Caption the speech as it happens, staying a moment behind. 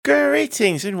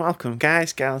Greetings and welcome,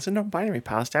 guys, gals, and non-binary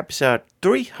pals, to episode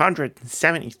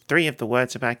 373 of the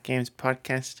Words About Games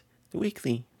podcast, the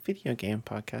weekly video game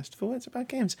podcast for Words About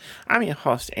Games. I'm your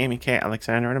host, Amy K.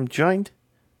 Alexander, and I'm joined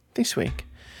this week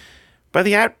by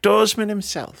the outdoorsman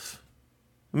himself,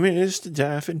 Mr.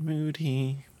 Daffin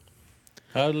Moody.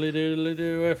 Howdy doodly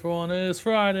do, everyone. It's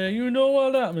Friday. You know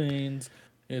what that means.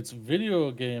 It's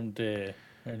video game day.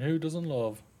 And who doesn't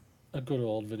love a good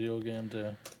old video game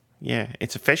day? Yeah,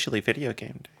 it's officially video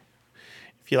game day.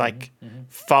 If you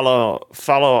follow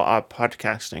our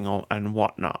podcasting and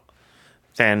whatnot,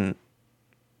 then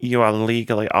you are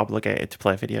legally obligated to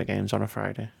play video games on a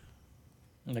Friday.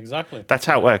 Exactly. That's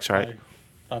how it works, right?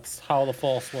 That's how the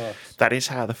Force works. That is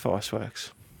how the Force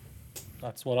works.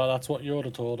 That's what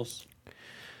Yoda told us.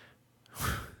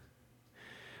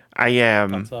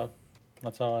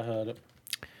 That's how I heard it.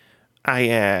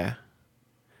 I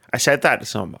said that to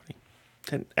somebody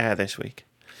this week.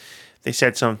 They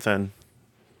said something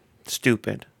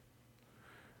stupid.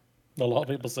 A lot of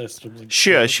people say stupid.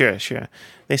 Sure.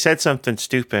 They said something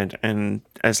stupid, and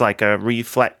as like a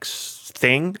reflex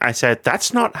thing, I said,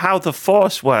 that's not how the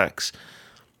Force works.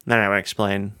 Then I would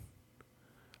explain,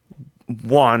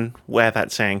 one, where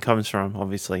that saying comes from,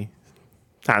 obviously.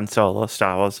 Han Solo,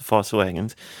 Star Wars, The Force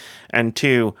Awakens. And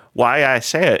two, why I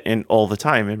say it all the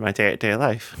time in my day-to-day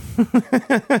life. The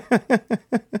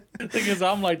thing is,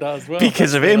 I'm like that as well.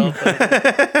 Because of him.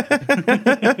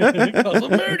 Because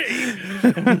of Moody.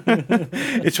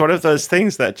 It's one of those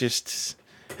things that just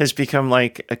has become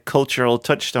like a cultural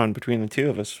touchstone between the two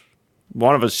of us.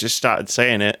 One of us just started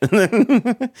saying it,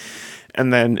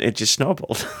 and then it just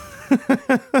snowballed.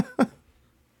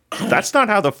 That's not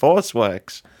how the Force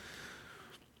works.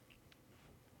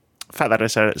 The fact that I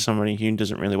said it to somebody who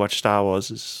doesn't really watch Star Wars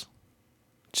has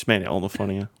just made it all the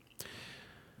funnier.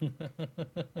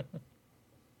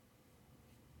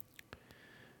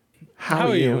 How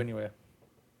are you anyway?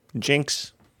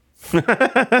 Jinx.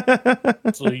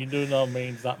 So you do know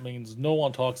that means no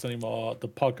one talks anymore. The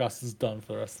podcast is done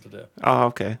for the rest of the day. Oh,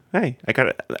 okay. Hey,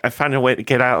 I found a way to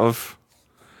get out of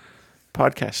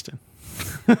podcasting.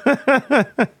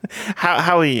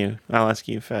 How are you? I'll ask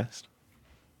you first.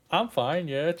 I'm fine,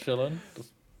 yeah, chilling,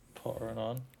 just pottering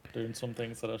on, doing some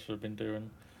things that I should have been doing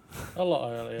a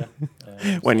lot earlier.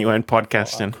 When you weren't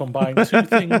podcasting. I combined two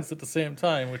things at the same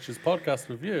time, which is podcast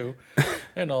review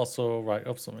and also write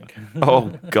up something.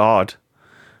 Oh, God.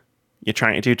 You're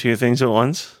trying to do two things at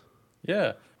once?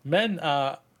 Yeah. Men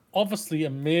are obviously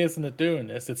amazing at doing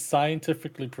this. It's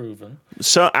scientifically proven.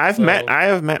 So I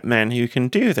have met men who can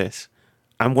do this.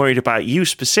 I'm worried about you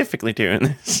specifically doing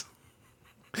this.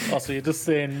 Oh, so you're just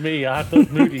saying me? I thought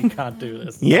Moody can't do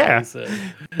this. Yeah,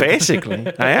 basically,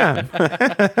 I am.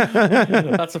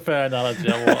 That's a fair analogy.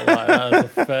 I won't lie. That is a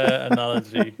fair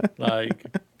analogy. Like,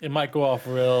 it might go off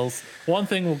rails. One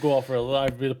thing will go off rails.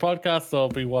 Either be the podcast or it'll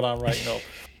be what I'm writing up.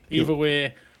 Either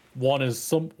way, one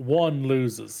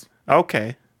loses.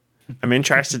 Okay. I'm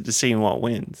interested to see what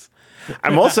wins.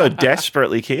 I'm also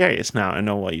desperately curious now to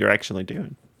know what you're actually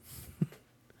doing.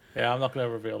 Yeah, I'm not going to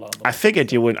reveal that. I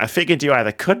figured you wouldn't. I figured you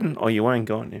either couldn't or you weren't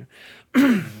going to.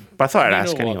 But I thought I'd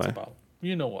ask anyway.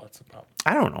 You know what it's about.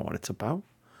 I don't know what it's about.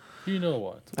 You know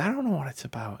what? I don't know what it's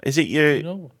about. Is it your? You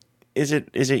know. Is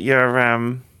it your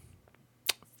anime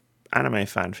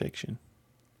fan fiction?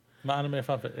 My anime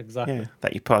fan fiction, exactly. Yeah,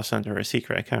 that you post under a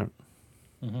secret account.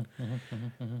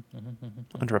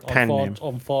 Under a pen name.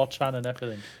 On 4chan and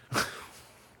everything.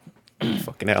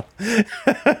 Fucking hell.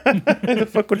 The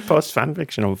fuck would post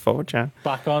fanfiction on 4chan?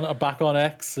 Back on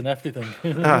X and everything.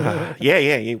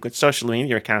 Yeah, you've got social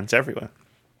media accounts everywhere.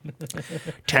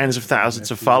 Tens of thousands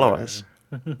of followers.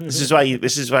 This is why he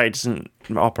doesn't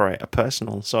operate a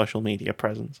personal social media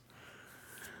presence.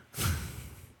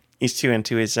 He's too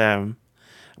into his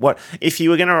what if you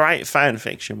were gonna write fan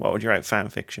fiction, what would you write fan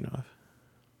fiction of?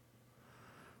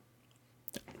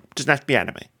 Doesn't have to be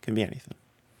anime, can be anything.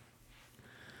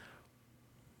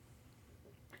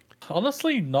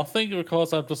 Honestly, nothing,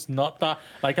 because I'm just not that.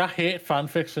 Like, I hate fan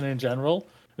fiction in general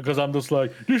because I'm just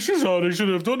like, this is how they should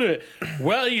have done it.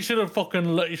 Well, you should have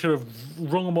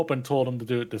rung them up and told them to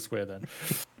do it this way then.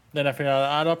 Then I think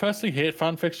I personally hate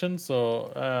fan fiction,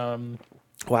 so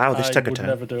wow, this took a turn.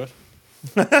 I would never do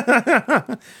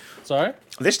it. Sorry?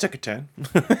 This took a turn.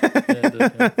 Yeah, it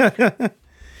did, yeah.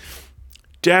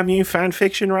 Damn you, fan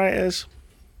fiction writers.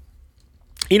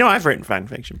 You know, I've written fan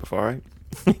fiction before, right?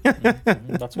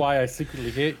 That's why I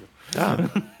secretly hate you. Oh,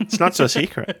 it's not so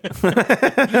secret.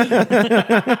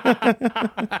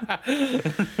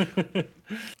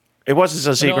 It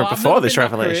wasn't a secret I've before never this been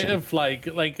that revelation. creative, like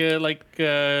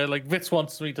Vitz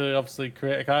wants me to obviously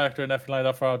create a character and everything like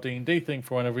that for our D&D thing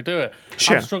for whenever we do it.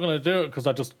 Sure. I'm struggling to do it because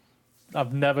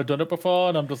I've never done it before,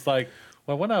 and I'm just like,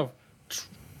 well, when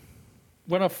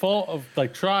I've thought of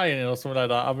like trying it or something like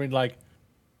that, I mean, like,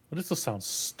 well, this just sounds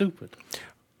stupid.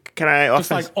 Can I offer?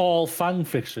 Just like all fan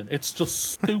fiction, it's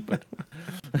just stupid.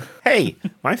 Hey,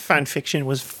 my fan fiction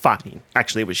was fine.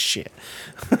 Actually, it was shit.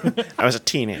 I was a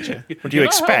teenager. What do you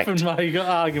expect? You're not helping my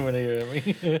argument here. I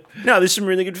mean. No, there's some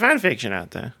really good fan fiction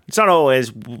out there. It's not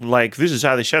always like this is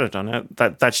how they should have done it.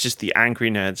 That's just the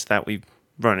angry nerds that we've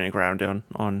running around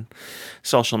on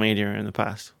social media in the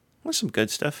past. There's some good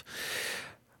stuff.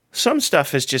 Some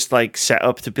stuff is just like set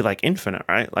up to be like infinite,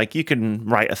 right? Like you can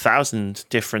write 1,000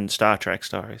 different Star Trek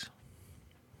stories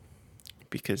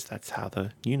because that's how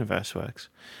the universe works.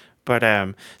 But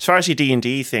as far as your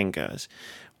D&D thing goes,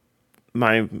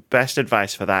 my best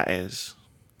advice for that is,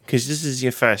 because this is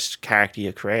your first character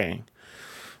you're creating,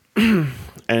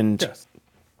 and Yes.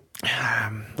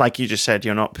 like you just said,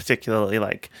 you're not particularly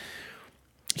like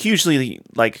hugely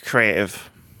like creative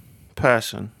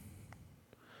person.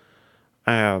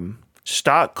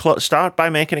 Start by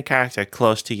making a character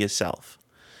close to yourself,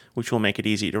 which will make it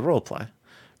easy to roleplay,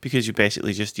 because you're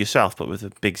basically just yourself, but with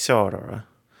a big sword or a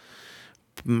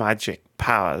magic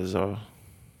powers or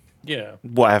Yeah.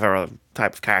 whatever other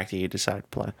type of character you decide to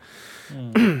play.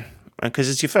 Because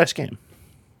it's your first game,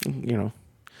 you know.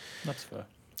 That's fair.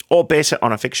 Or base it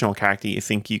on a fictional character you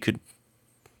think you could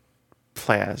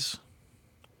play as,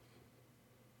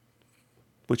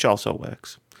 which also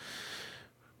works.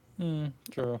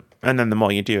 True. And then the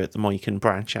more you do it, the more you can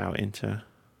branch out into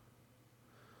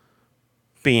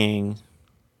being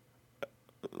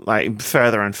like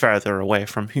further and further away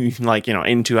from who, like, you know,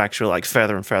 into actual like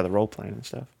further and further role playing and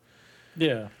stuff.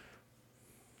 Yeah.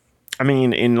 I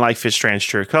mean, in Life is Strange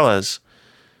True Colors,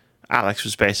 Alex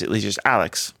was basically just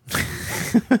Alex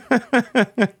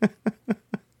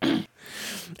in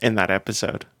that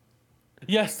episode.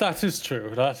 Yes, that is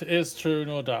true. That is true,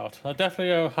 no doubt. I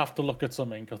definitely have to look at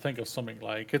something or think of something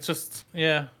like it's just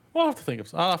I'll have to think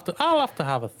of. I'll have to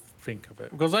have a think of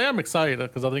it because I am excited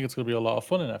because I think it's going to be a lot of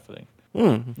fun and everything.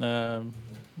 And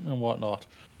whatnot.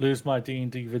 Lose my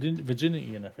D&D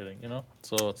virginity and everything, you know.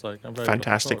 So it's like I'm very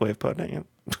Fantastic way of putting it.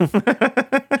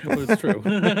 Well, it's true.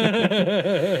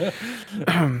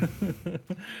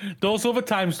 Those other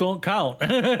times don't count.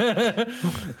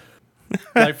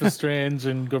 Life is Strange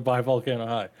and Goodbye Volcano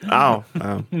High. Oh,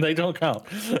 They don't count.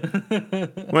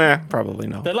 well, probably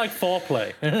not. They're like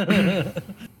foreplay.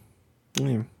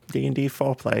 D&D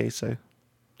foreplay, so.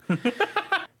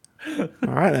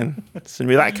 All right then, it's gonna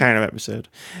be that kind of episode.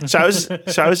 So I was at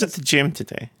the gym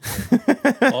today,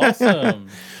 Awesome.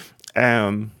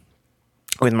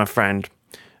 with my friend,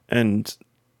 and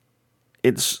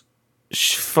it's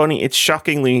funny. It's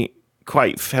shockingly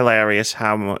quite hilarious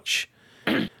how much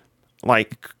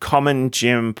like common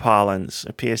gym parlance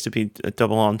appears to be a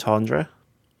double entendre.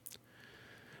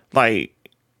 Like,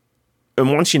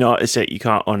 and once you notice it, you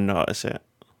can't unnotice it.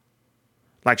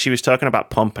 Like she was talking about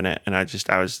pumping it, and I was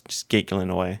just giggling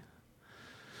away.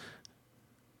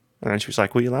 And then she was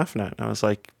like, "What are you laughing at?" And I was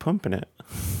like, "Pumping it."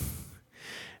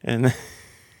 And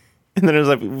then I was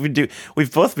like,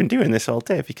 "We've both been doing this all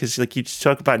day because like you just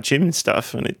talk about gym and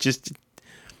stuff, and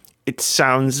it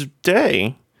sounds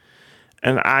dirty."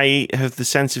 And I have the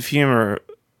sense of humor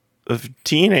of a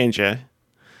teenager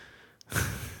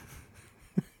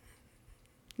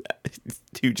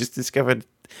who just discovered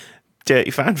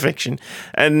dirty fan fiction,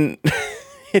 and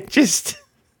it just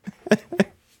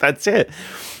that's it.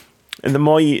 And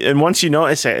once you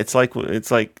notice it, it's like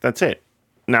that's it.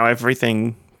 Now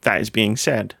everything that is being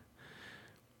said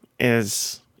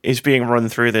is being run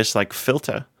through this like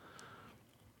filter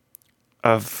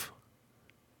of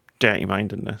dirty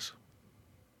mindedness.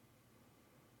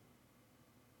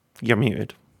 You're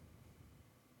muted.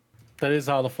 That is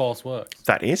how the Force works.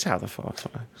 That is how the Force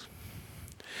works.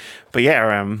 But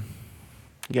yeah,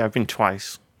 I've been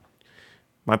twice.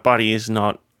 My body's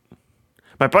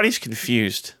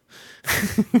confused.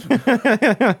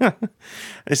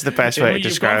 It's the best way to describe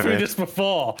You've gone through it. this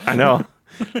before. I know.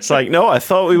 It's like, no, I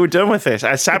thought we were done with this.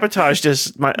 I sabotaged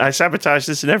this. I sabotaged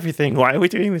this and everything. Why are we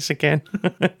doing this again?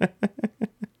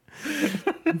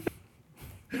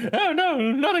 Oh no,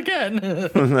 not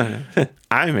again.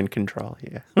 I'm in control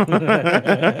here.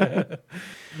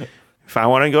 If I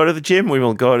want to go to the gym, we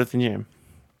will go to the gym.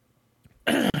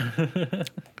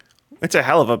 It's a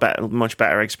hell of a much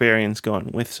better experience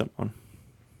going with someone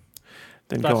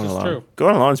than That's going just alone. true.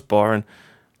 Going alone is boring.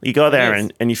 You go there is.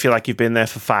 and you feel like you've been there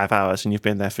for 5 hours and you've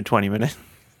been there for 20 minutes.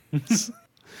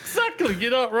 Exactly,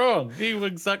 you're not wrong. You were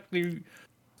exactly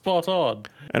spot on.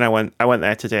 And I went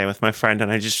there today with my friend,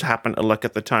 and I just happened to look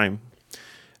at the time.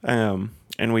 And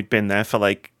we'd been there for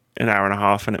like an hour and a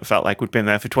half, and it felt like we'd been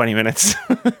there for 20 minutes.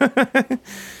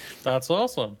 That's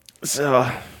awesome.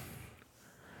 So,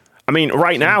 I mean,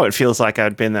 right now it feels like I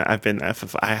had been there for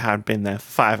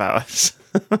 5 hours.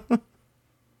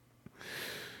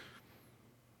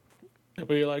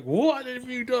 But you're like, what have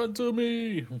you done to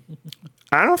me?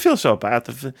 I don't feel so bad.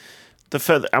 The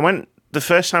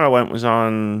first time I went was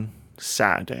on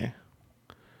Saturday,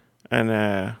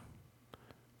 and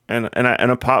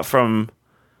apart from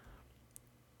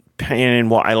pain in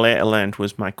what I later learned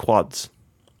was my quads,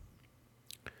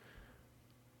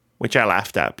 which I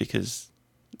laughed at because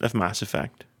of Mass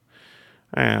Effect.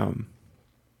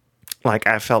 Like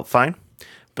I felt fine,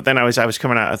 but then I was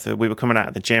we were coming out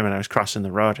of the gym, and I was crossing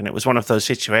the road, and it was one of those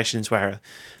situations where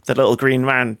the little green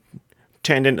man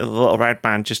turned into the little red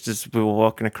man just as we were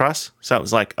walking across. So it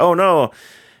was like, oh no,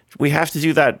 we have to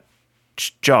do that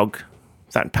jog,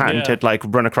 that patented like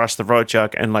run across the road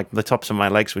jog, and like the tops of my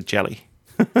legs were jelly.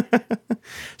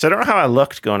 So I don't know how I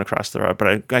looked going across the road,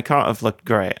 but I can't have looked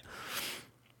great.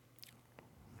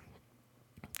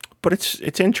 But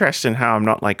it's interesting how I'm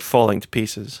not like falling to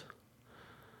pieces.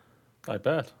 I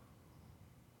bet.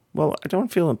 Well, I don't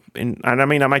feel and I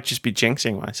mean I might just be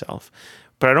jinxing myself,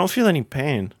 but I don't feel any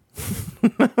pain.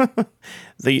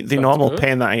 the normal good.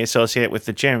 pain that I associate with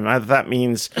the gym. Either that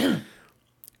means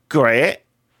great,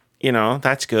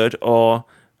 that's good, or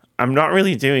I'm not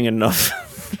really doing enough.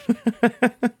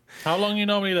 How long are you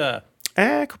normally there?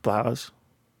 A couple hours.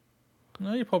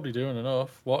 No, you're probably doing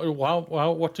enough.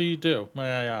 What do you do, may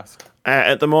I ask?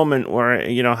 At the moment, where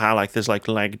how like there's like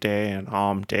leg day and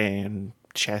arm day and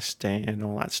chest day and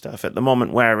all that stuff. At the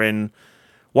moment, we're in.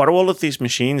 What do all of these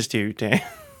machines do, Day?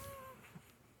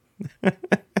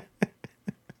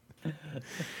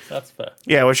 That's fair.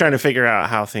 Yeah, we're trying to figure out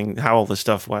how all the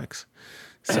stuff works.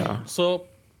 So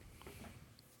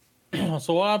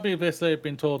what I've basically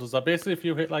been told is that basically if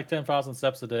you hit like 10,000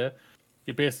 steps a day,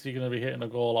 you're basically going to be hitting a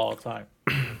goal all the time.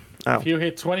 Oh. If you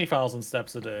hit 20,000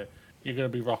 steps a day, you're going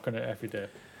to be rocking it every day.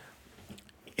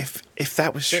 If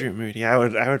that was true, Moody, I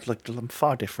would look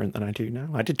far different than I do now.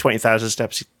 I did 20,000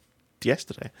 steps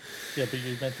yesterday. Yeah, but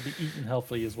you're meant to be eating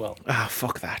healthily as well. Ah,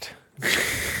 fuck that.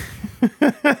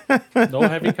 No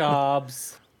heavy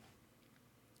carbs.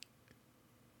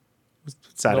 Is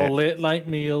that No it? late night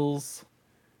meals.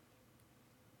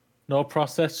 No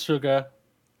processed sugar.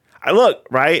 I look,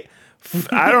 right?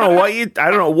 I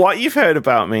don't know what you've heard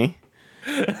about me.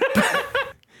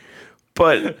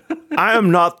 But I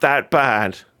am not that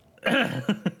bad. Do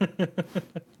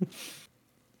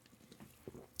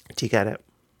you get it?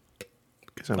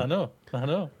 I know.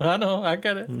 I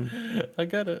get it. I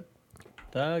get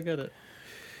it.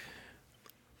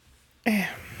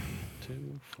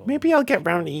 Maybe I'll get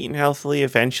around to eating healthily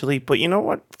eventually, but you know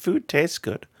what? Food tastes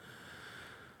good.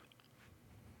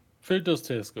 Food does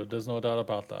taste good. There's no doubt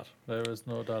about that. There is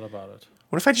no doubt about it.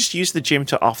 What if I just use the gym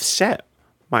to offset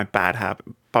my bad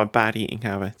eating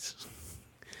habits?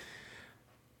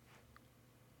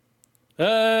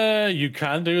 You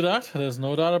can do that. There's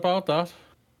no doubt about that.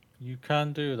 You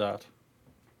can do that.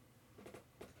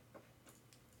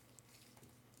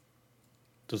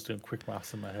 Just doing quick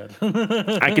maths in my head.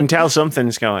 I can tell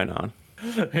something's going on.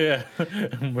 Yeah.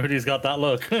 Moody's got that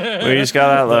look. Moody's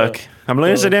got that look. I'm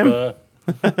losing him.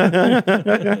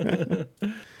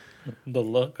 The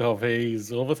look of he's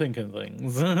overthinking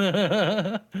things.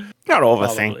 Not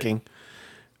overthinking.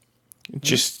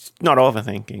 Just not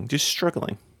overthinking. Just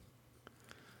struggling.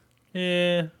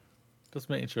 Yeah. Just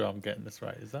making sure I'm getting this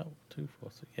right. Is that 2,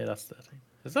 4, 6? Yeah, that's 13.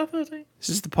 Is that 13? This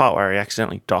is the part where he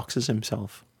accidentally doxes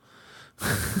himself.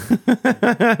 10.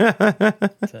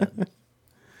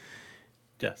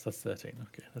 Yes, that's 13.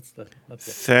 Okay, that's 13. That's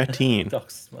it. 13.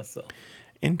 Doxes myself.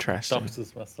 Interesting.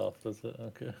 Doxes myself, does it?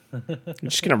 Okay. I'm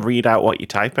just going to read out what you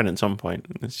type in at some point.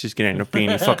 It's just going to end up being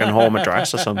your fucking home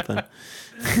address or something.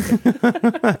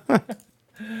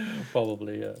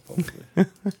 Probably, yeah.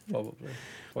 Probably.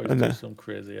 Or you do some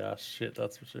crazy ass shit,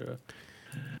 that's for sure.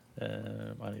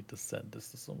 I need to send this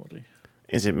to somebody.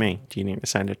 Is it me? Do you need to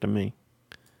send it to me?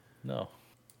 No.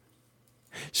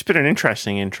 It's been an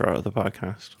interesting intro of the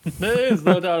podcast. There is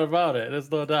no doubt about it. There's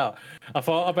no doubt. I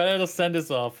thought I better just send this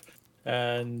off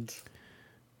and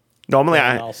Normally,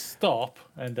 I'll stop,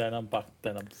 and then I'm back.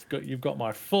 Then you've got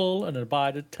my full and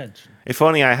undivided attention. if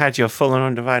only I had your full and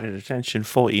undivided attention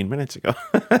 14 minutes ago.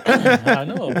 I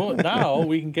know, but now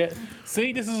we can get.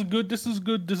 See, this is good. This is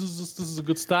good. This is a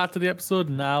good start to the episode.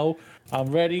 Now I'm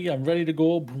ready. I'm ready to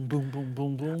go. Boom, boom, boom,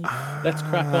 boom, boom. Let's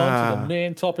crack on to the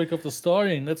main topic of the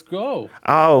story, and let's go.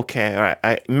 Oh, okay, all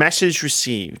right. Message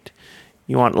received.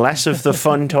 You want less of the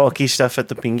fun, talky stuff at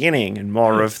the beginning and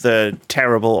more of the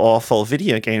terrible, awful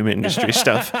video game industry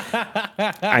stuff.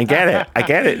 I get it. I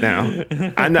get it now.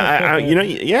 And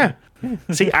yeah.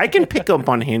 See, I can pick up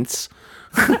on hints.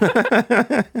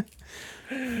 But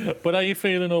are you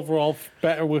feeling overall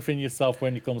better within yourself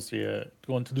when it comes to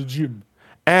going to the gym?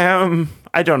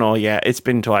 I don't know yet. It's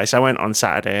been twice. I went on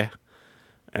Saturday,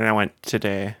 and I went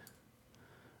today.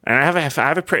 And I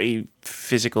have a pretty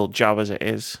physical job as it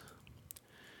is.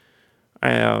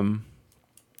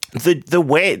 The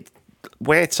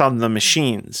weights on the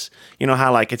machines, you know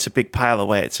how like it's a big pile of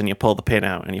weights and you pull the pin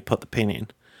out and you put the pin in.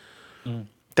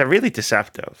 They're really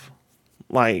deceptive,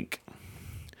 like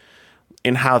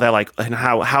in how they're like and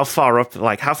how far up,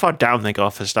 like how far down they go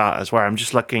for starters. Where I'm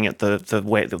just looking at the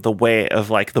weight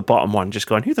of like the bottom one, just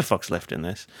going, who the fuck's lifting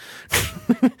this?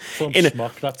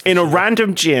 in a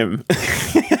random gym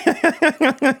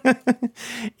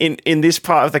in this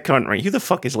part of the country, who the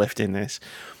fuck is lifting this?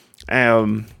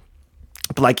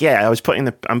 But like, yeah,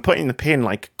 I'm putting the pin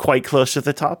like quite close to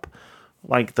the top,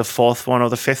 like the fourth one or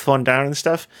the fifth one down and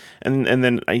stuff, and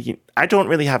then I don't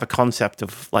really have a concept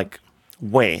of like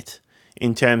weight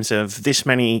in terms of this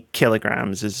many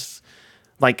kilograms is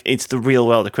like it's the real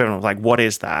world equivalent of like what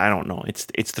is that? I don't know.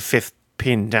 It's the fifth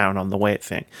pin down on the weight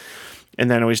thing.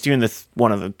 And then I was doing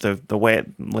one of the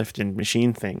weightlifting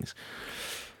machine things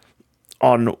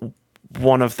on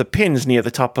one of the pins near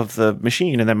the top of the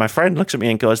machine. And then my friend looks at me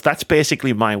and goes, that's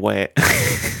basically my weight.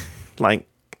 Like,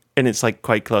 and it's like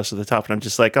quite close to the top. And I'm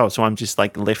just like, oh, so I'm just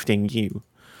like lifting you.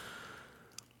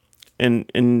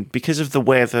 And because of the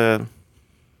way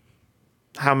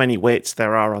how many weights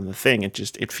there are on the thing,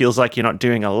 it feels like you're not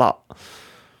doing a lot.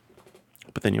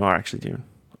 But then you are actually doing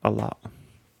a lot.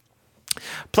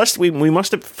 Plus, we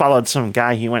must have followed some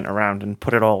guy. He went around and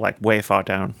put it all like way far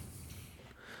down.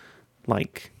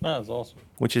 Like, that was awesome.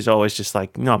 Which is always just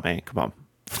like, no, mate, come on,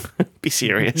 be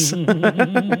serious. There's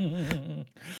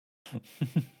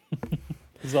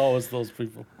always those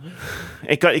people.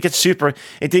 It did get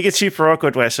super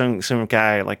awkward where some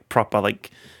guy like proper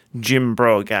like gym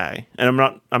bro guy, and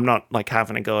I'm not like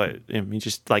having a go at him. You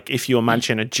just like, if you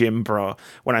imagine a gym bro,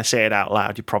 when I say it out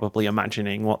loud, you're probably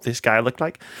imagining what this guy looked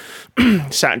like.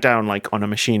 Sat down like on a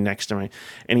machine next to me,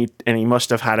 and he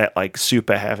must have had it like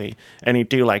super heavy, and he'd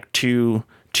do like two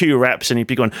reps, and he'd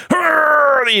be going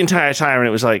the entire time, and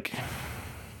it was like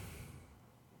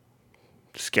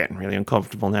just getting really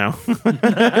uncomfortable now.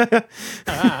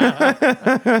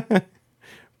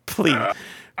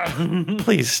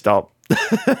 Please stop.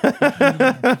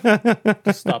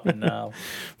 Stop it now.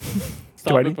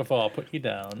 Stop it before I put you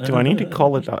down. Do I need to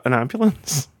call an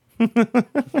ambulance?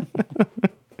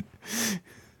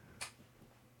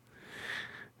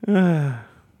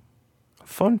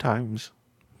 Fun times.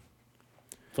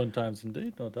 Fun times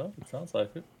indeed, no doubt. It sounds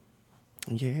like it.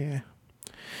 Yeah.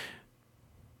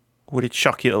 Would it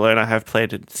shock you to learn I have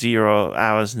played 0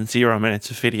 hours and 0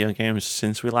 minutes of video games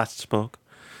since we last spoke?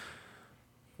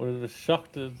 Would it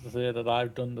shock to say that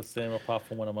I've done the same apart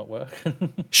from when I'm at work?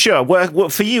 Sure,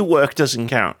 work for you. Work doesn't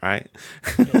count, right?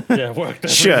 Yeah, work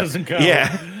doesn't count.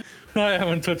 Yeah, I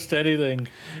haven't touched anything.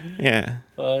 Yeah,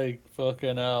 like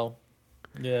fucking hell.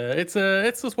 Yeah, it's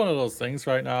just one of those things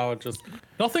right now. Just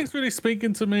nothing's really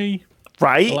speaking to me.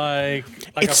 Right. Like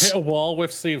I've hit a wall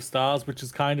with Sea of Stars, which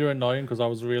is kind of annoying because I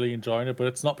was really enjoying it, but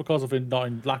it's not because of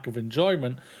lack of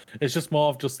enjoyment. It's just more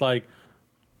of just like,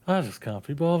 I just can't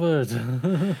be bothered.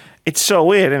 It's so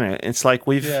weird, isn't it? It's like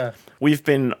we've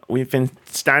been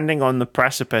standing on the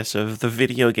precipice of the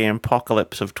video game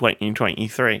apocalypse of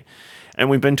 2023, and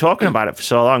we've been talking about it for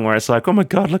so long. Where it's like, oh my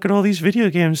god, look at all these video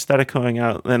games that are coming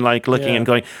out, and like looking and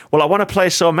going, well, I want to play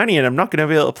so many, and I'm not going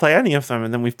to be able to play any of them.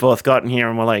 And then we've both gotten here,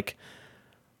 and we're like,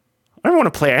 I don't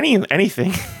want to play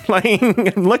anything. Like,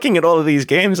 I'm looking at all of these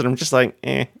games, and I'm just like,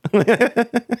 eh.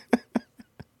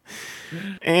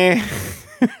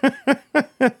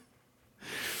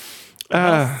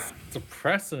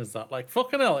 Depressing is that? Like,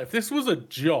 fucking hell, if this was a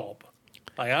job,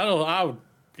 like I would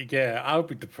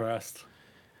be depressed.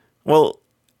 Well,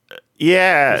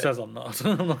 yeah. Who says I'm not?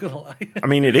 I'm not gonna lie. I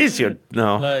mean, it is your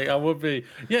no. Like, I would be.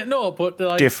 Yeah, no, but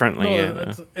like differently. No,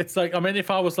 yeah. it's like, I mean, if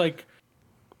I was like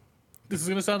this is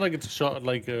gonna sound like it's a shot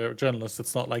like a journalist.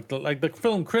 It's not like the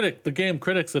film critic, the game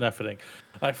critics, and everything.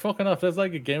 Like fucking off. There's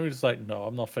like a game where you're just like, no,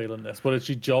 I'm not feeling this. But it's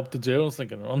your job to do. I was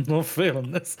thinking, I'm not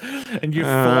feeling this, and you're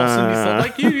forcing yourself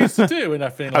like you used to do and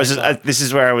everything. This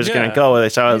is where I was gonna go with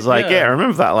it. So I was like, yeah, I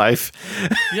remember that life.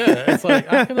 Yeah, it's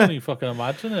like I can only fucking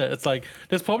imagine it. It's like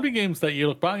there's probably games that you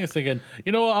look back and you're thinking,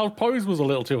 you know what, I probably was a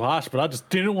little too harsh, but I just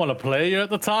didn't want to play it at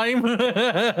the time.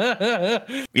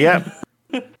 Yeah,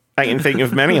 I can think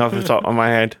of many off the top of my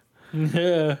head.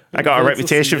 Yeah, I got a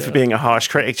reputation for being a harsh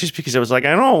critic just because I was like,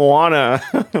 I don't wanna,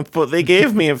 but they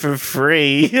gave me it for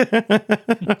free,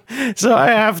 so I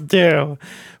have to.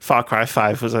 Far Cry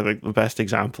 5 was, I think, the best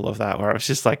example of that, where I was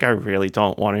just like, I really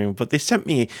don't want to, but they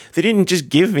didn't just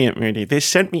give me it, Moody, they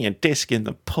sent me a disc in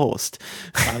the post.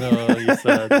 I know, you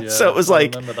said, yeah. So it was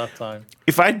like, remember that time.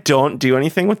 If I don't do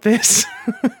anything with this,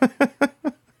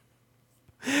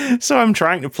 so I'm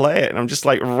trying to play it, and I'm just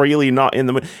like really not in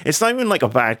the mood. It's not even like a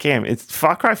bad game. It's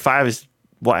Far Cry 5 is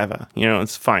whatever,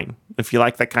 it's fine. If you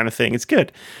like that kind of thing, it's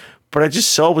good. But I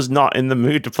just was not in the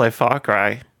mood to play Far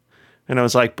Cry. And I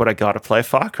was like, but I gotta play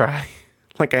Far Cry.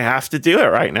 Like, I have to do it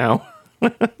right now.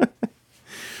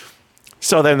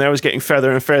 So then I was getting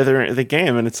further and further into the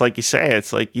game, and it's like you say,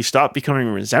 it's like you start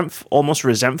becoming almost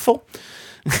resentful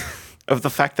of the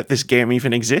fact that this game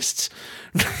even exists.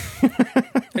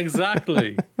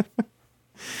 Exactly.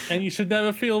 And you should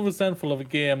never feel resentful of a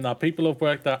game that people have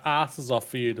worked their asses off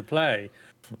for you to play,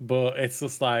 but it's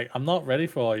just like, I'm not ready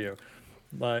for you,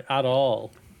 like, at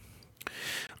all.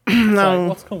 No. Like,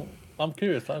 what's coming? I'm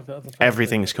curious.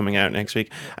 Everything's coming out next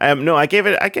week. No, I gave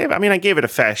it a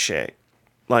fair shake,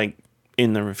 like,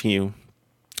 in the review.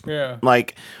 Yeah.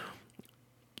 Like,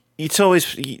 it's always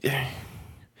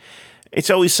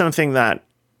something that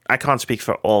I can't speak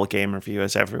for all game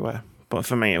reviewers everywhere, but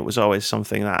for me, it was always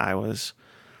something that I was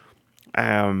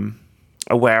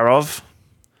aware of.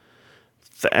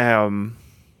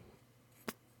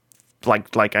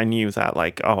 Like I knew that,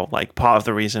 like, oh, like part of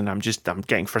the reason I'm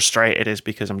getting frustrated is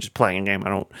because I'm just playing a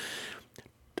game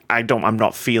I'm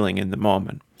not feeling in the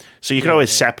moment. So you can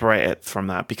always separate it from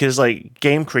that, because like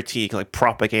game critique, like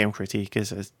proper game critique,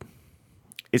 is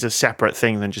a separate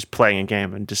thing than just playing a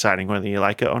game and deciding whether you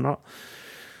like it or not.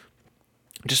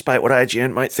 Despite what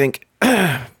IGN might think,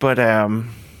 but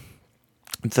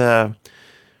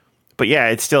yeah,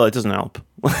 it doesn't help.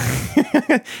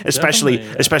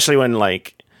 especially when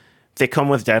like they come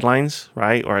with deadlines,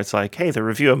 right? Or it's like, hey, the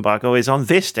review embargo is on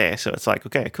this day, so it's like,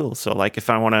 okay, cool. So like, if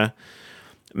I want to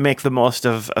make the most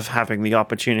of having the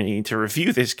opportunity to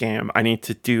review this game, I need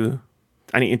to do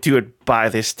it by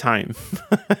this time,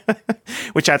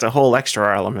 which adds a whole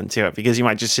extra element to it, because you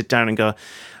might just sit down and go,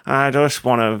 I just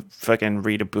want to fucking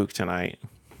read a book tonight,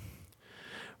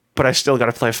 but I still got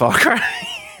to play Far Cry.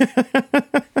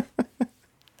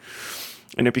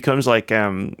 And it becomes like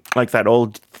that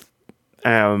old,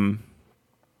 there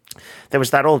was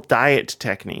that old diet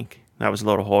technique that was a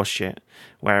lot of horse shit,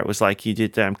 where it was like you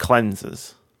did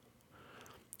cleanses,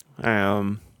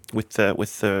 with the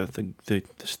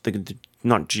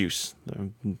not juice,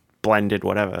 the blended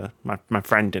whatever. My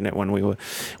friend did it when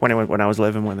I was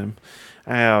living with him,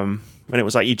 and it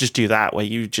was like you just do that, where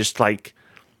you just like,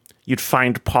 you'd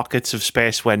find pockets of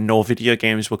space where no video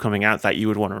games were coming out that you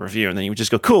would want to review, and then you would just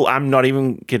go, cool, I'm not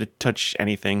even going to touch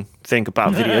anything, think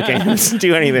about video games,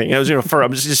 do anything. It was, I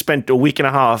just spent a week and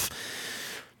a half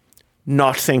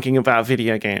not thinking about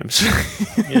video games.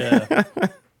 Yeah.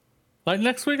 Like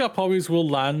next week, I probably will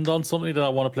land on something that I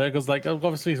want to play, because like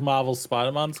obviously Marvel's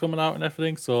Spider-Man's coming out and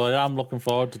everything, so I am looking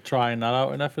forward to trying that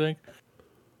out and everything.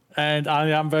 And I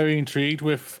am very intrigued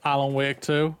with Alan Wake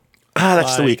 2.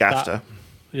 That's the week after.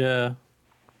 Yeah.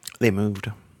 They moved.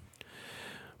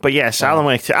 But yes, Alan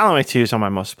Wake 2 is on my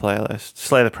must-play list.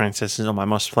 Slay the Princess is on my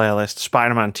must-play list.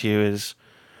 Spider-Man 2 is...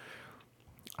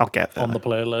 I'll get there. On the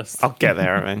playlist. I'll get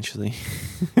there eventually.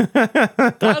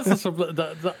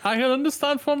 I can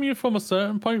understand from you from a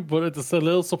certain point, but it's a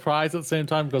little surprise at the same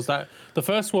time, because the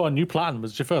first one you platinum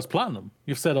was your first platinum.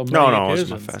 You've said on many occasions.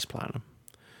 No, it was my first platinum.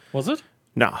 Was it?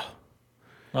 No.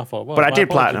 I thought, well, but I did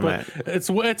platinum it. It's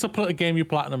a game you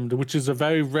platinumed, which is a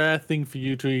very rare thing for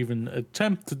you to even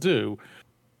attempt to do.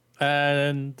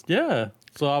 And yeah,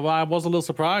 so I was a little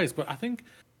surprised, but I think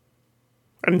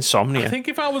Insomnia. I think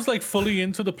if I was like fully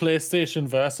into the PlayStation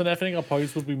verse and everything, I probably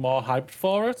would be more hyped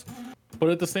for it. But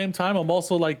at the same time, I'm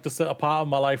also like, just a part of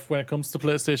my life when it comes to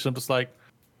PlayStation, I'm just like,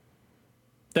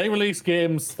 they release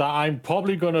games that I'm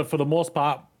probably gonna, for the most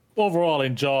part, overall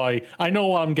enjoy. I know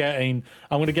what I'm getting.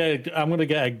 I'm gonna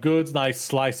get a good, nice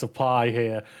slice of pie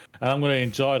here, and I'm gonna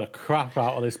enjoy the crap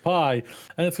out of this pie,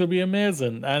 and it's gonna be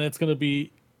amazing, and it's gonna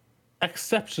be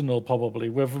exceptional, probably,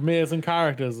 with amazing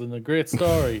characters and a great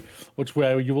story,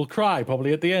 where you will cry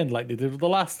probably at the end, like they did the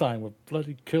last time with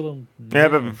bloody killing. Yeah,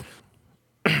 but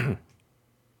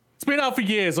It's been out for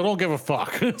years. I don't give a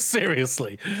fuck.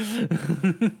 Seriously.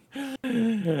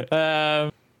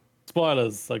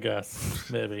 Spoilers, I guess.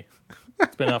 Maybe.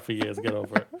 It's been out for years. Get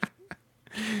over it.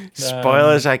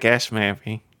 spoilers, I guess,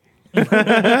 maybe. That's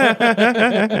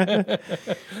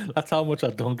how much I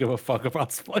don't give a fuck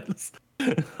about spoilers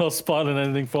or spoiling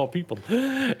anything for people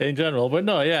in general. But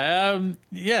no,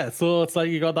 yeah. So it's like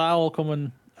you got that all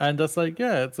coming, and it's like,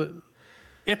 yeah,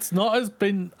 it's not as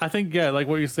been. I think, yeah, like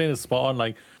what you're saying is spot on.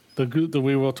 Like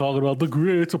we were talking about the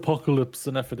great apocalypse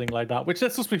and everything like that. Which,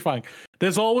 let's just be frank,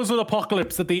 there's always an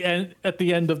apocalypse at the end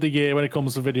of the year when it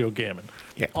comes to video gaming.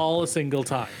 Yeah. All a single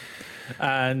time,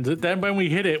 and then when we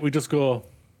hit it, we just go,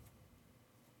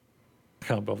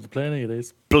 can't bother to play any of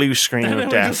these. Blue screen of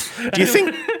death. Do you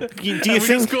think? Do you think?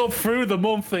 Just go through the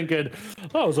month thinking,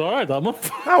 "Oh, it was all right that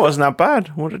month." That wasn't that bad.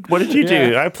 What did you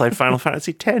do? I played Final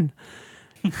Fantasy X.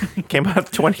 Came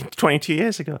out 22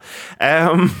 years ago.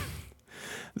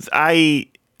 I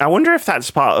wonder if that's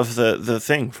part of the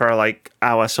thing for like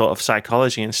our sort of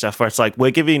psychology and stuff, where it's like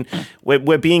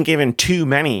we're being given too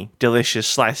many delicious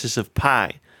slices of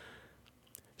pie,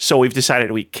 so we've decided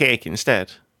to eat cake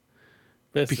instead.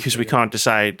 Basically, Because we can't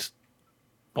decide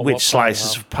which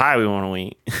slices of pie we want to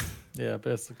eat. Yeah,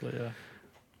 basically, yeah.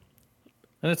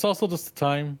 And it's also just the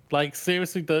time. Like,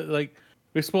 seriously,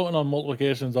 we've spoken on multiple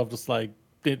occasions of just like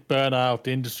it burnout,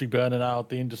 the industry burning out,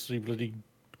 the industry bloody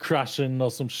crashing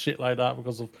or some shit like that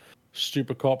because of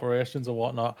stupid corporations and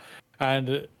whatnot.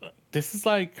 And this is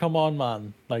like, come on,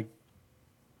 man. Like,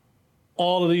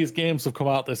 all of these games have come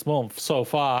out this month so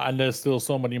far, and there's still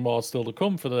so many more still to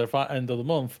come for the end of the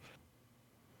month.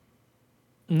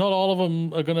 Not all of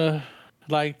them are gonna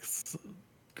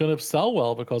sell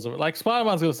well because of it. Like,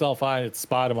 Spider-Man's gonna sell fine. It's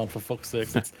Spider-Man, for fuck's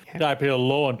sake. It's the IP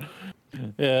alone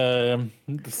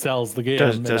sells the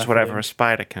game. Does whatever a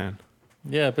spider can.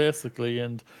 Yeah, basically,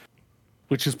 and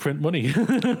which is print money.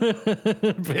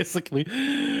 Basically,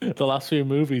 the last few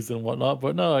movies and whatnot.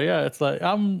 But no, yeah, it's like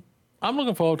I'm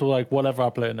looking forward to like whatever I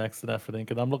play next and everything,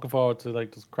 and I'm looking forward to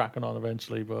like just cracking on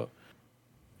eventually. But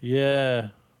yeah.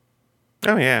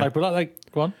 Oh yeah. But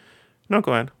go on. No,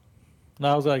 go ahead. And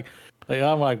I was like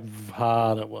I'm like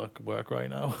hard at work right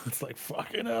now. It's like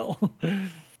fucking hell.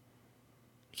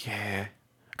 Yeah.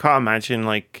 I can't imagine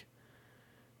like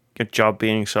your job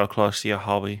being so close to your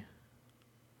hobby.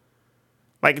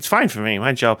 Like, it's fine for me.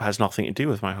 My job has nothing to do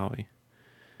with my hobby.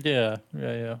 Yeah.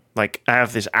 Like, I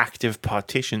have this active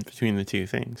partition between the two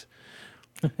things.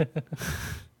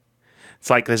 It's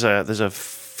like there's a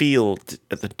field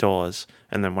at the doors,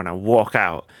 and then when I walk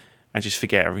out, I just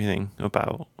forget everything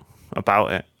about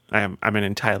it. I'm an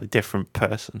entirely different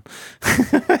person.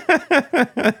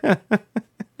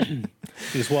 You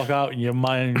just walk out, and your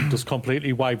mind just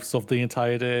completely wipes off the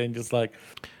entire day, and just like,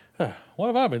 what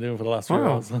have I been doing for the last few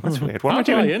hours? That's weird. What How am I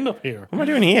did doing? I end up here? What am I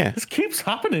doing here? This keeps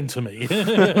happening to me.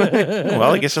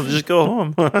 Well, I guess I'll just go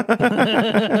home.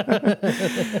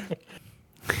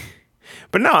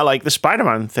 But no, like the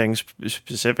Spider-Man thing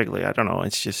specifically, I don't know.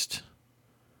 It's just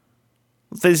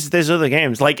there's other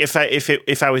games. Like if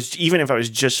I was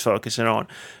just focusing on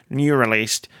new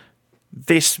released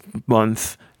this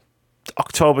month,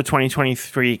 October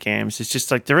 2023 games, it's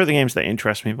just like there are other games that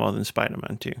interest me more than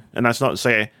Spider-Man 2. And that's not to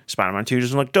say Spider-Man 2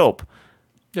 doesn't look dope.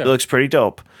 Yeah. It looks pretty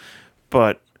dope.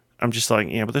 But I'm just like,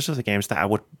 yeah, but there's other games that I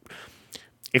would,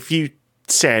 if you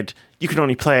said you could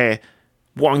only play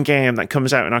one game that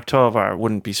comes out in October, it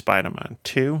wouldn't be Spider-Man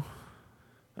 2.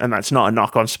 And that's not a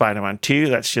knock on Spider-Man 2.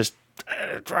 That's just,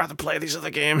 I'd rather play these other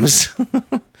games.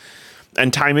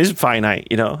 And time is finite,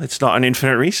 you know? It's not an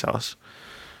infinite resource.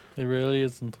 It really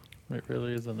isn't. It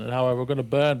really isn't. And however, we're going to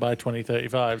burn by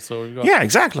 2035. So we've got, yeah,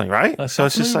 exactly, right? So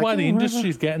it's just like, why the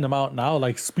industry's getting them out now,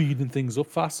 like speeding things up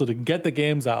fast so they can get the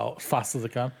games out fast as they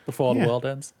can before the world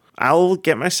ends. I'll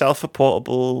get myself a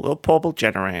portable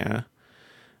generator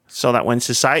so that when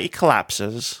society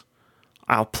collapses,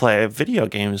 I'll play video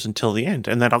games until the end,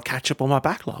 and then I'll catch up on my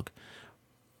backlog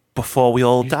before we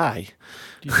all die.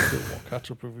 Do you still want to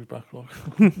catch up with your backlog?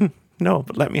 No,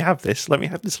 but let me have this. Let me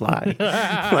have this lie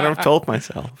that I've told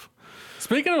myself.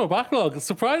 Speaking of a backlog,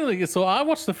 surprisingly, so I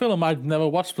watched the film I'd never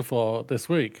watched before this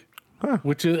week, and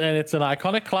it's an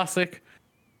iconic classic.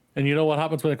 And you know what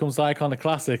happens when it comes to iconic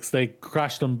classics? They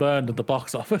crashed and burned at the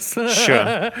box office.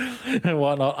 Sure. And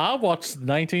whatnot. I watched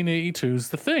 1982's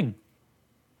The Thing.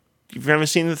 You've never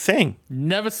seen The Thing?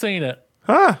 Never seen it.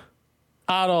 Huh?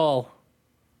 At all.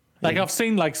 Like I've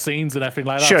seen like scenes and everything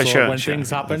like that. Sure, so sure, when sure, things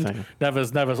the happened, thing. never.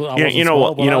 You know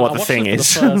what the watched thing it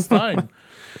is. for the first time.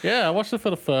 Yeah, I watched it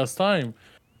for the first time,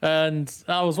 and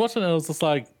I was watching it. And I was just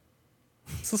like,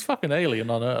 "This is fucking Alien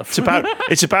on Earth."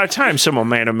 It's about time someone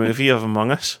made a movie of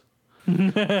Among Us.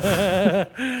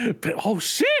 But, oh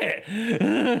shit!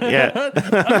 Yeah.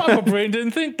 My brain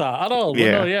didn't think that at all. But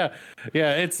Yeah. no,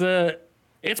 yeah.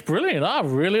 It's brilliant. I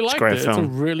really liked great it. It's a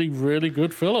film. really, really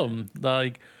good film.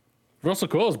 Like Russell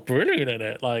Crowe's brilliant in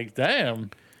it. Like, damn,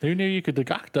 who knew you could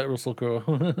act that Russell Crowe?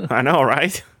 I know,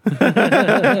 right?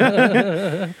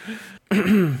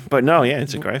 But no, yeah,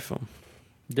 it's a great film.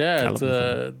 Yeah, love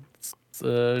the it's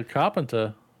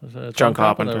Carpenter. John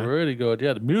Carpenter. Really good.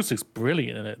 Yeah, the music's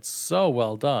brilliant in it. It's so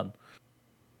well done.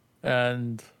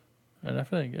 And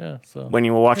everything, yeah. So When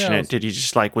you were watching yeah, it, did you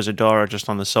just like, was Adora just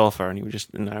on the sofa and you were just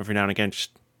every now and again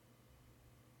just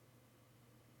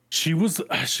she was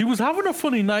having a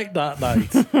funny night that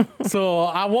night. So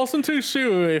I wasn't too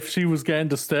sure if she was getting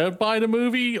disturbed by the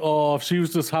movie or if she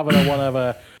was just having a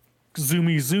whatever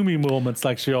zoomy moments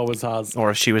like she always has. or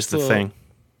if she was the thing?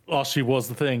 Or she was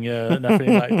the thing, yeah, and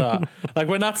everything like that. Like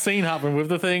when that scene happened with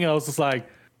the thing, I was just like,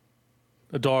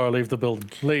 Adora, leave the building.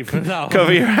 Leave now.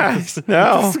 Cover your eyes.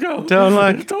 No. Just go. Don't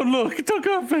look. Don't look. Don't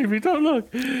go, baby. Don't look.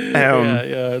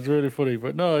 Yeah, it's really funny.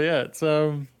 But no, yeah,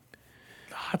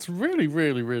 it's really,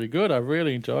 really, really good. I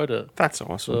really enjoyed it. That's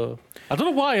awesome. So I don't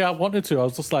know why I wanted to. I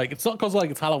was just like, it's not because like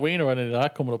it's Halloween or anything like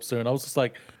that coming up soon. I was just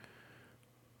like,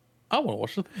 I want to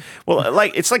watch the thing. Well,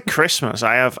 like it's like Christmas.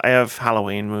 I have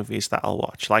Halloween movies that I'll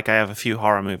watch. Like I have a few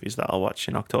horror movies that I'll watch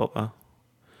in October.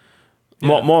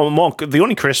 Yeah. More. The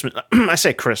only Christmas I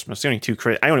say Christmas. The only two.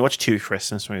 I only watch two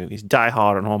Christmas movies: Die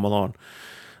Hard and Home Alone.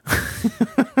 Die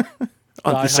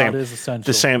Hard is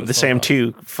essential. The same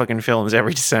two fucking films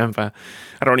every December.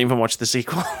 I don't even watch the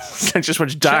sequels. I just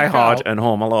watch Die Hard out- and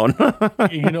Home Alone.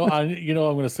 I'm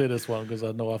going to say this one because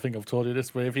I think I've told you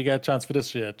this. But if you get a chance for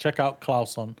this year, check out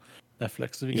Klaus on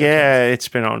Netflix. If you get a Yeah, it's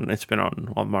been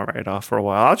on my radar for a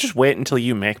while. I'll just wait until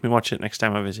you make me watch it next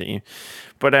time I visit you.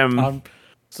 But chance.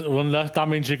 So that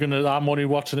means you're gonna. I'm only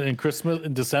watching it in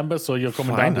December, so you're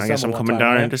coming down. fine, I guess I'm December coming one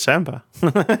down time, in December.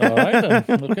 All right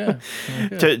then.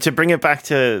 Okay. To bring it back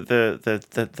to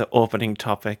the opening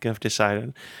topic of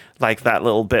deciding, like that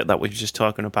little bit that we were just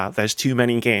talking about. There's too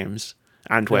many games,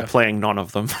 and we're Yeah. playing none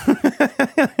of them.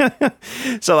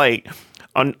 So like,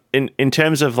 in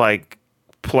terms of like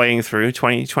playing through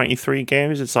 2023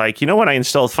 games, it's like, when I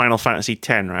installed Final Fantasy X,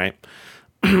 right,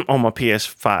 on my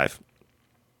PS5.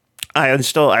 I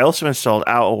also installed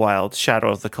Outer Wilds, Shadow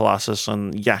of the Colossus,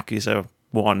 and Yakuza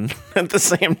 1 at the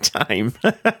same time.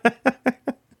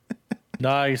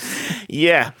 Nice.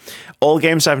 Yeah, all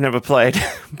games I've never played,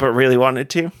 but really wanted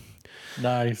to.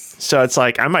 Nice. So it's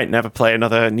like I might never play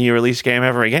another new release game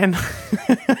ever again.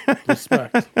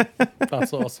 Respect.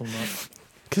 That's awesome, man.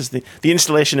 Because the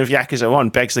installation of Yakuza 1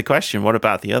 begs the question, what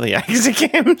about the other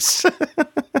Yakuza games?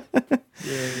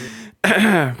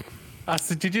 Yeah.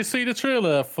 Did you see the new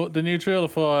trailer for the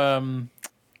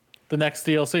next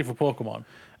DLC for Pokemon?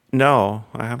 No,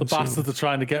 I The haven't seen it. bastards are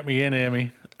trying to get me in,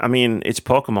 Amy. I mean, it's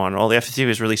Pokemon. All they have to do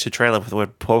is release a trailer with the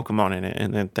word Pokemon in it,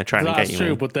 and they're trying to That's get you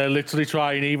true, in. but they're literally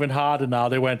trying even harder now.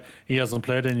 They went, he hasn't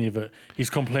played any of it. He's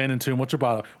complaining too much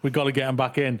about it. We've got to get him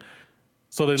back in.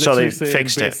 So they So literally they say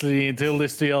fixed it. basically until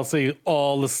this DLC,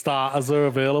 all the starters are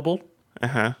available.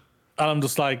 Uh-huh. And I'm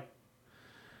just like,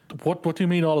 what do you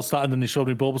mean all the starters? And then they showed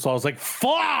me Bulbasaur. I was like,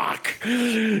 fuck!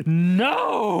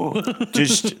 No!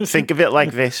 Just think of it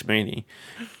like this, Mooney.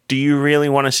 Do you really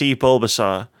want to see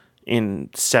Bulbasaur in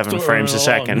 7 frames a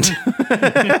second?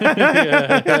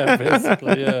 yeah,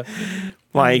 basically, yeah.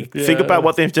 Like, think Yeah. about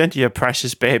what they've done to your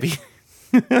precious baby.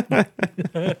 The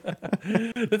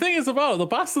thing is about it, the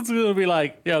bastards are going to be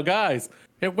like, yo, guys,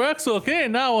 it works okay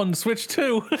now on Switch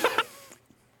 2.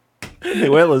 They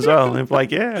will as well. They're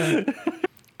like, yeah.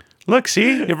 Look,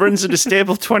 see? It runs at a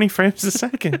stable 20 frames a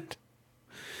second.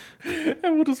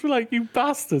 And we'll just be like, you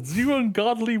bastards, you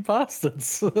ungodly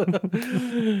bastards. But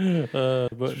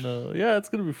no, yeah, it's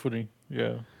going to be funny.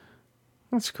 Yeah.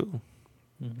 That's cool.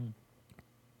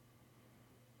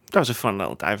 That was a fun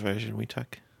little diversion we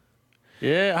took.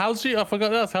 Yeah, I forgot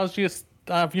to ask,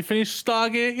 have you finished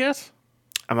Stargate yet?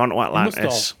 I'm on to must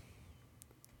Atlantis. have.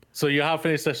 So you have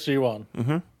finished SG1?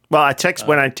 Well,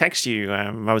 when I text you,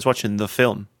 I was watching the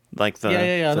film, like the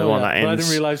I the know one that. that But I ends.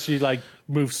 didn't realize you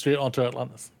moved straight onto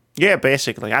Atlantis. Yeah,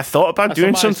 basically. I thought about That's doing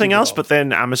what mine something seemed else, off. but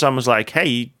then Amazon was like,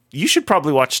 "Hey, you should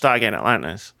probably watch Stargate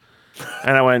Atlantis,"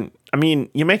 and I went, "I mean,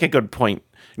 you make a good point."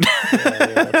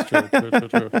 Yeah, that's true.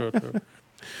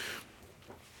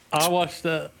 I watched.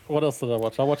 What else did I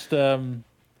watch? I watched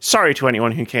Sorry to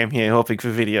anyone who came here hoping for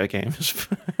video games.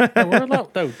 Yeah, we're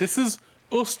allowed. No, this is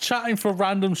us chatting for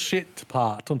random shit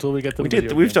part until we get to the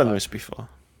video We've game done part. this before.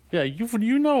 Yeah,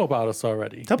 you know about us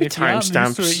already. There'll be If you aren't used to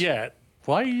timestamps. it yet,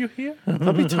 why are you here?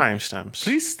 There'll be timestamps.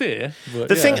 Please stay. But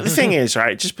The yeah. thing is,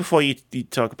 right, just before you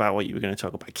talk about what you were going to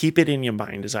talk about, keep it in your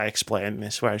mind as I explain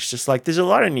this, where it's just like there's a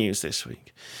lot of news this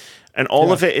week. And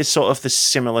all of it is sort of the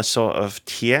similar sort of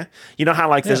tier. You know how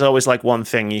like there's always like one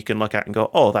thing you can look at and go,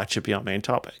 oh, that should be our main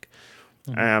topic.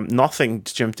 Nothing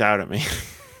jumped out at me.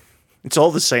 It's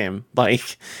all the same.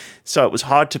 Like, so it was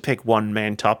hard to pick one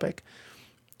main topic.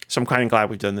 So I'm kind of glad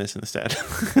we've done this instead.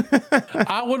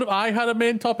 I had a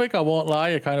main topic. I won't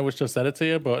lie. I kind of wish I said it to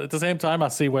you, but at the same time, I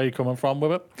see where you're coming from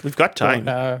with it. We've got time.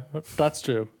 That's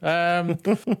true.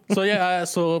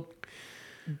 So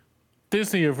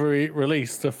Disney have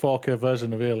released a 4K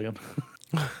version of Alien,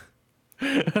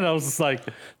 and I was just like,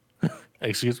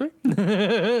 "Excuse me,"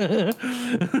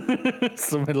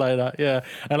 something like that. Yeah,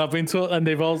 and I've been told, and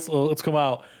they've also it's come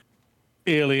out.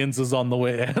 Aliens is on the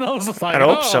way, and I was just like, I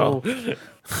hope so.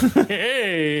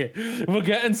 Hey, we're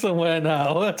getting somewhere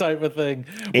now, that type of thing.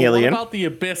 But Alien. what about the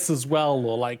Abyss as well,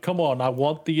 though? Like, come on, I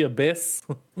want the Abyss.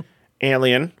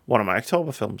 Alien, one of my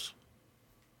October films.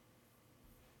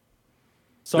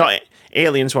 So, No,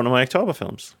 Alien's one of my October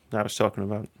films that I was talking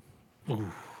about.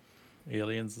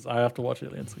 Aliens. I have to watch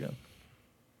Aliens again.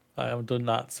 I haven't done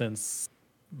that since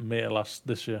May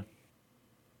this year.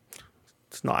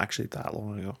 It's not actually that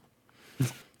long ago.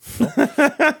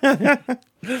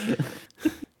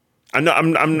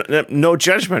 I'm no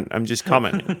judgment. I'm just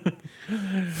commenting.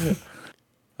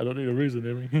 I don't need a reason,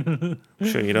 Amy.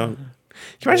 Sure you don't. Can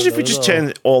you imagine if we just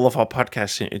turned all of our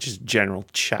podcasts into just general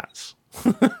chats?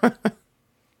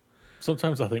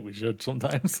 Sometimes I think we should.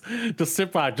 Sometimes just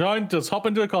sit back, just hop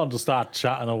into a call and just start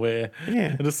chatting away,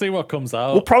 and just see what comes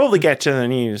out. We'll probably get to the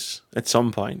news at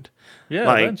some point. Yeah,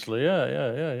 like, eventually.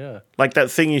 Yeah. Like that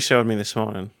thing you showed me this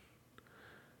morning.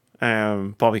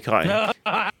 Bobby Cotton.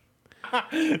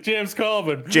 James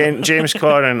Corbin. James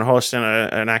Corden hosting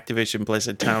an Activision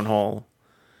Blizzard town hall.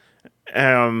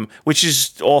 Which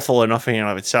is awful enough in and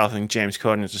of itself. I think James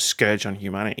Corden is a scourge on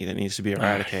humanity that needs to be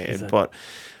eradicated. But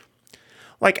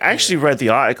like, I actually read the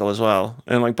article as well,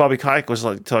 and like Bobby Kotick was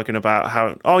like talking about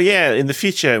how, oh yeah, in the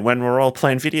future when we're all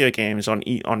playing video games on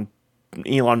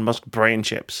Elon Musk brain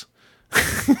chips.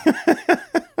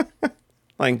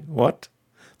 Like, what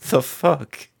the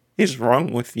fuck is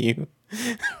wrong with you?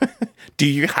 Do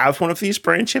you have one of these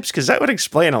brain chips? Because that would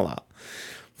explain a lot.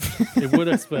 It would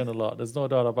explain a lot. There's no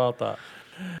doubt about that.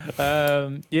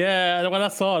 Yeah, when I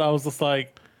saw it, I was just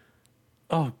like,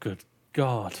 oh, good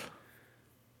God.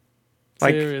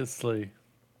 Like, seriously.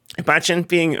 Imagine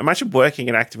working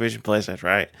at Activision Blizzard,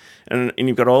 right? And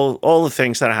you've got all the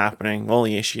things that are happening, all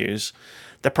the issues.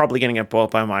 They're probably going to get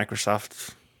bought by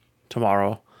Microsoft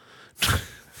tomorrow.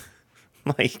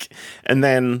 Like, and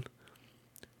then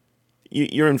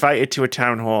you're invited to a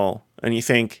town hall and you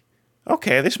think,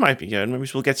 okay, this might be good. Maybe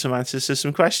we'll get some answers to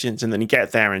some questions. And then you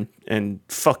get there and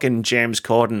fucking James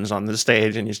Corden's on the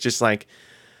stage and it's just like,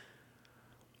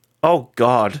 oh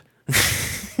God.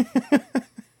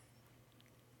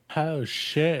 Oh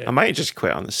shit. I might just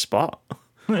quit on the spot.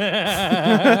 No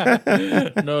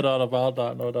doubt about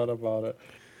that. No doubt about it.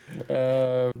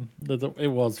 It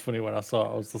was funny when I saw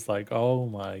it. I was just like, oh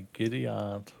my giddy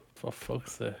aunt. For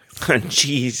fuck's sake.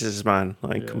 Jesus, man.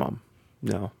 Like, come on.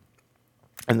 No.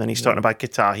 And then he's talking about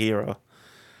Guitar Hero,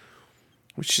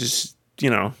 which is,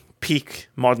 peak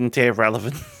modern day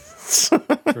relevance.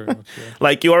 Pretty much, yeah.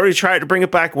 Like, you already tried to bring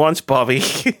it back once, Bobby.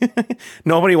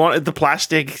 Nobody wanted the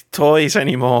plastic toys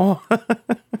anymore.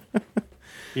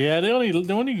 Yeah, they only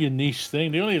a niche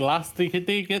thing. They only last. They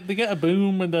get a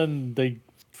boom and then they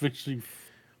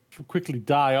quickly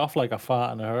die off like a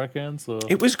fart in a hurricane. So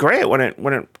it was great when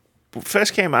it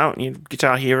first came out, and you had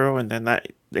Guitar Hero, and then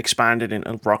that expanded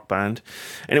into Rock Band,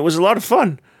 and it was a lot of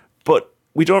fun. But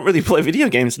we don't really play video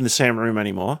games in the same room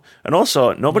anymore, and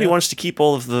also nobody wants to keep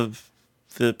all of the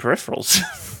peripherals.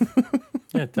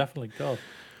 Yeah, definitely. God,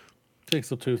 takes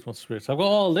up too much space. I've got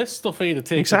all this stuff here that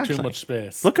takes up too much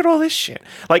space. Look at all this shit.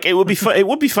 Like, it would be fun. It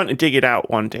would be fun to dig it out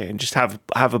one day and just have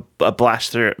a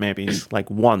blast through it, maybe like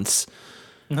once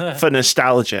for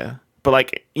nostalgia. But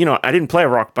like, I didn't play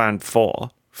Rock Band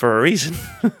 4 for a reason.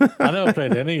 I never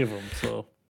played any of them, so.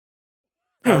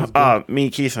 Me,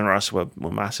 Keith, and Russ were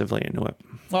massively into it.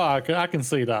 Oh, I can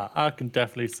see that. I can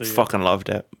definitely see it. Fucking loved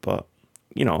it, but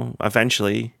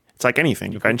eventually, it's like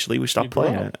anything. Eventually, we stopped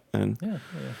playing it, and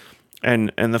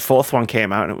and the fourth one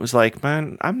came out, and it was like,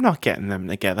 man, I'm not getting them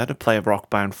together to play Rock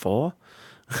Band 4.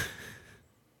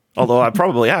 Although I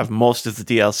probably have most of the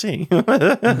DLC.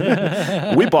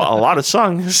 We bought a lot of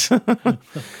songs. Good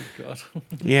God.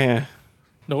 Yeah.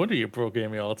 No wonder you pro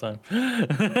game me all the time.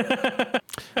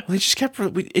 They just kept.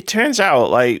 It turns out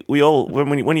like we all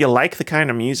when you like the kind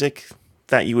of music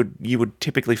that you would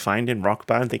typically find in Rock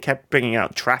Band, they kept bringing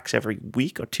out tracks every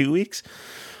week or 2 weeks,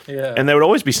 Yeah. and there would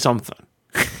always be something.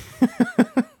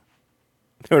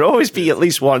 There would always be at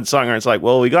least one song where it's like,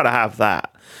 well, we got to have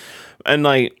that, and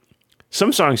like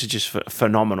some songs are just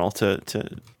phenomenal to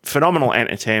phenomenal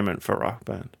entertainment for Rock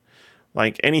Band.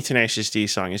 Like any Tenacious D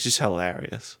song is just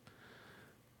hilarious.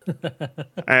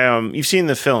 You've seen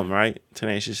the film, right?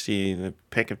 Tenacious D, The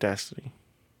Pick of Destiny.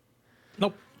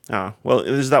 Nope. Oh, well,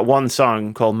 there's that one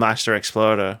song called Master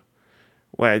Exploder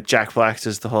where Jack Black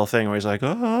does the whole thing where he's like,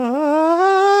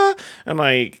 ah, and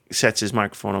like sets his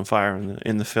microphone on fire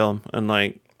in the film. And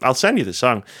like, I'll send you the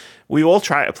song. We all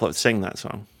try to sing that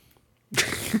song.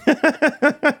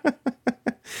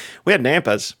 We had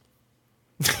neighbors.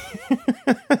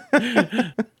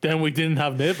 Then we didn't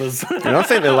have neighbors. I don't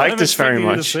think they liked us very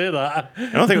much. Say that.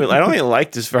 I don't think they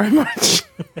liked us very much.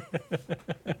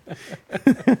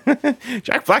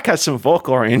 Jack Black has some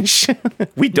vocal range.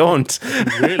 We don't.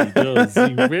 He really does.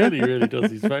 He really, really does.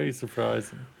 He's very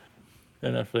surprising.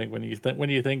 And I think when you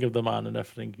think of the man and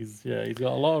everything, he's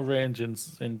got a lot of range in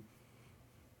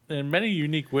many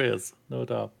unique ways, no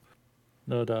doubt.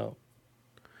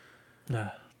 Nah.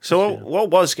 So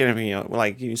what was going to be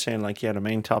like you saying like you had a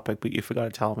main topic, but you forgot to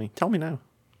tell me? Tell me now.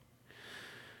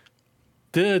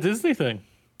 The Disney thing.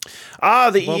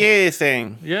 Ah, the EA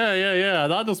thing. Yeah.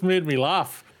 That just made me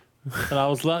laugh, and I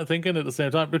was thinking at the same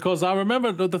time because I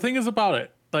remember the thing is about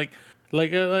it, like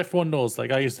everyone knows,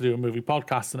 like I used to do a movie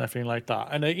podcast and everything like that,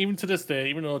 and even to this day,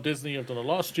 even though Disney have done a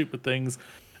lot of stupid things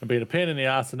and been a pain in the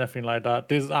ass and everything like that,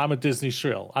 I'm a Disney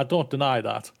shrill. I don't deny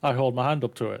that. I hold my hand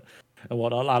up to it. And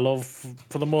what I love,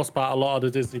 for the most part, a lot of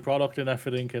the Disney product and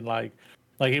everything, and like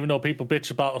even though people bitch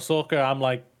about Ahsoka, I'm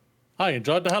like, I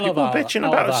enjoyed the hell People of that. bitching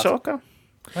about Ahsoka.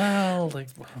 Well, like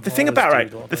The thing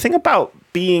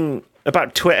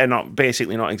about Twitter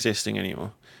not existing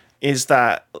anymore is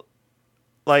that,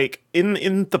 like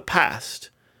in the past,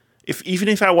 even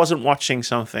if I wasn't watching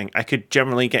something, I could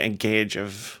generally get a gauge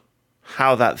of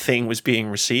how that thing was being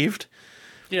received.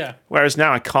 Yeah. Whereas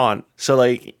now I can't. So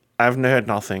like, I've heard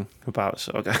nothing about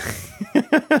Ahsoka.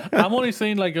 I'm only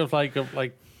seeing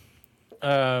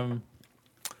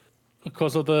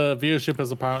because of the viewership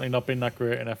has apparently not been that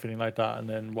great and everything like that, and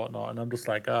then whatnot, and I'm just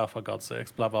like, for God's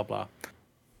sakes, blah blah blah.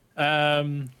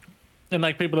 And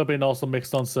like people have been also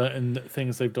mixed on certain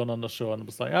things they've done on the show, and I'm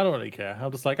just like, I don't really care.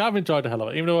 I'm just like, I've enjoyed the hell of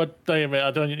it, even though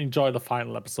I don't enjoy the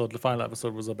final episode. The final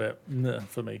episode was a bit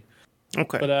for me.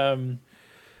 Okay.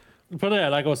 But yeah,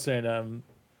 like I was saying, and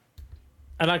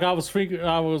like I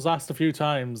was asked a few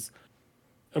times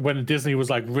when Disney was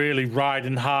like really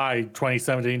riding high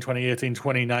 2017, 2018,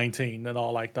 2019 and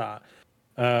all like that.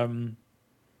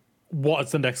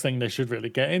 What's the next thing they should really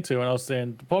get into? And I was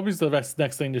saying probably the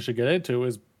next thing they should get into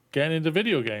is getting into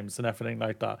video games and everything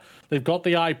like that. They've got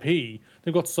the IP.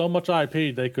 They've got so much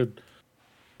IP they could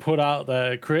put out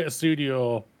there, create a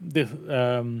studio,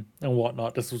 and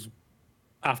whatnot. This was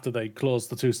after they closed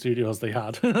the 2 studios they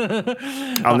had.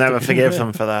 I'll never forgive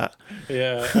them for that.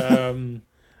 Yeah.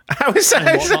 I was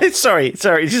sorry.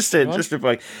 Just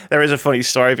before, there is a funny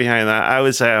story behind that. I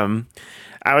was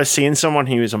seeing someone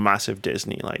who was a massive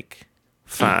Disney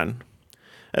fan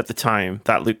at the time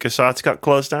that LucasArts got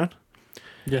closed down.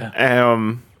 Yeah.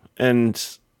 And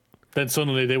then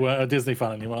suddenly they weren't a Disney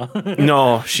fan anymore.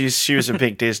 No, she was a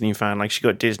big Disney fan. Like she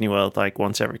got Disney World like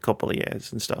once every couple of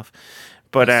years and stuff.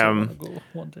 But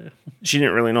one day. She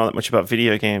didn't really know that much about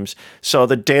video games. So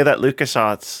the day that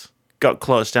LucasArts got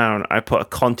closed down, I put a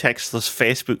contextless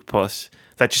Facebook post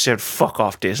that just said "fuck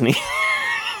off, Disney."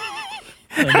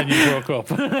 And then you broke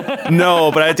up.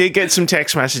 No, but I did get some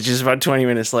text messages about 20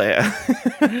 minutes later.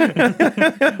 What do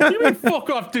you mean fuck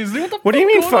off, Disney? What do you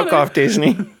mean fuck off,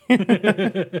 Disney?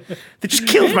 They just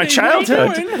killed my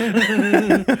childhood.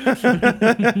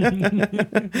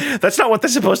 That's not what they're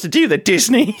supposed to do. They're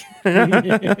Disney.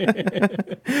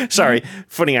 Sorry,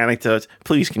 funny anecdote.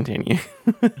 Please continue.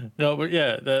 No, but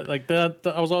yeah,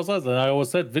 I always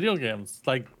said video games.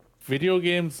 Like video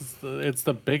games, it's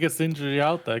the biggest industry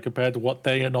out there compared to what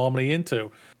they are normally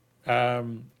into.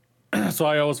 So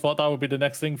I always thought that would be the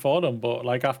next thing for them. But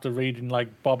like after reading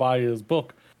like Bob Iger's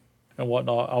book and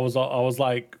whatnot, I was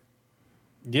like,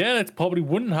 yeah, it probably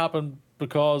wouldn't happen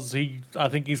because I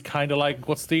think he's kind of like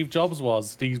what Steve Jobs was.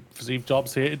 Steve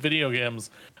Jobs hated video games.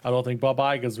 I don't think Bob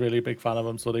Iger's really a big fan of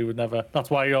him, so they would never.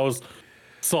 That's why he always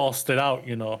sourced it out,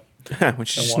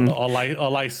 which and is whatnot, or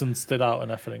licensed it out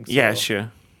and everything. So, yeah,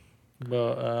 sure.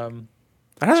 But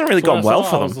That hasn't really so gone that's well what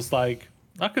for I was them. just like,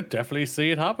 I could definitely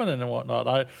see it happening and whatnot.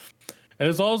 And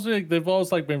it's always like, they've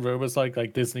always like been rumors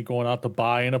like Disney going out to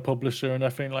buying a publisher and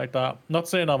everything like that. Not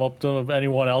saying I'm up to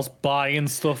anyone else buying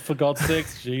stuff for God's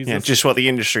sakes, Jesus. Yeah, just what the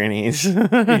industry needs.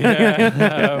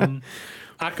 Yeah,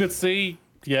 I could see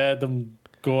them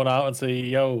going out and say,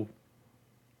 "Yo,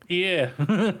 yeah,"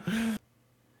 and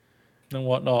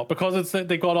whatnot because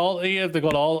they got all ears, they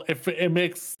got all. If it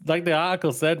makes like the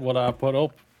article said, what I put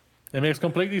up, it makes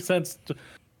completely sense.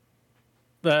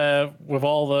 With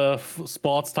all the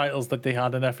sports titles that they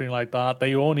had and everything like that,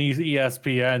 they own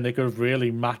ESPN. They could have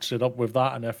really matched it up with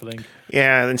that and everything.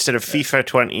 Yeah, instead of FIFA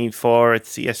 24,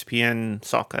 it's ESPN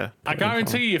Soccer. I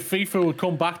guarantee you, FIFA would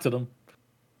come back to them.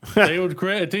 They would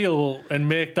create a deal and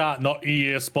make that not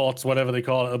EA Sports, whatever they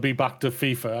call it. It'll be back to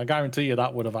FIFA. I guarantee you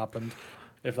that would have happened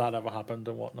if that ever happened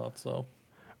and whatnot. So,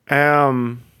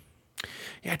 yeah,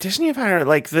 Disney have had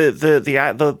like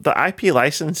the IP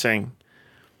licensing.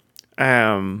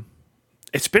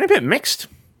 It's been a bit mixed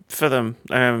for them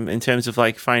in terms of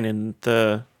like finding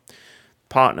the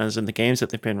partners and the games that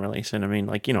they've been releasing. I mean,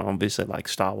 like, you know, obviously like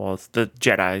Star Wars, the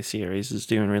Jedi series is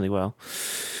doing really well.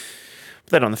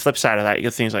 But then on the flip side of that, you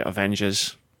got things like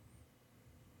Avengers.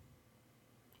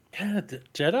 yeah,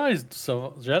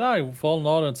 Jedi Fallen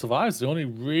Order and Survive is the only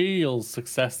real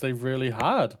success they've really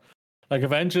had. Like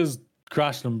Avengers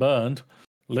crashed and burned,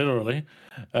 literally.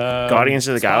 Guardians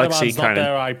of the Galaxy kind of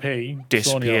their IP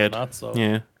disappeared. That, so.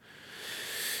 Yeah.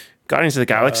 Guardians of the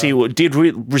Galaxy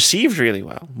received really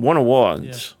well. Won awards.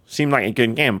 Yeah. Seemed like a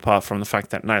good game, apart from the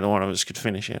fact that neither one of us could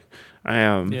finish it.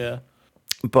 Yeah.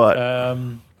 But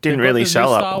didn't really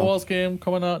sell up. Star Wars game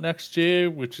coming out next year,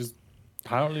 which is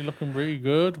apparently looking really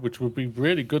good, which would be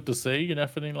really good to see and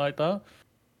everything like that.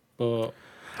 But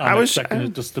I was expecting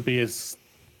it just to be a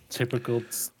typical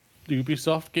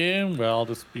Ubisoft game where I'll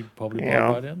just be probably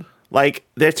bored by the end. Like,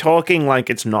 they're talking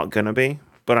like it's not gonna be,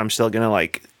 but I'm still gonna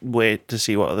like wait to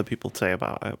see what other people say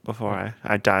about it before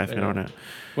I dive in on it.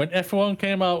 When everyone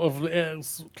came out of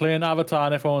playing Avatar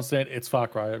and everyone was saying it's Far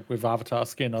Cry with Avatar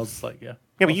skin, I was just like, yeah.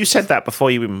 Yeah, but you said that before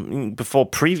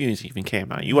previews even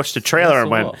came out. You watched the trailer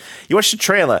and went. You watched the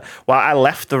trailer while I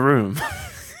left the room.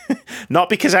 Not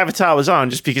because Avatar was on,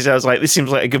 just because I was like, this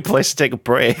seems like a good place to take a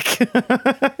break.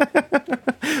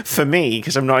 For me,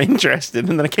 because I'm not interested.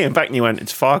 And then I came back and you went,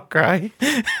 it's Far Cry.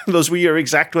 Those were your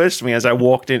exact words to me as I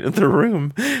walked into the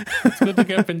room. It's good to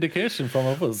get vindication from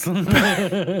others. and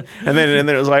then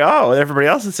it was like, oh, everybody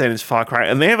else is saying it's Far Cry.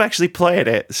 And they have actually played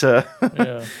it. So,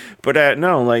 yeah. But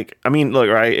no, like, I mean, look,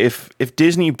 right, if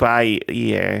Disney buy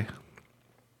EA,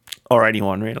 or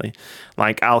anyone really,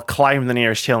 like, I'll climb the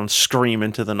nearest hill and scream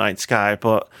into the night sky.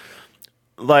 But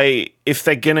like, if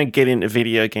they're gonna get into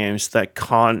video games, they're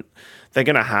gonna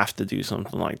have to do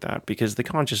something like that, because they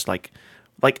can't just like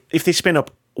if they spin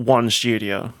up one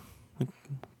studio,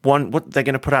 they're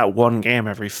gonna put out one game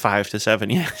every 5 to 7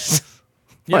 years.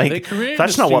 Yeah, like, they created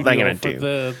that's not what they're gonna do.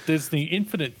 The Disney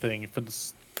Infinite thing for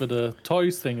the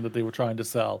toys thing that they were trying to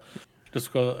sell,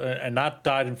 just and that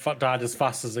died as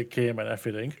fast as it came and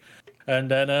everything.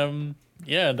 And then, and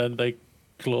then they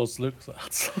closed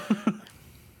LucasArts.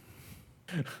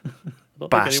 I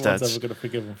don't think anyone's ever going to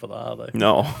forgive them for that, are they?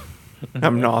 No,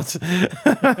 I'm not.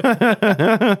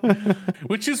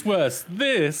 Which is worse,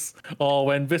 this or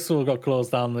when Visceral got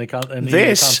closed down and they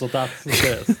cancelled that?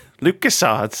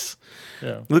 LucasArts.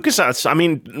 Yeah. LucasArts, I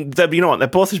mean, you know what? They're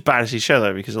both as bad as each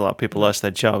other because a lot of people lost their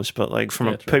jobs. But like from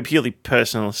a purely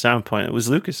personal standpoint, it was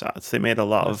LucasArts. They made a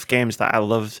lot of games that I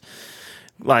loved,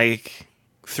 like,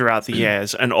 throughout the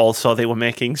years, and also they were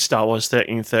making Star Wars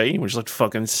 1313, which looked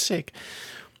fucking sick.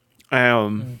 But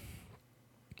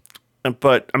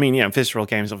I mean, yeah, Visceral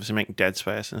Games obviously making Dead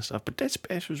Space and stuff, but Dead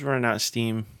Space was running out of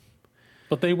steam.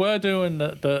 But they were doing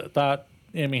that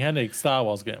Amy Hennig Star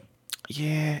Wars game.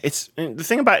 Yeah, it's the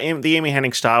thing about the Amy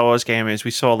Hennig Star Wars game is we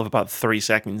saw about 3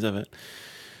 seconds of it.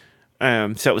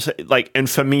 So it was like, and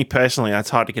for me personally,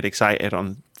 that's hard to get excited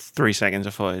on 3 seconds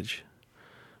of footage.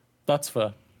 That's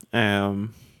fair.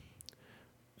 And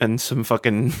some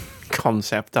fucking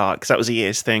concept art, because that was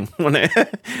EA's thing.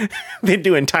 They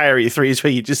do entire E3s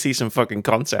where you just see some fucking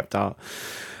concept art.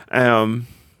 And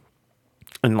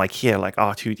like here, like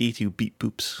R2-D2 beep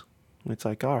boops. It's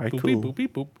like, all right, boop, cool,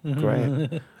 beep, boop, beep, boop.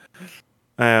 Great.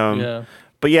 Yeah.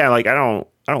 But yeah, like I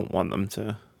don't want them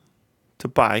to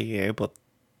buy EA, but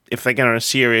if they're gonna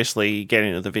seriously get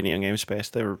into the video game space,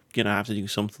 they're gonna have to do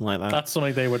something like that. That's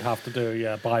something they would have to do.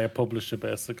 Yeah, buy a publisher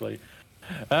basically.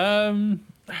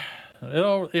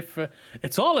 if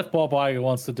it's all if Bob Iger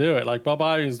wants to do it. Like Bob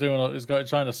Iger is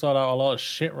trying to sort out a lot of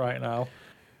shit right now.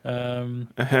 And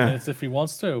it's if he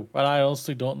wants to, and I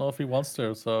honestly don't know if he wants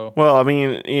to. So Well, I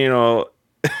mean,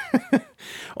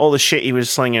 all the shit he was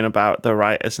slinging about the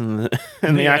writers and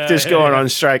the actors going on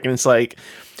strike, and it's like,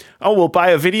 oh, we'll buy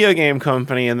a video game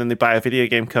company, and then they buy a video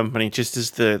game company just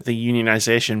as the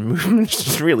unionization movement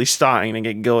is really starting to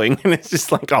get going, and it's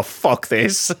just like, oh, fuck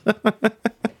this.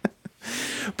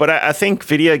 But I think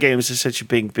video games are such a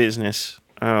big business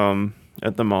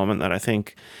at the moment that I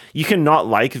think you can not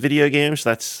like video games.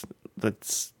 That's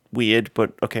weird,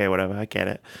 but okay, whatever, I get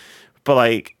it. But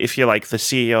like, if you're like the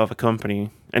CEO of a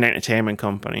company, an entertainment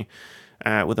company,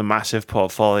 with a massive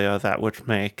portfolio that would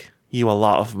make you a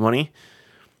lot of money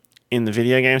in the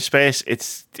video game space,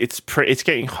 it's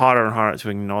getting harder and harder to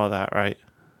ignore that, right?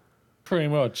 pretty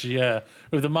much, yeah.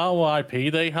 With the amount of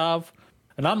IP they have,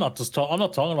 and I'm not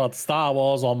talking about Star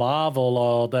Wars or Marvel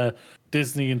or the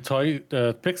Disney and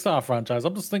Pixar franchise.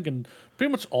 I'm just thinking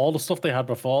pretty much all the stuff they had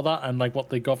before that and like what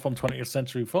they got from 20th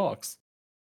Century Fox.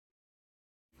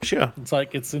 Sure. It's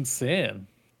like, it's insane.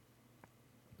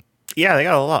 Yeah, they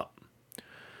got a lot.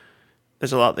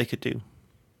 There's a lot they could do.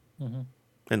 And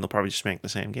they'll probably just make the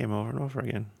same game over and over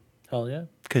again. Hell yeah.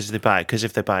 Because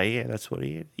if they buy EA, that's what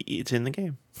it's in the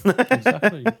game.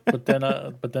 Exactly. But then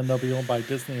they'll be owned by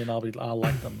Disney, and I'll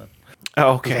like them then.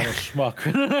 Oh, okay. I'm a schmuck.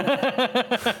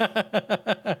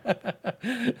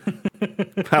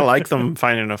 I like them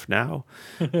fine enough now.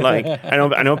 Like, I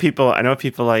know people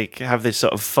like have this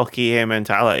sort of fuck EA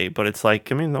mentality, but it's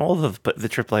like, I mean, all the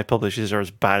AAA publishers are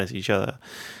as bad as each other.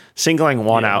 Singling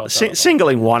one out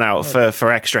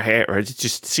for extra hatred, it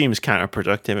just seems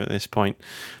counterproductive at this point.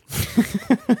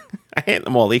 I hate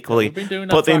them all equally,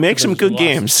 but they make some good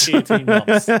games.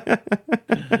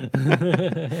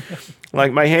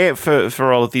 Like, my hate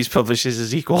for all of these publishers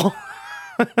is equal.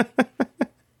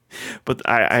 But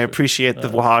I appreciate the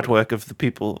hard work of the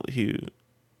people who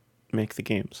make the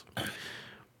games.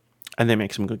 And they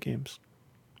make some good games.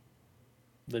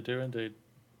 They do indeed.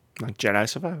 Like Jedi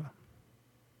Survivor,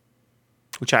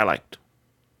 which I liked.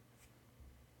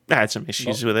 I had some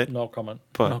issues with it. No comment.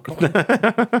 But no comment.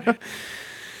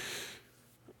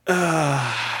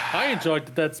 I enjoyed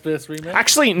the Dead Space remake.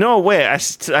 Actually, no, wait. I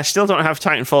still don't have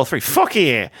Titanfall 3. Fuck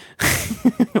yeah.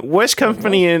 worst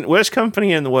company in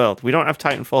the world. We don't have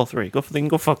Titanfall 3. They can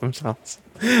go fuck themselves.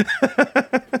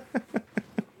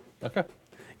 Okay.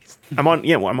 I'm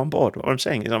on board. What I'm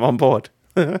saying is I'm on board.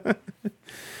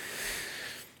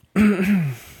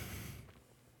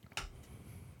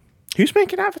 Who's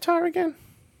making Avatar again?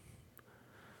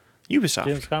 Ubisoft.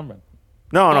 James Cameron.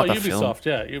 No, not the Ubisoft. film.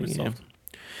 Yeah, Ubisoft.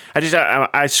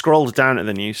 I scrolled down to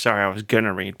the news. Sorry, I was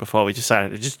gonna read before we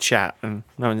decided to just chat, and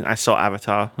I saw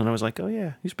Avatar, and I was like, oh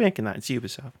yeah, who's making that? It's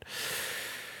Ubisoft.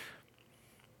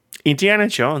 Indiana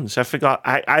Jones. I forgot.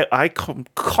 I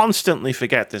constantly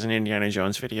forget there's an Indiana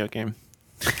Jones video game.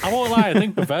 I won't lie. I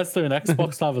think Bethesda and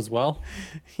Xbox have as well.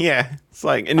 Yeah, it's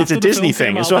like, and it's a Disney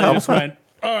thing as well. They just went,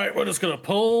 all right, we're just gonna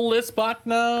pull this back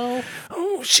now.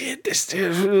 Oh shit!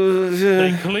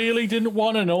 They clearly didn't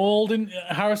want an old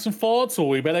Harrison Ford, so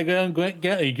we better go and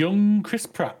get a young Chris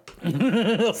Pratt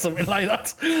or something like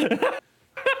that.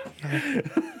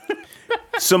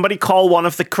 Somebody call one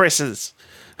of the Chris's.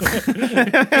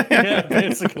 Yeah,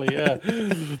 basically, yeah.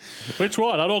 Which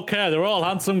one? I don't care. They're all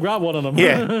handsome. Grab one of them.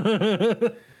 Yeah.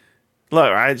 Look,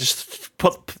 right, just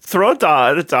throw a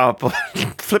dart at a dart,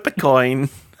 flip a coin.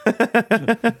 Do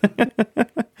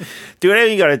whatever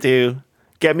you gotta do.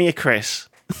 Get me a Chris.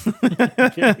 Oh,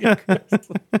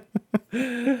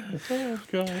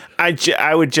 God.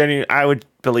 I would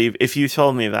believe if you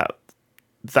told me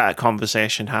that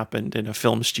conversation happened in a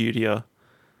film studio.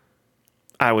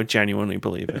 I would genuinely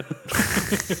believe it.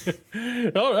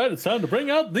 All right, it's time to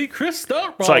bring out the Chris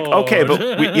Dartboard. It's like, okay, but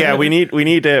we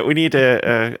need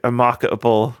a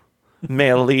marketable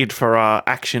male lead for our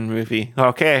action movie.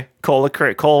 Okay, call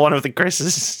one of the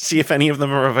Chris's, see if any of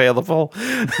them are available.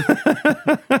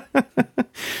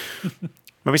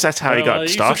 Maybe that's how he got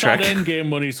Star Trek. Endgame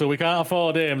money, so we can't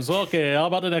afford him. So, okay, how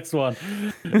about the next one?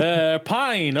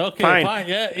 Pine. Okay, Pine.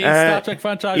 Yeah, his Star Trek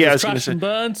franchise is crashed and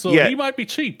burned, so he might be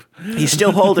cheap. He's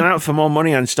still holding out for more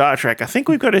money on Star Trek. I think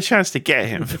we've got a chance to get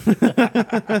him.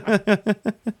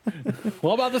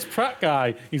 What about this Pratt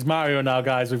guy? He's Mario now,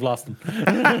 guys. We've lost him.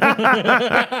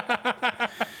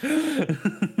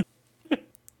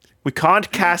 We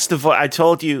can't cast the voice. I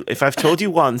told you, if I've told you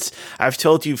once, I've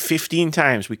told you 15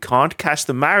 times, we can't cast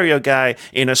the Mario guy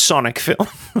in a Sonic film.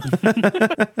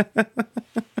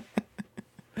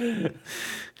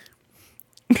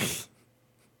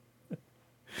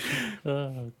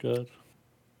 Oh, God.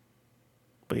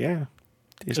 But yeah,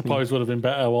 The Disney. boys would have been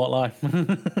better, I won't lie.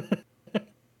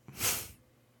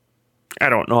 I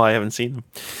don't know. I haven't seen them.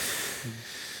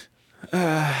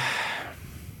 I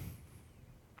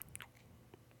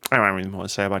don't have anything more to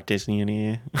say about Disney in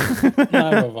here.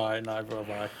 Neither have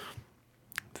I.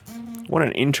 What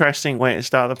an interesting way to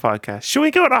start the podcast. Should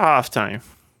we go to halftime?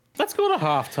 Let's go to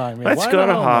halftime. Yeah. Let's Why go the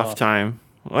to hell not? halftime.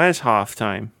 Where's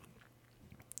halftime?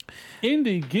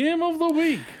 Indie game of the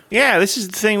week. Yeah, this is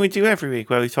the thing we do every week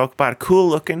where we talk about a cool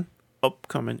looking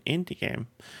upcoming indie game.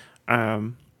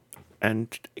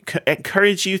 And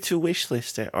encourage you to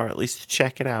wishlist it or at least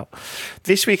check it out.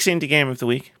 This week's indie game of the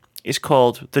week is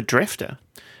called The Drifter,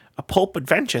 a pulp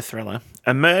adventure thriller.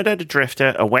 A murdered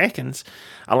drifter awakens,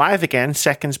 alive again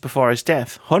seconds before his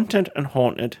death, hunted and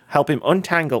haunted, help him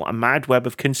untangle a mad web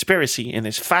of conspiracy in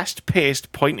this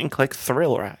fast-paced point-and-click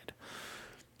thrill ride.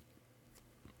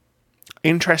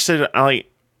 Interested,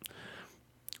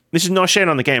 this is no shade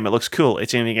on the game, it looks cool,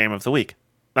 it's indie game of the week.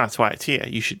 That's why it's here.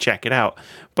 You should check it out.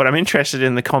 But I'm interested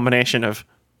in the combination of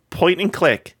point and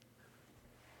click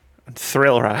and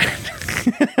thrill ride.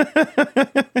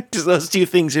 Because those two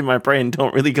things in my brain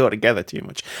don't really go together too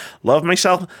much. Love me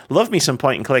some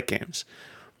point and click games.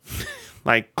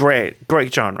 Like great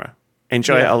genre.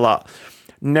 Enjoy it a lot.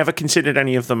 Never considered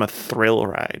any of them a thrill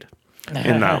ride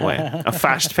in that way. A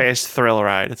fast-paced thrill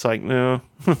ride. It's like, no.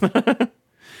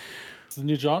 It's a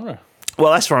new genre.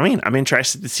 Well, that's what I mean. I'm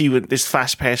interested to see what this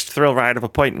fast-paced thrill ride of a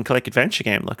point-and-click adventure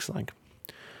game looks like.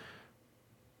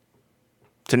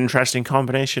 It's an interesting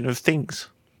combination of things.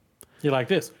 You like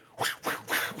this?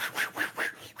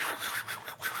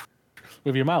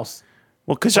 With your mouse.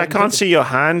 Well, because I can't see your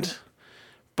hand,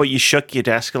 but you shook your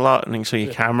desk a lot, and so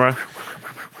your camera.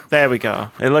 There we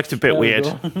go. It looked a bit weird.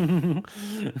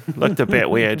 Looked a bit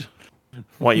weird.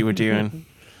 What you were doing.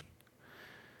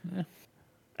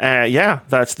 Yeah,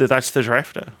 that's the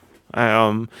Drifter.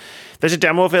 There's a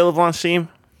demo available on Steam.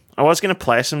 I was going to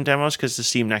play some demos because the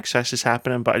Steam Next Fest is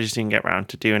happening, but I just didn't get around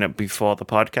to doing it before the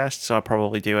podcast, so I'll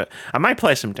probably do it. I might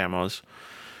play some demos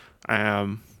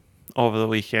over the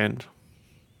weekend.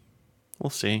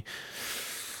 We'll see.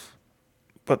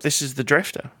 But this is The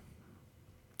Drifter.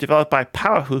 Developed by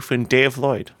Powerhoof and Dave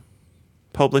Lloyd.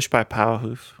 Published by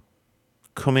Powerhoof.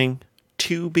 Coming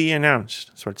to be announced.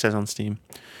 That's what it says on Steam.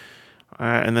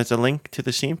 And there's a link to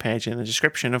the Steam page in the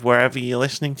description of wherever you're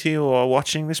listening to or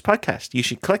watching this podcast. You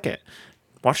should click it,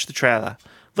 watch the trailer,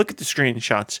 look at the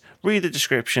screenshots, read the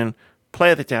description,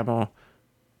 play the demo,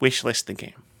 wishlist the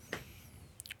game.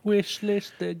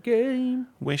 Wishlist the game.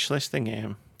 Wishlist the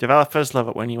game. Developers love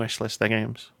it when you wishlist their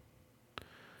games.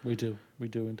 We do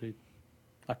indeed.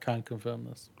 I can confirm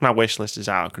this. My wishlist is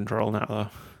out of control now, though.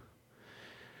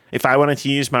 If I wanted to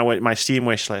use my Steam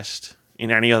wishlist in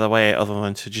any other way other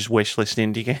than to just wishlist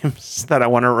indie games that I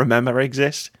want to remember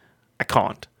exist, I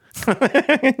can't.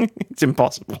 It's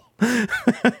impossible.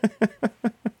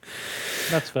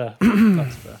 That's fair.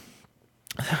 That's fair.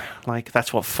 Like,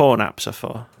 that's what phone apps are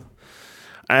for.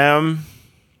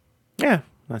 Yeah,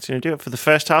 that's going to do it for the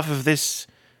first half of this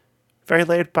very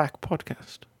laid-back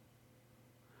podcast.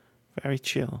 Very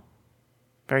chill.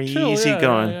 Very easy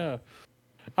going. Yeah.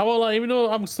 I will, even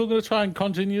though I'm still going to try and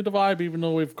continue the vibe, even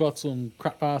though we've got some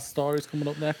crap-ass stories coming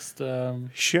up next.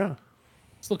 Sure.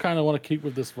 Still kind of want to keep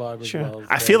with this vibe as well.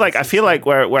 I feel like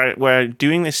we're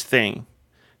doing this thing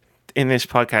in this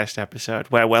podcast episode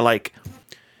where we're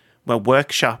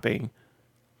workshopping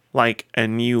like a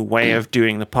new way of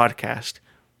doing the podcast,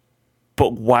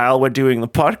 but while we're doing the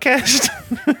podcast,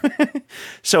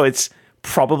 so it's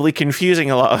probably confusing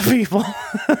a lot of people.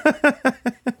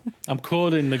 I'm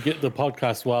coding the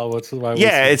podcast while it's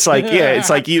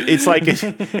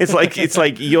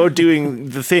like you're doing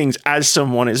the things as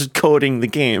someone is coding the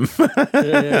game.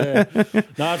 yeah.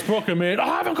 No, it's broken, mate. I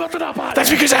haven't got to that part. That's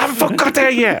because I haven't fucking got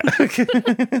there yet.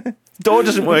 Door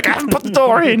doesn't work. I haven't put the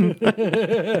door in.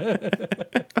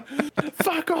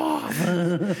 Fuck off.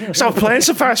 Stop playing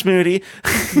so fast, Moody.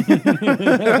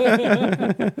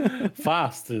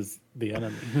 Fast is the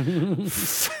enemy.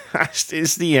 Fast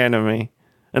is the enemy.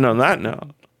 And on that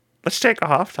note, let's take a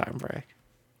halftime break.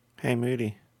 Hey,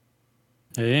 Moody.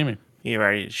 Hey, Amy. You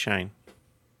ready to shine?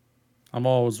 I'm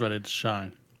always ready to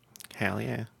shine. Hell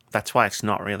yeah. That's why it's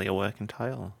not really a working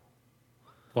title.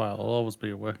 Well, it'll always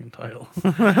be a working title.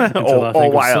 or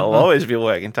why it'll always be a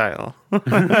working title. The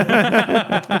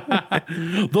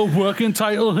working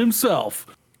title himself.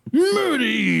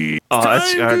 Moody. Oh,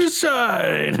 that's time good. to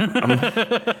shine.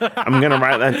 I'm gonna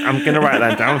write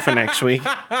that down for next week.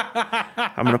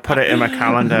 I'm gonna put it in my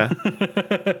calendar.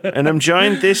 And I'm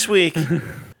joined this week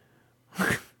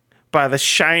by the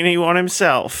shiny one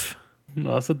himself.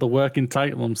 No, I said the working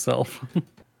title himself.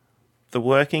 the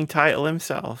working title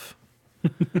himself,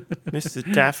 Mr.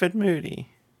 Daffod Moody.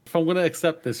 If I'm gonna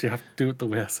accept this, you have to do it the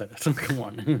way I said it. Come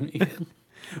on.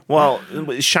 Well,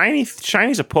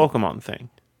 Shiny's a Pokemon thing.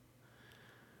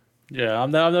 Yeah, I've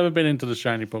never been into the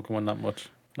shiny Pokemon that much.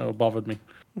 Never bothered me.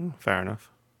 Fair enough.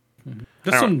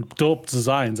 There's some dope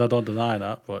designs, I don't deny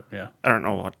that, but yeah. I don't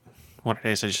know what it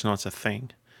is. I just know it's a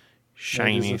thing. It is a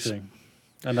Shinies. thing.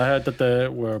 And I heard that they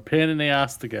were a pain in the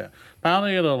ass to get.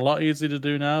 Apparently, they're a lot easier to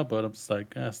do now, but I'm just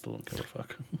like, I still don't give a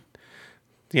fuck.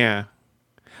 Yeah.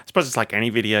 I suppose it's like any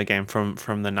video game from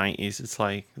the 90s. It's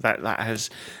like that has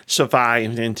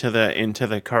survived into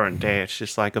the current day. It's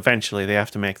just like eventually they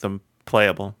have to make them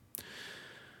playable.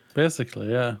 Basically,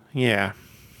 yeah. Yeah.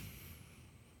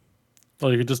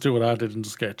 Or you could just do what I did and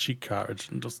just get a cheat cartridge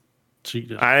and just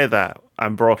cheat it. I did that. I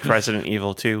broke Resident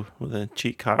Evil 2 with a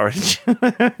cheat cartridge.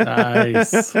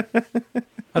 Nice.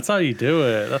 That's how you do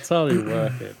it. That's how you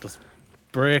work it. Just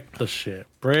break the shit.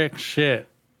 Break shit.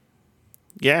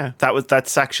 Yeah,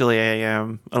 that's actually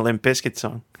a Limp Bizkit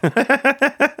song.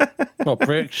 Well,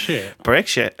 break shit. Break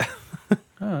shit.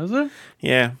 Oh, is it?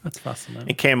 Yeah. That's fascinating.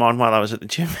 It came on while I was at the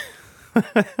gym.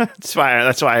 That's why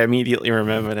I immediately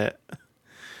remembered it.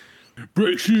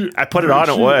 Break shit. I put it on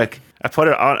at work. I put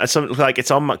it on it's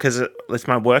on because it's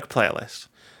my work playlist.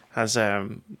 Has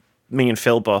me and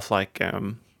Phil both like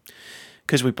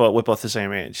because we're both the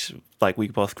same age. Like we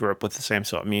both grew up with the same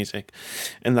sort of music,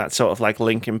 and that sort of like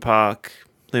Linkin Park,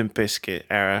 Limp Bizkit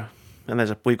era.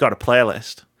 And we've got a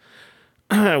playlist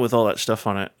with all that stuff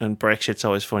on it. And Break Shit's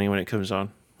always funny when it comes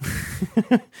on.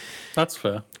 That's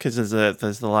fair. Because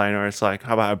there's the line where it's like,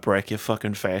 "How about I break your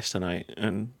fucking face tonight?"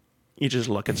 And you just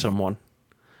look at someone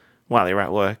while you're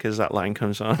at work as that line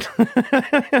comes on.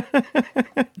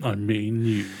 I mean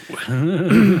you.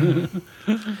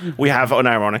 We have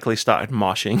unironically started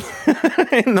moshing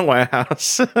in the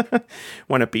warehouse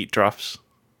when a beat drops.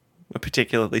 A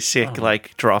particularly sick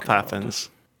drop happens.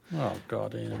 Oh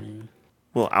God, Amy.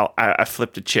 Well, I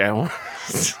flipped a chair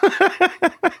once.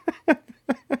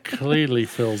 Clearly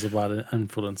feels a bad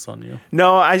influence on you.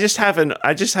 No, I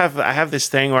have this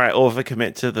thing where I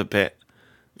overcommit to the bit.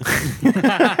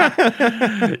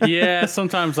 Yeah,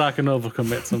 sometimes I can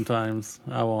overcommit. Sometimes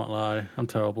I won't lie. I'm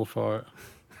terrible for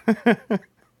it.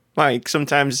 Like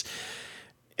sometimes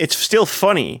it's still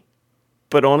funny,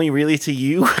 but only really to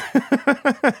you.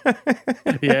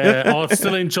 Yeah, or it's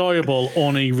still enjoyable,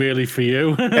 only really for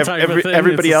you.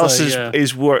 Everybody else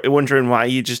is wondering why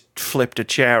you just flipped a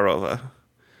chair over.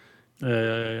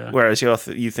 Yeah. Whereas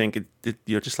you think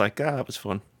you're just like, that was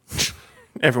fun.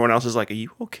 Everyone else is like, are you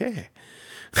okay?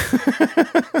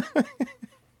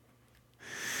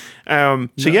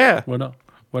 Yeah, we're not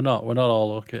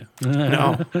all okay.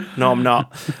 no, I'm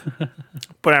not,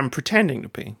 but I'm pretending to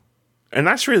be, and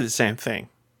that's really the same thing.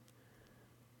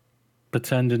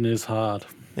 Pretending is hard.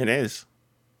 It is.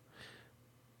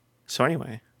 So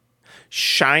anyway,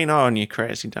 shine on, you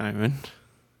crazy diamond.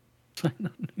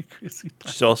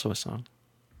 It's also a song.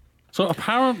 So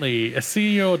apparently, a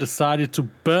CEO decided to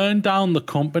burn down the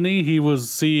company he was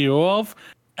CEO of,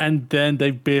 and then they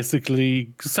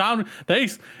basically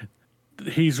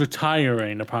he's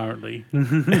retiring apparently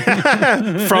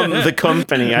From the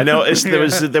company. I noticed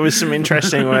there was some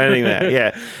interesting wording there.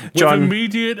 Yeah, with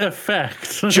immediate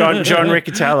effect. John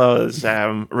Riccitiello is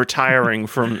retiring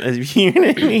from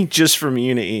Unity, just from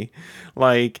Unity.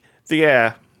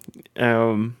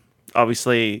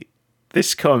 Obviously.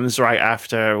 This comes right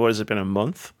after, what has it been, a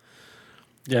month?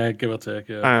 Yeah, give or take,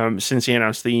 yeah. Since he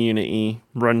announced the Unity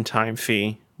runtime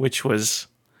fee, which was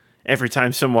every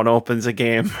time someone opens a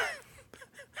game,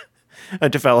 a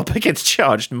developer gets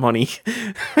charged money.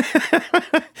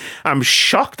 I'm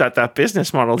shocked that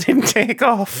business model didn't take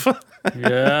off.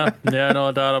 Yeah,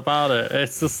 no doubt about it.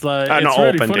 It's just like... not it's really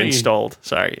opened, funny. installed.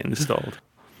 Sorry, installed.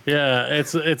 Yeah,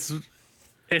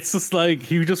 it's just like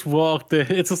he just walked in.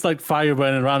 It's just like fire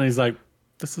burning around. And he's like,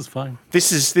 "This is fine.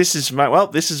 This is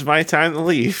my time to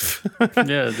leave.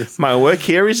 Yeah, my work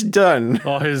here is done."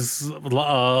 Or his,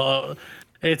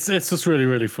 it's just really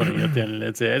really funny at the end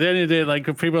of the day. At the end of the day,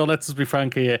 like people, let's just be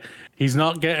frank here. He's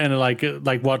not getting like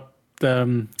what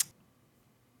the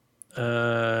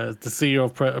CEO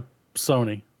of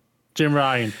Sony, Jim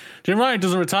Ryan. Jim Ryan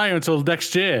doesn't retire until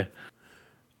next year.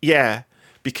 Yeah.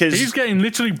 Because he's getting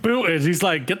literally booted. He's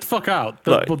like, get the fuck out.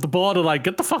 The board are like,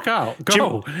 get the fuck out.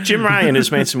 Go. Jim Ryan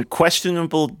has made some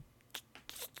questionable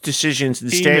decisions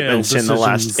and statements in the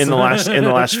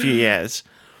last few years.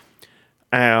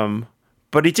 But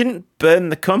he didn't burn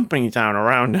the company down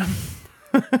around him.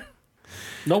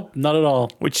 Nope, not at all.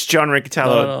 Which John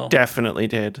Riccitiello definitely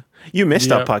did. You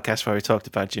missed our podcast where we talked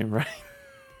about Jim Ryan.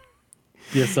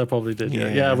 Yes, I probably did. Yeah,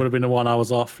 Yeah. it would have been the one I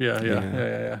was off.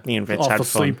 Yeah. Me and Vince Off had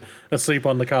asleep, asleep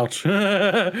on the couch.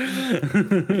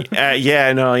 Yeah.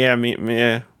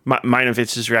 Mine and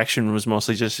Vince's reaction was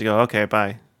mostly just to go, okay,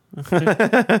 bye.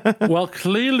 Well,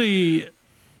 clearly,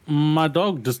 my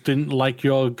dog just didn't like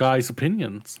your guys'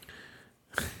 opinions.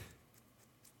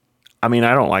 I mean,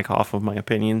 I don't like half of my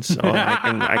opinions, so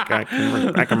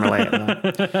I can relate to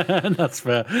that. That's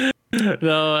fair.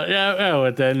 No,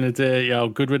 but then it's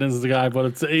good riddance is the guy, but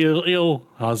it's he'll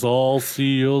as all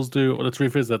CEOs do. Well, the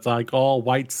truth is, that's like all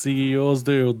white CEOs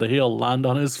do. He'll land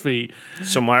on his feet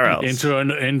Somewhere else.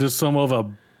 into some other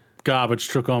garbage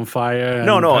truck on fire.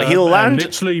 He'll land, and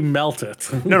literally melt it.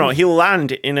 He'll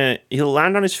land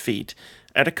on his feet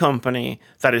at a company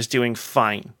that is doing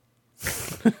fine.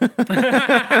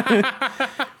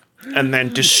 And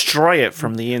then destroy it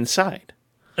from the inside.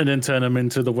 And then turn him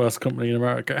into the worst company in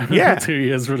America. Yeah. 2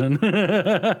 years running.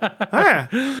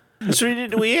 That's what he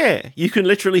did to EA. You can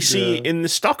literally see in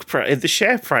the the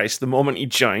share price, the moment he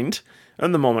joined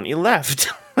and the moment he left.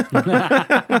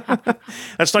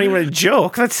 That's not even a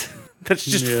joke. That's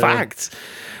just facts.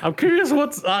 I'm curious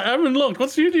I haven't looked.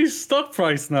 What's Unity's stock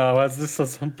price now as this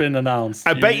has been announced?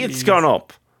 I bet it's gone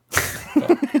up.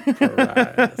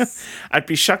 I'd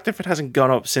be shocked if it hasn't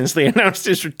gone up since they announced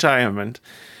his retirement.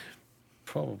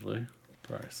 Probably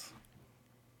price.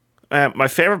 My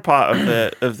favorite part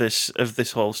of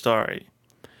this whole story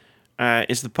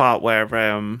is the part where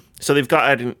so they've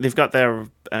got their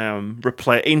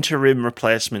interim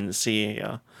replacement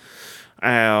CEO.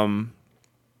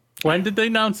 When did they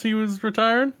announce he was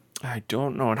retiring? I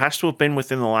don't know. It has to have been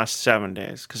within the last 7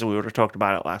 days because we would have talked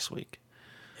about it last week.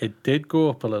 It did go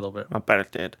up a little bit. I bet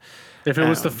it did. If it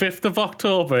was the 5th of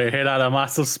October, it had a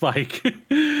massive spike.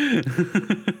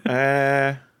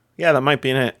 Yeah, that might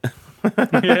be in it.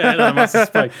 A massive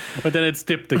spike. But then it's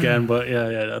dipped again. But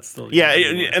yeah, that's still. Yeah,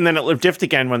 and then it dipped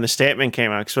again when the statement came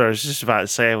out. Because what I was just about to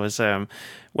say was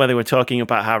where they were talking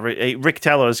about how Rick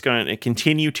Tello is going to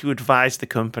continue to advise the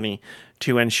company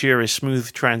to ensure a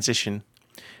smooth transition.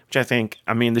 Which I think,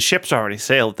 the ship's already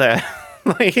sailed there.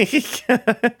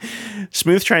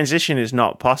 Smooth transition is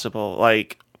not possible.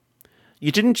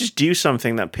 You didn't just do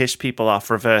something that pissed people off,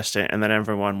 reversed it, and then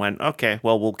everyone went, okay,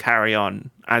 well, we'll carry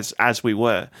on as we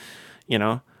were.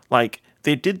 They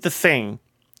did the thing.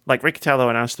 Rick Tello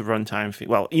announced the runtime fee.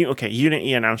 Well,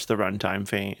 Unity announced the runtime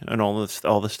fee and all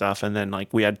the stuff, and then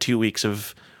we had 2 weeks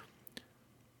of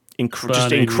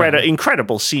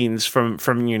incredible scenes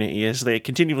from Unity as they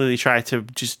continually try to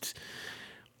just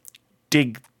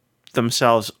dig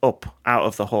themselves up out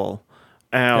of the hole.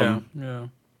 And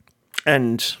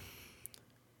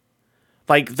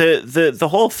the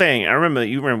whole thing, I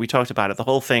remember we talked about it. The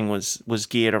whole thing was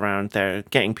geared around their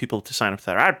getting people to sign up to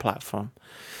their ad platform,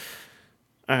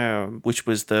 which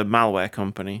was the malware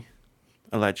company,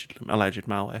 alleged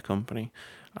malware company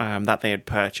that they had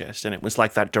purchased, and it was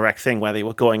like that direct thing where they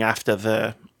were going after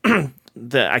the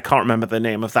I can't remember the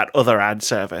name of that other ad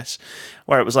service,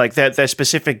 where it was like their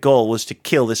specific goal was to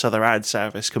kill this other ad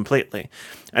service completely.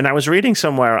 And I was reading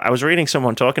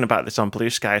someone talking about this on Blue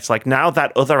Sky. It's like now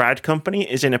that other ad company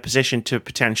is in a position to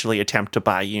potentially attempt to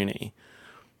buy Unity.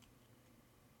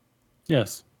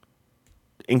 Yes.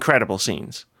 Incredible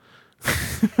scenes.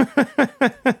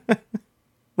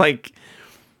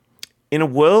 In a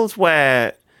world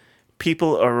where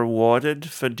people are rewarded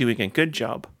for doing a good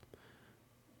job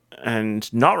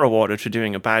and not rewarded for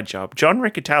doing a bad job, John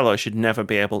Riccitiello should never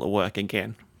be able to work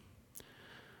again.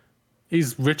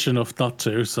 He's rich enough not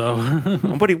to, so.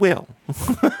 But he will.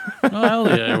 Oh, hell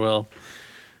yeah, he will.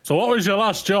 So what was your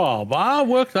last job? I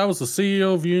was the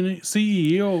CEO of Unity.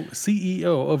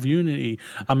 CEO of Unity.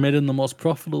 I made it the most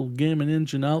profitable gaming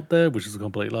engine out there, which is a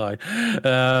complete lie.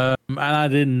 And I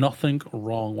did nothing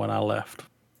wrong when I left.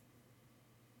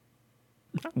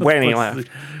 When he left.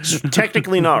 So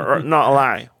technically not a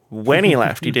lie. When he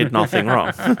left, he did nothing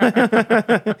wrong.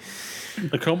 The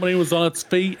company was on its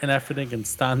feet and everything and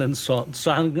standing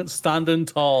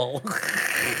tall.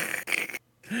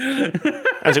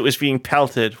 As it was being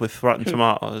pelted with rotten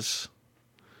tomatoes.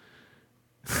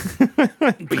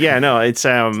 But yeah, no, it's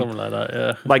something like that,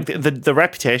 yeah. The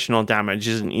reputational damage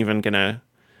isn't even gonna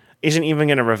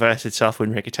reverse itself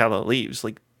when Riccitiello leaves.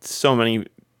 So many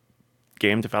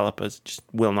game developers just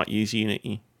will not use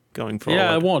Unity going forward.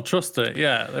 Yeah, they won't trust it.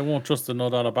 Yeah, they won't trust it, no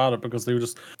doubt about it, because they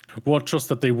just won't trust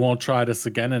that they won't try this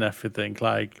again and everything.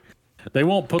 They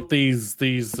won't put these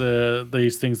things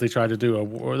they try to do,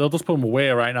 or they'll just put them away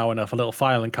right now in a little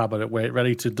filing cabinet,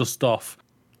 ready to dust off.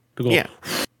 To go,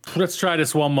 let's try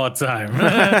this one more time.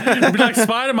 It'd be like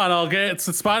Spider-Man. I'll get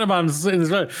Spider-Man's in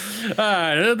his right. All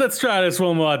right, let's try this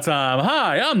one more time.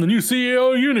 Hi, I'm the new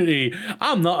CEO of Unity.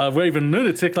 I'm not a raving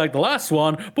lunatic like the last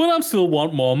one, but I still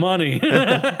want more money.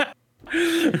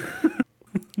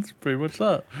 It's pretty much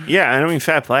that. Yeah, and I mean,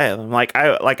 fair play to them. Like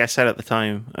I said at the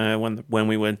time when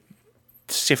we were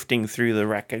sifting through the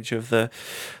wreckage of the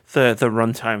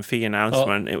runtime fee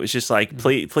announcement, it was just like,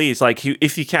 please, like,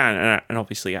 if you can, and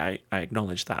obviously I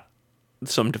acknowledge that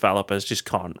some developers just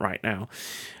can't right now,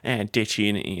 and ditch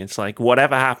Unity. It's like,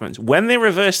 whatever happens, when they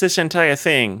reverse this entire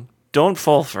thing, don't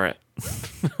fall for it.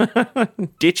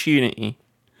 Ditch Unity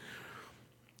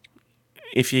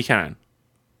if you can.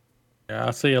 Yeah,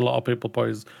 I see a lot of people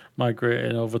probably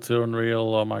migrating over to Unreal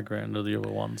or migrating to the other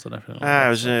ones and everything. It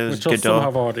was which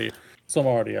some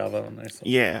already have, haven't they? So.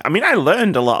 Yeah, I mean, I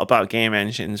learned a lot about game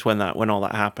engines when all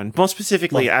that happened. More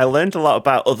specifically, I learned a lot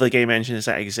about other game engines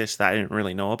that exist that I didn't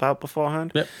really know about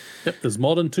beforehand. Yep. There's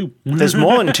more than two. There's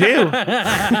more than two.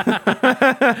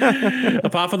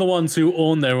 Apart from the ones who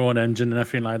own their own engine and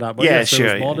everything like that. But yeah, yes, sure.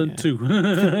 There's more than two.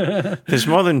 There's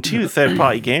more than two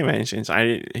third-party game engines.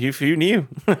 Who knew?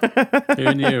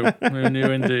 Who knew? Who knew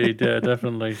indeed? Yeah,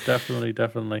 definitely. But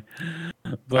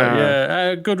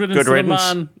good riddance to the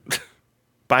man.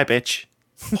 Bye, bitch.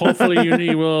 Hopefully,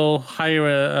 Unity will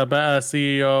hire a better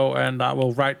CEO, and that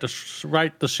will right the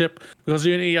ship. Because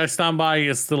Unity, I stand by,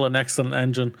 is still an excellent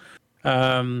engine.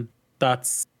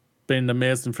 That's been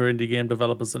amazing for indie game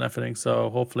developers and everything. So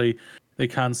hopefully, they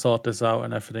can sort this out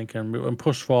and everything and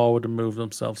push forward and move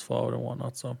themselves forward and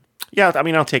whatnot. So yeah, I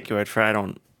mean, I'll take your word for it. I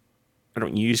don't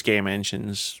use game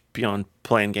engines beyond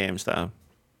playing games that are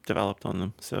developed on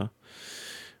them. So,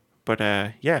 but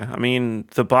yeah, I mean,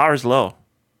 the bar is low.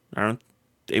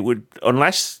 It would,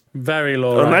 unless very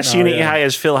low. Unless right now, Unity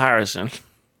hires Phil Harrison.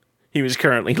 He was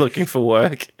currently looking for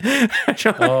work.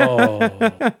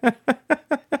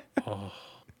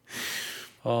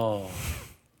 Oh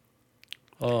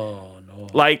no!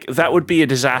 Like, that would be a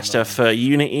disaster for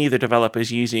Unity, the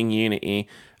developers using Unity,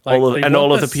 like,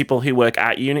 all of the people who work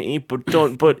at Unity.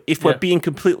 But if we're being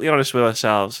completely honest with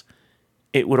ourselves,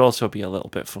 it would also be a little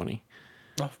bit funny.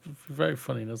 Very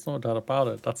funny. There's no doubt about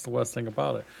it. That's the worst thing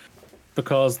about it.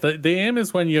 Because the aim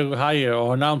is when you hire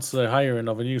or announce the hiring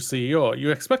of a new CEO,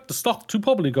 you expect the stock to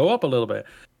probably go up a little bit.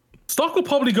 Stock will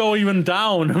probably go even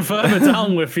down, further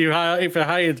down if you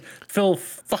hired Phil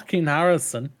fucking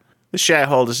Harrison. The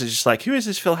shareholders are just like, who is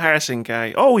this Phil Harrison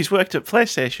guy? Oh, he's worked at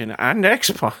PlayStation and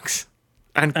Xbox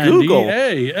and Google.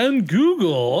 EA and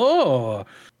Google. Oh,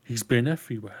 he's been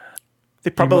everywhere. They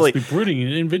probably he must be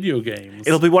brilliant in video games.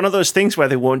 It'll be one of those things where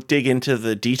they won't dig into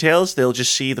the details. They'll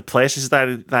just see the places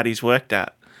that he's worked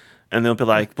at, and they'll be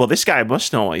like, "Well, this guy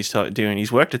must know what he's doing.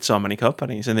 He's worked at so many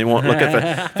companies." And they won't look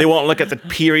at the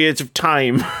periods of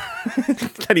time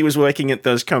that he was working at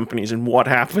those companies and what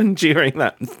happened during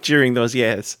those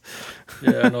years.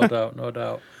 Yeah, no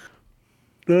doubt.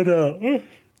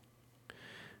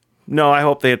 No, I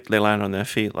hope they land on their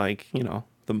feet, like,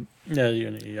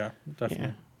 Unity, yeah, definitely.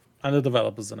 Yeah. And the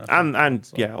developers and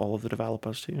all of the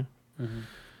developers too. Mm-hmm.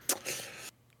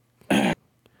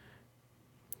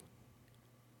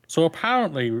 So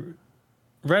apparently,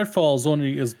 Redfall's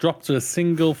only is dropped to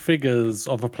single figures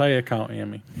of a player count,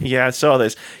 Amy. Yeah, I saw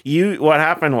this. What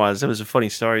happened was, there was a funny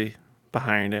story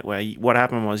behind it. What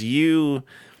happened was you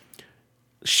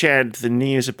shared the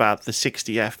news about the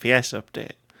 60 FPS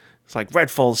update. It's like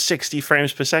Redfall's 60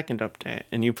 frames per second update,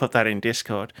 and you put that in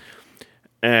Discord.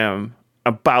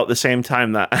 About the same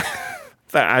time that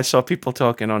I saw people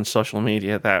talking on social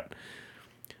media that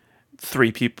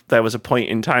there was a point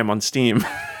in time on Steam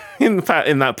in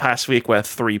that past week where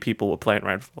 3 people were playing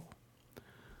Redfall.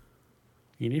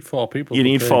 You need 4 people. You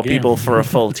need 4 people for a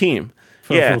full team.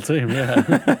 A full team, yeah.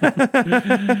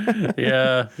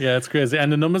 yeah, it's crazy.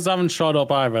 And the numbers haven't shot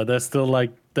up either. They're still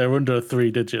they're under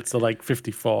 3 digits. They're like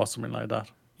 54, something like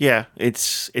that. Yeah,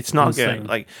 it's not insane. Good.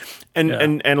 Like,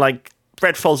 and like,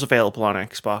 Redfall's available on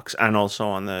Xbox and also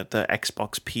on the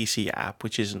Xbox PC app,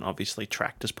 which isn't obviously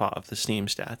tracked as part of the Steam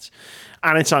stats.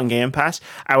 And it's on Game Pass.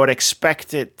 I would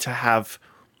expect it to have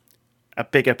a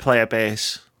bigger player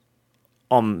base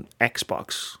on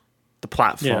Xbox, the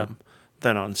platform,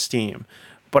 than on Steam.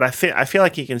 But I feel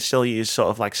like you can still use sort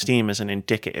of like Steam as an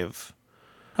indicative.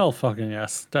 Hell fucking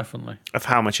yes, definitely. Of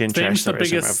how much interest there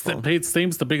is in Redfall.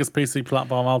 Steam's the biggest PC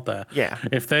platform out there. Yeah.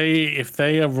 If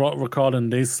they are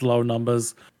recording these low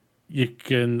numbers, you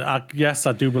can. Yes,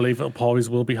 I do believe it always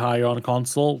will be higher on a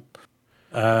console.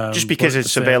 Just because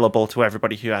it's available to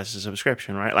everybody who has a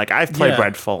subscription, right? Like, I've played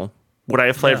Redfall. Would I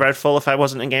have played Redfall if I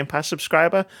wasn't a Game Pass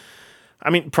subscriber? I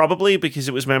mean, probably because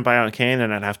it was made by Arcane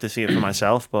and I'd have to see it for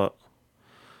myself, but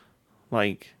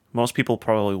like most people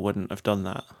probably wouldn't have done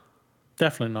that.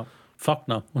 Definitely not. Fuck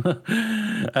no.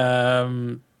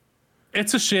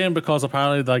 It's a shame because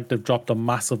apparently like they've dropped a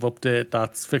massive update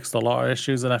that's fixed a lot of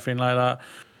issues and everything like that.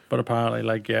 But apparently,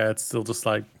 like, yeah, it's still just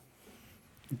like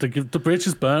the bridge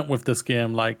is burnt with this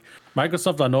game. Like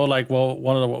Microsoft, I know, like, well,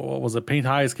 one of the what was it? Pete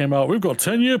Hines came out. We've got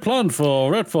 10-year plan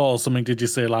for Redfall. Or something did you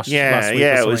say last week?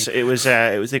 It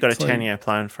was. They got a 10-year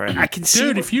plan for it. I can see.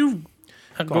 Dude, if you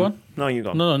go on. No, you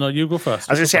go. No, you go first.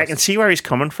 I was gonna say I can see where he's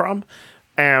coming from,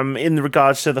 in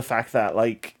regards to the fact that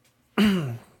like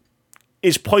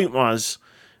his point was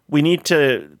we need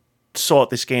to sort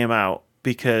this game out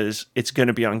because it's going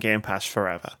to be on Game Pass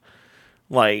forever.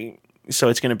 Like, so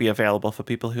it's going to be available for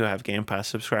people who have Game Pass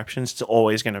subscriptions. It's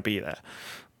always going to be there.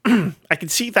 I can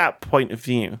see that point of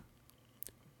view,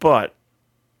 but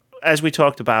as we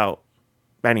talked about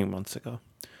many months ago,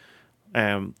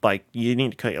 like you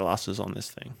need to cut your losses on this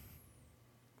thing.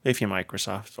 If you're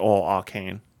Microsoft or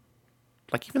Arcane,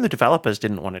 like even the developers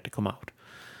didn't want it to come out,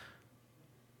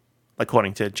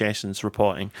 according to Jason's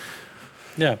reporting.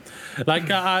 Yeah, like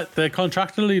they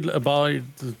contractually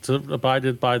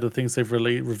abided by the things they've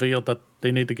revealed that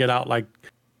they need to get out, like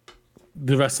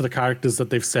the rest of the characters that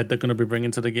they've said they're going to be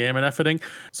bringing to the game and everything.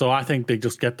 So I think they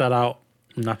just get that out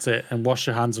and that's it, and wash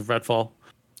your hands of Redfall.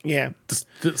 Yeah, just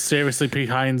seriously, Pete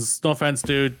Hines. No offense,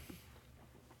 dude.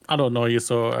 I don't know you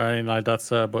so or anything like that,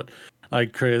 sir. But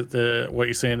like what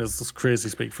you're saying is just crazy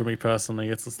speak for me personally.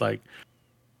 It's just like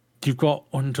you've got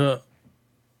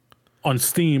on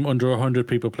Steam under 100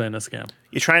 people playing this game.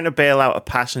 You're trying to bail out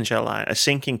a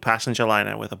sinking passenger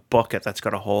liner with a bucket that's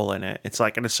got a hole in it. It's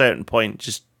like at a certain point,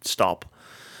 just stop.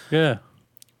 Yeah,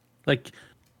 like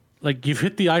you've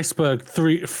hit the iceberg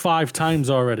 5 times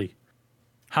already.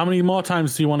 How many more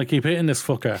times do you want to keep hitting this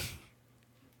fucker?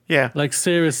 Yeah, like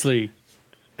seriously.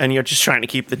 And you're just trying to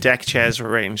keep the deck chairs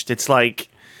arranged. It's like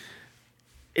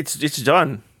it's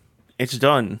done. It's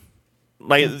done.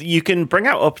 Like, you can bring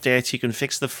out updates, you can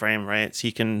fix the frame rates,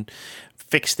 you can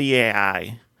fix the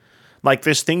AI. Like,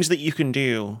 there's things that you can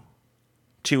do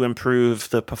to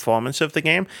improve the performance of the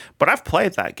game. But I've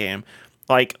played that game.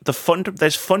 Like,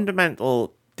 there's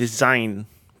fundamental design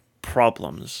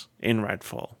problems in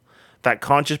Redfall that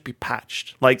can't just be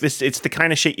patched. Like, it's the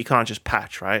kind of shit you can't just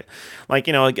patch, right? Like,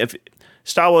 you know, like if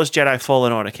Star Wars Jedi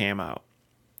Fallen Order came out,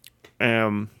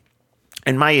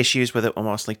 and my issues with it were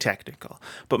mostly technical,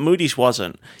 but Moody's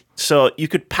wasn't. So you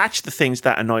could patch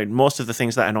most of the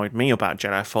things that annoyed me about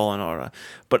Jedi Fallen Order,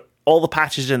 but all the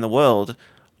patches in the world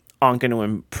aren't going to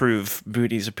improve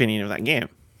Moody's opinion of that game.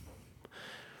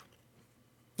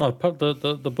 Well,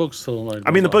 the bugs still annoyed me.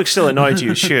 I mean, the bugs still annoyed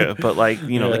you, sure, but like,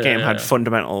 you know, the game had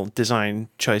fundamental design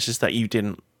choices that you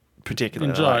didn't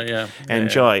particularly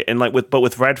enjoy. And like with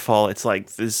Redfall, it's like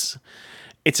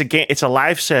it's a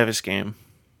live service game.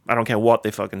 I don't care what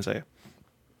they fucking say.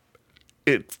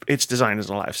 It's designed as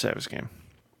a live service game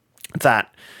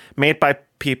that made by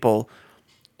people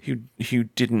who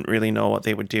didn't really know what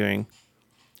they were doing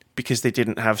because they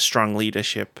didn't have strong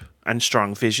leadership and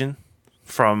strong vision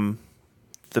from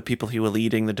the people who were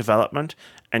leading the development,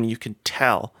 and you can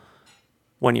tell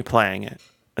when you're playing it,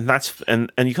 and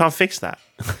you can't fix that.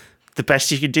 The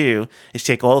best you could do is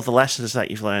take all of the lessons that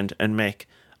you've learned and make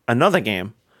another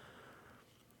game.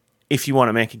 If you want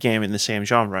to make a game in the same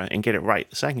genre and get it right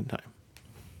the second time.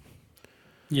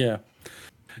 Yeah.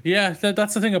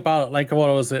 That's the thing about it. Like, what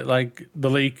was it? Like the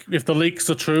leak. If the leaks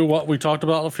are true, what we talked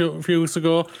about a few weeks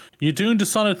ago, you're doing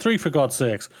Dishonored 3 for God's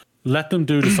sakes. Let them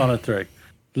do Dishonored 3.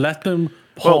 Let them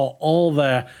pour all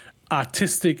their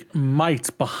artistic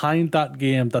might behind that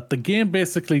game. That the game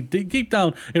basically deep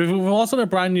down, if it wasn't a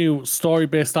brand new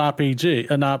story-based RPG,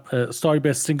 a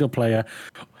story-based single player.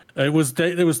 It was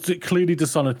clearly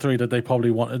Dishonored 3 that they probably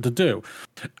wanted to do,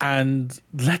 and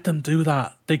let them do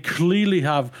that. They clearly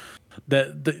have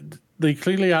their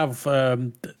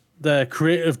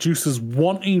creative juices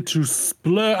wanting to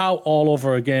splurt out all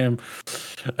over a game,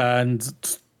 and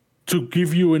to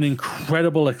give you an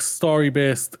incredible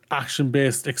story-based,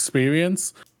 action-based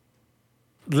experience.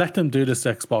 Let them do this,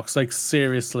 Xbox. Like,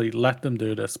 seriously, let them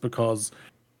do this, because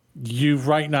you've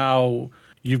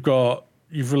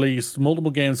released multiple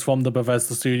games from the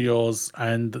Bethesda studios,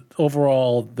 and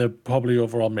overall, they're probably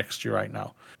overall mixed you right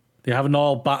now. They haven't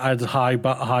all battered high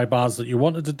bars that you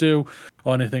wanted to do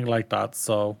or anything like that.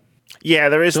 So yeah,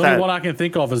 there is the that. only one I can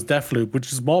think of is Deathloop,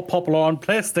 which is more popular on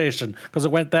PlayStation because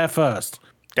it went there first.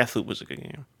 Deathloop was a good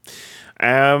game.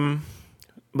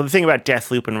 But the thing about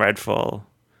Deathloop and Redfall,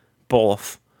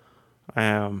 both,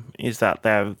 is that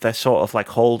they're sort of like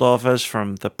holdovers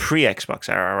from the pre-Xbox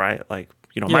era, right? Like,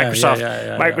 you know, Yeah,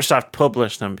 Microsoft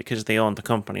published them because they owned the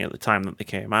company at the time that they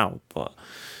came out, but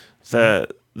the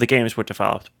games were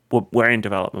in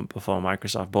development before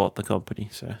Microsoft bought the company.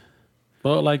 So,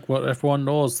 but like what everyone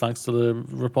knows, thanks to the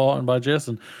reporting by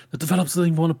Jason, the developers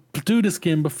didn't even want to do this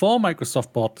game before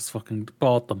Microsoft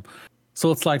bought them.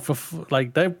 So it's like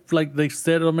they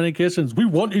stated on many occasions, we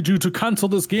wanted you to cancel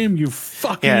this game, you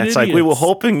fucking yeah, it's idiots. like we were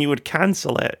hoping you would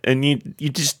cancel it, and you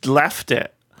just left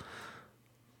it.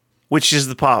 Which is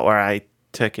the part where I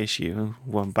took issue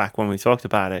back when we talked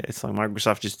about it. It's like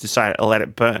Microsoft just decided to let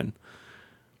it burn,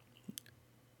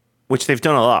 which they've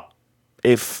done a lot.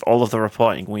 If all of the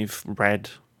reporting we've read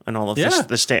and all of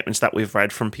the statements that we've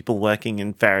read from people working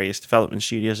in various development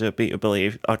studios are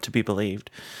to be believed.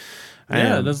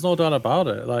 Yeah, there's no doubt about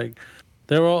it. Like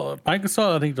they're all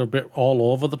Microsoft. I think they're a bit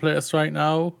all over the place right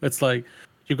now. It's like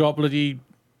you got bloody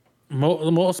the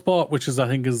Motorsport, which I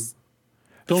think is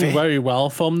done very well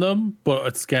from them, but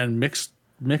it's getting mixed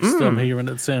them here and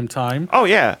at the same time. Oh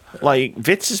yeah, like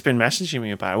Vitz has been messaging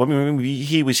me about it. I mean,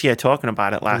 he was here talking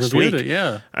about it last week.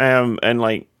 And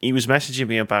like he was messaging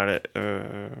me about it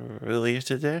earlier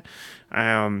today.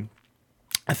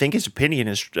 I think his opinion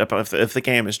is about if the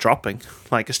game is dropping,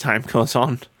 like as time goes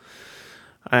on.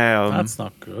 That's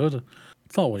not good.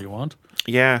 It's not what you want.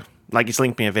 Yeah, like he's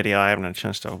linked me a video. I haven't had a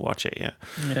chance to watch it yet.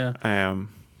 Yeah.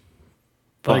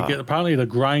 But like, apparently the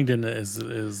grinding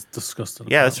is disgusting.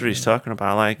 Yeah, that's what he's talking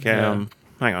about. Like, hang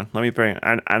on, let me bring it.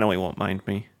 I know he won't mind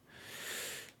me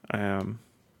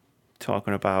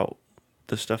talking about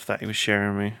the stuff that he was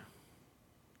sharing me.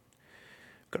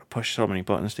 Got to push so many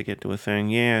buttons to get to a thing.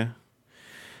 Yeah.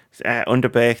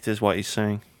 Underbaked is what he's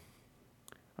saying.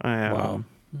 Wow.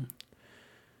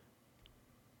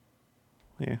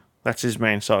 Yeah, that's his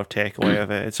main sort of takeaway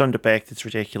of it. It's underbaked. It's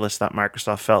ridiculous that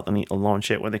Microsoft felt the need to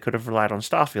launch it when they could have relied on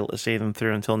Starfield to see them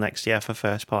through until next year for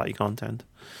first-party content.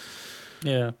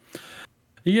 Yeah.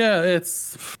 Yeah,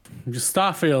 it's just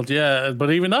Starfield, yeah.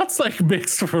 But even that's like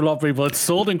mixed for a lot of people. It's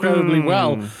sold incredibly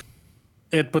well.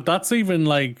 But that's even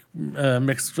like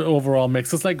mixed overall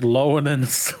mix. It's like lower than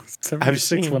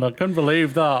 76 when I couldn't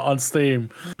believe that on Steam.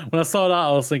 When I saw that,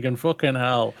 I was thinking, fucking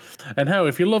hell. And hell,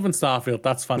 if you're loving Starfield,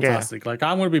 that's fantastic. Yeah. Like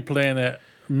I'm going to be playing it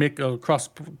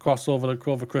crossover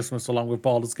over Christmas along with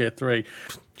Baldur's Gate 3.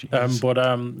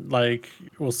 Like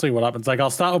we'll see what happens. Like I'll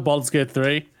start with Baldur's Gate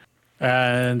 3.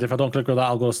 And if I don't click with that,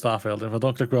 I'll go to Starfield. If I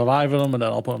don't click with either of them, and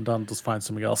then I'll put them down and just find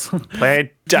something else.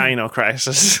 Play Dino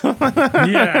Crisis.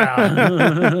 Yeah.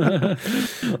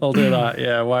 I'll do that.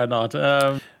 Yeah, why not?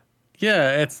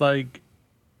 Yeah, it's like...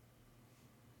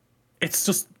 It's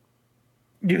just...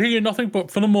 You hear nothing, but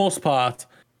for the most part,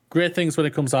 great things when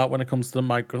it comes to the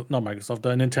Microsoft, the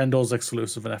Nintendo's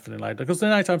exclusive and everything like that. Because the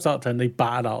 9 times out of 10, they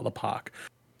bat out of the park.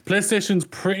 PlayStation's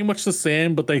pretty much the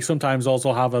same, but they sometimes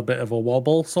also have a bit of a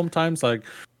wobble sometimes. But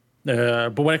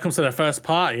when it comes to their first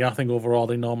party, I think overall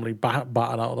they normally bat it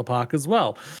out of the park as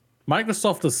well.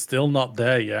 Microsoft is still not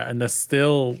there yet, and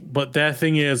but their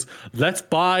thing is, let's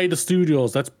buy the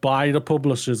studios, let's buy the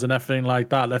publishers and everything like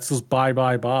that. Let's just buy,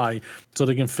 so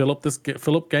they can fill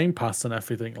up Game Pass and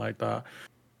everything like that.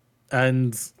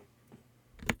 And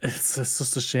it's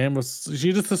just a shame. It's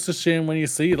just a shame when you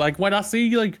see, like, when I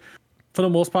see, like, for the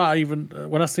most part, even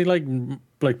when I see like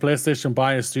PlayStation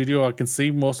buying a studio, I can see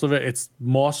most of it. It's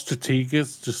more strategic.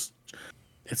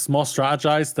 It's more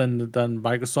strategized than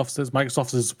Microsoft is.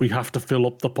 Microsoft is, we have to fill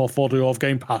up the portfolio of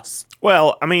Game Pass.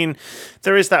 Well, I mean,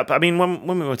 there is that. I mean, when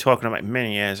we were talking about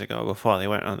many years ago, before they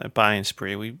went on their buying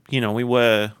spree,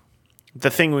 the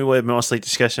thing we were mostly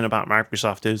discussing about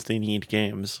Microsoft is they need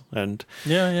games, and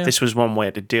this was one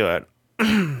way to do it.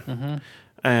 Mm-hmm.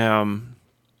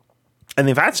 And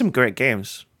they've had some great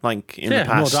games, like in the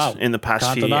past. No doubt. In the past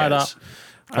Can't few deny years.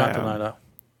 Can't deny that.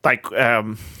 Like,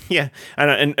 yeah,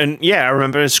 and yeah, I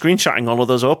remember screenshotting all of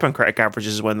those OpenCritic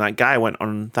averages when that guy went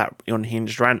on that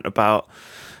unhinged rant about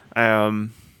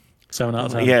 7 out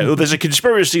of 10. Yeah, well, there's a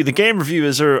conspiracy. The game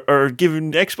reviewers are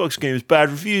giving Xbox games bad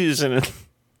reviews, and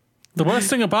the worst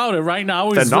thing about it right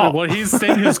now is what he's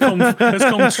saying has come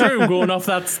true, going off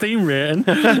that Steam rating.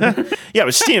 Yeah,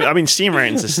 but Steam. I mean, Steam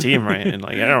rating's a Steam rating.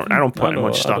 Like, I don't put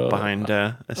much stock behind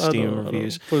Steam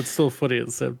reviews. But it's still funny at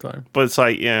the same time. But it's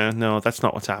like, yeah, no, that's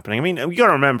not what's happening. I mean, you got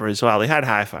to remember as well, they had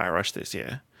Hi-Fi Rush this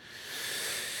year.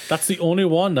 That's the only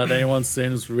one that anyone's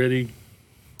saying is really.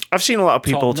 I've seen a lot of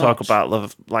people talk about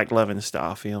loving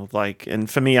Starfield. Like, and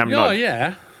for me, I'm not. Oh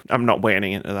yeah. I'm not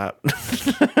wading into that.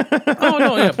 Oh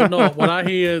no, yeah, but no. When I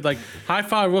hear like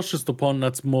Hi-Fi Rush is the one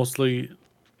that's mostly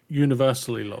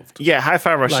universally loved. Yeah,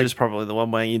 Hi-Fi Rush is probably the one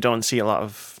where you don't see a lot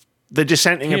of the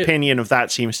dissenting Yeah. opinion of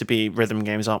that seems to be rhythm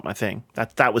games aren't my thing.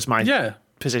 That was my Yeah.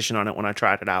 position on it when I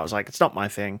tried it out. I was like, it's not my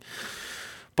thing,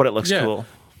 but it looks Yeah. cool.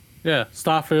 Yeah.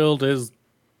 Starfield is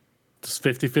just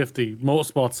 50-50.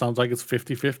 Motorsport sounds like it's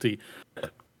 50-50.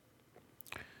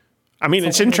 I mean,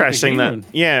 it's what we're interesting that doing.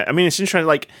 it's interesting.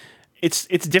 Like, it's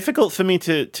difficult for me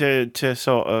to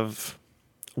sort of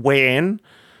weigh in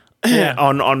Yeah.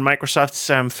 on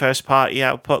Microsoft's first party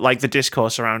output, like the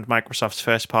discourse around Microsoft's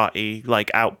first party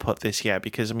like output this year.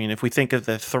 Because I mean, if we think of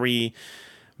the three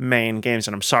main games,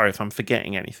 and I'm sorry if I'm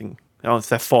forgetting anything. Oh,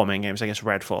 they're four main games. I guess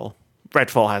Redfall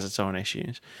has its own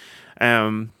issues,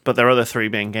 but their other three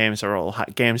main games are all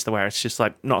games where it's just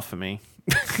like not for me.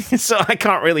 So I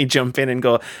can't really jump in and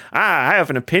go, I have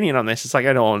an opinion on this. It's like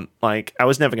I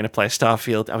was never going to play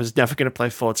Starfield. I was never going to play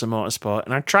Forza Motorsport,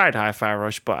 and I tried Hi-Fi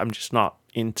Rush, but I'm just not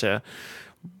into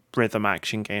rhythm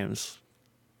action games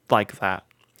like that.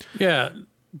 Yeah.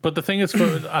 But the thing is,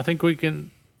 I think we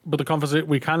can. But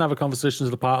we can have a conversation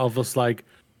as a part of us, like,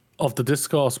 of the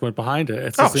discourse went behind it.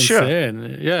 It's just sure.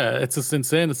 insane. Yeah, it's just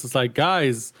insane. It's just like,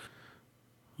 guys,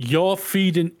 you're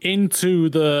feeding into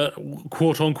the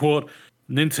quote unquote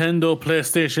Nintendo,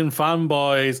 PlayStation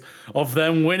fanboys of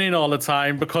them winning all the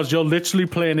time because you're literally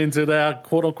playing into their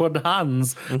quote unquote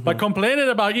hands by complaining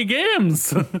about your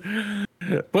games.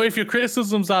 But if your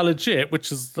criticisms are legit,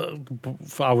 which is,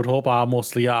 I would hope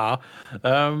mostly are,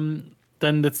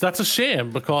 then that's a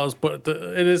shame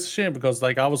it is a shame because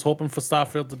like I was hoping for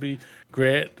Starfield to be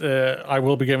great. I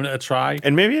will be giving it a try.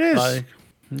 And maybe it is. Like,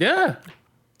 yeah.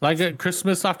 Like at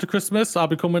Christmas, after Christmas, I'll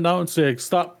be coming out and saying,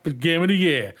 stop the game of the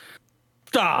year.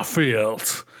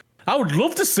 Starfield. I would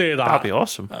love to say that. That'd be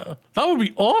awesome. That would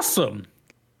be awesome.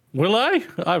 Will I?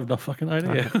 I have no fucking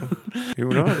idea. Who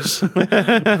knows? Who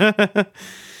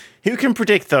can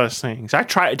predict those things? I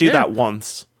tried to do that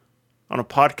once on a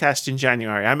podcast in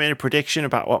January. I made a prediction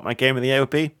about what my game of the year would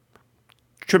be.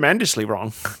 Tremendously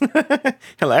wrong.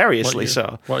 Hilariously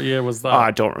so. What year was that? Oh,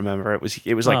 I don't remember. It was like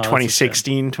that's a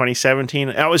 2016, 2017.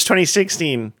 It was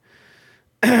 2016.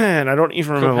 And I don't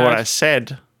even remember what I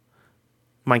said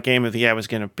my game of the year was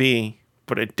going to be,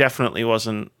 but it definitely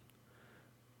wasn't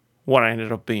what I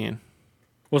ended up being.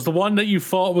 Was the one that you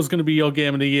thought was going to be your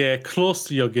game of the year close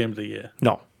to your game of the year?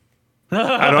 No.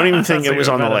 I don't even think it was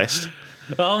on the list.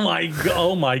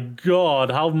 Oh my god!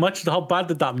 How bad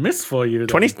did that miss for you?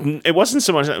 Then? It wasn't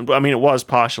so much. I mean, it was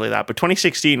partially that, but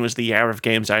 2016 was the year of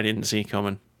games I didn't see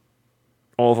coming.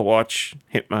 Overwatch,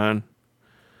 Hitman,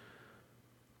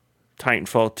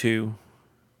 Titanfall 2,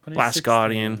 Last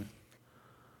Guardian.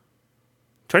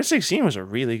 2016 was a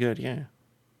really good year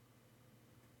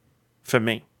for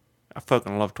me. I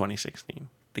fucking love 2016.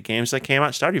 The games that came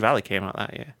out, Stardew Valley came out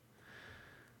that year.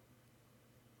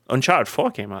 Uncharted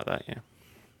 4 came out that year.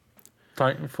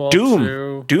 Titanfall Doom.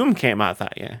 2. Doom came out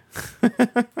that year.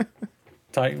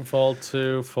 Titanfall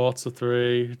 2, Forza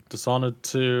 3, Dishonored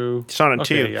 2. Dishonored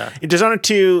 2. Yeah. Dishonored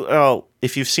 2, well,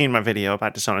 if you've seen my video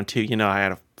about Dishonored 2, you know I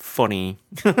had a funny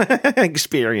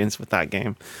experience with that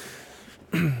game.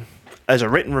 As a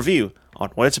written review on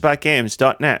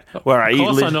wordsaboutgames.net, where Of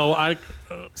course I know.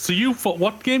 So you thought,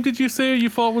 what game did you say you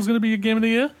thought was going to be your game of the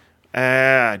year?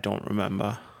 I don't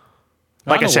remember.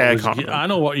 Like I said, I can't remember. I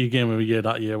know what your game of the year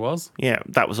that year was. Yeah,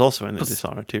 that was also in the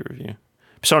Dishonored 2 review.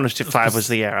 Persona 5 was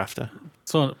the year after.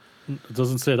 So it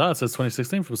doesn't say that. It says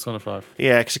 2016 for Persona 5.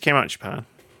 Yeah, because it came out in Japan.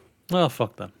 Oh,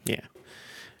 fuck them. Yeah.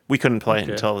 We couldn't play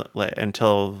it Okay.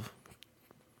 until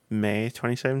May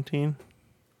 2017.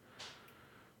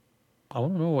 I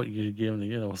want to know what your game of the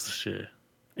year was this year.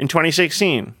 In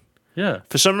 2016, Yeah.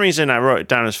 for some reason, I wrote it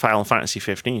down as Final Fantasy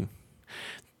 15.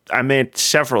 I made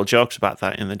several jokes about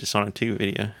that in the Dishonored 2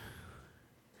 video.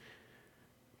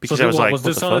 Because So I was like, was what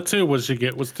the Dishonored fuck? 2 was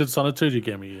Dishonored 2 your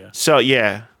game of the year So,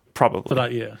 yeah, probably. for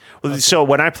that year? Well, so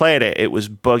when I played it, it was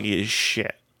buggy as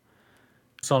shit.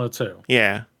 Dishonored 2.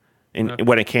 Yeah.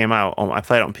 When it came out, I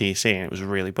played it on PC and it was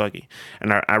really buggy.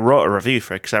 And I wrote a review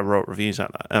for it because I wrote reviews at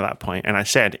that point. And I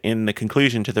said in the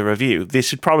conclusion to the review,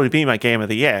 this would probably be my game of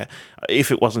the year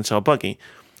if it wasn't so buggy.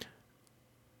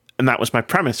 And that was my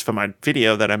premise for my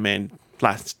video that I made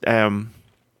last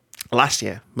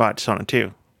year about Dishonored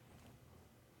 2.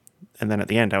 And then at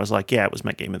the end, I was like, yeah, it was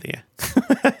my game of the year.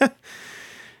 It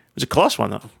was a close one,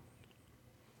 though.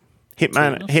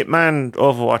 Hitman,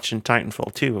 Overwatch, and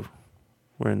Titanfall 2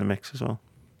 were in the mix as well.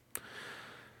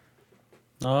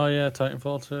 Oh, yeah,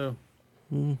 Titanfall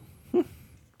 2.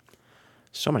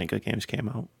 So many good games came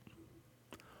out.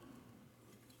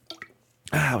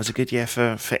 It was a good year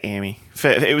for Amy.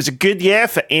 It was a good year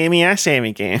for Amy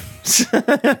games. Looking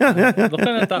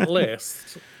at that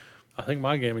list, I think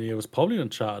my game of the year was probably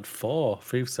Uncharted 4,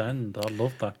 Thief's End. I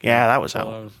love that game. Yeah, that was I out.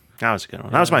 thought That was a good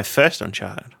one. That was my first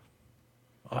Uncharted.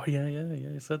 Oh yeah,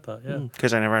 you said that, yeah.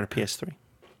 Because I never had a PS3.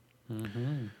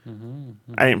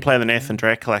 I didn't play the Nathan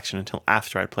Drake collection until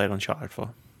after I'd played Uncharted 4.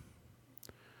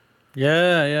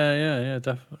 Yeah,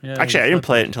 definitely. Yeah, Actually, I didn't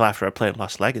play it until after I played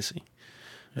Lost Legacy.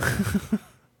 Yeah.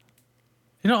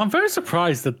 I'm very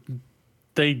surprised that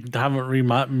they haven't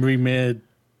remade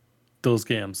those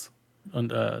games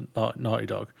under Naughty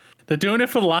Dog. They're doing it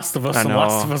for The Last of Us and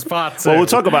Last of Us Part 2. Well, we'll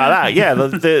talk about that. Yeah,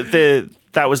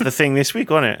 that was the thing this week,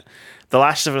 wasn't it? The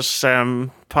Last of Us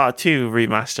Part 2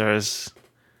 remaster is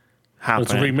happening.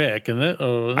 It's a remake, isn't it?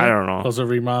 Or, I don't know. Or it's a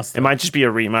remaster. It might just be a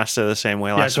remaster the same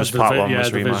way Last of Us Part 1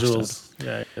 was remastered.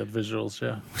 Visuals. The visuals,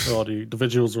 the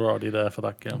visuals were already there for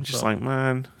that game. I'm just like,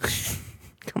 man,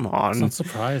 come on. It's not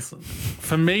surprising.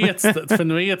 For me,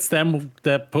 it's them.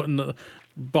 They're putting.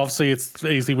 Obviously, it's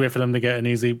an easy way for them to get an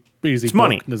easy it's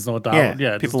money. There's no doubt.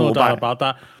 Yeah, there's no doubt about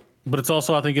that. But it's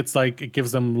also, I think, it's like it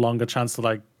gives them longer chance to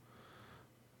like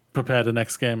prepare the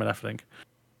next game and everything.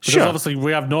 Because obviously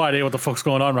we have no idea what the fuck's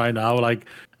going on right now. Like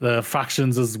the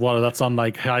factions is that's on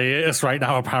like hiatus right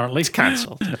now. Apparently, it's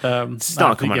cancelled. It's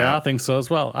not coming out. I think so as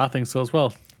well. I think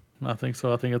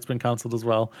it's been cancelled as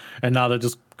well. And now they're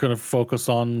just going to focus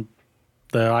on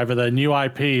either their new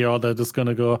IP or they're just going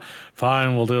to go,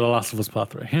 fine, we'll do The Last of Us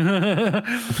Part 3.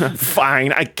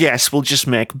 Fine, I guess we'll just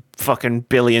make fucking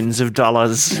billions of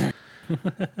dollars.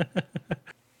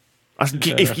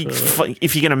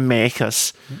 If you're gonna make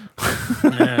us.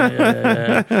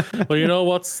 Yeah. Well, you know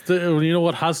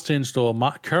what has changed though?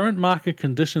 Current market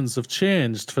conditions have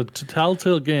changed for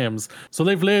Telltale Games, so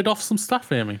they've laid off some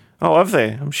staff, Amy. Oh, have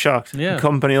they? I'm shocked. Yeah. The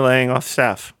company laying off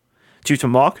staff due to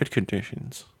market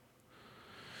conditions.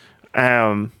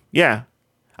 Yeah.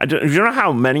 Do you know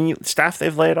how many staff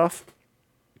they've laid off?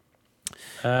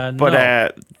 No.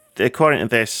 According to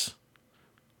this,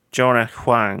 Jonah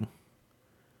Huang.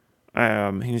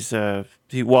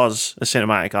 He was a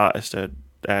cinematic artist at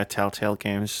Telltale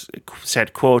Games.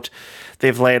 Said, "quote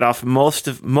They've laid off most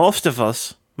of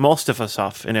us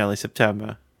off in early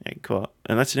September." Quote,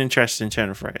 and that's an interesting turn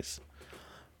of phrase.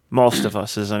 Most of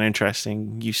us is an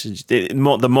interesting usage. The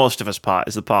most of us part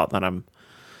is the part that I'm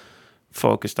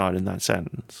focused on in that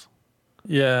sentence.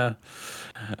 Yeah.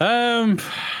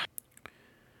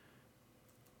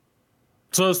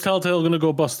 So is Telltale going to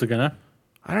go bust again?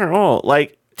 I don't know.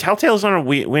 Like. Telltale's on a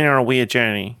weird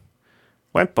journey.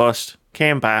 Went bust,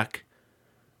 came back.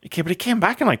 Okay, but it came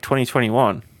back in like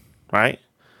 2021, right?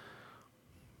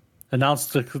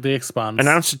 Announced the Expanse.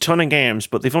 Announced a ton of games,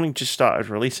 but they've only just started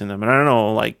releasing them. And I don't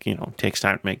know, like, it takes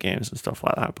time to make games and stuff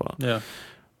like that. But yeah,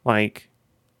 like,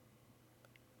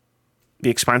 The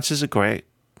Expanse is a great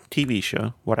TV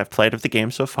show. What I've played of the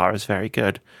game so far is very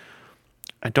good.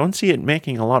 I don't see it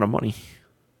making a lot of money.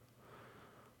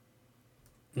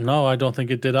 No, I don't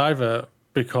think it did either,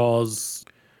 because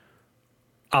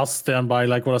I'll stand by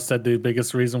like what I said. The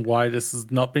biggest reason why this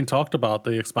has not been talked about,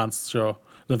 the Expanse show,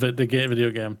 the video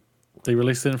game, they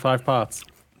released it in 5 parts.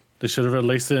 They should have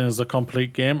released it as a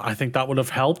complete game. I think that would have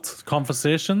helped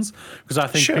conversations, because I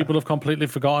think people have completely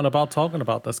forgotten about talking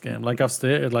about this game. Like I've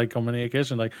stated, like on many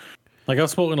occasions, like I've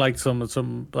spoken like some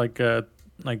like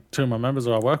 2 of my members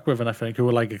who I work with and I think who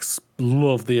were like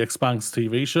love the Expanse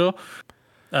TV show.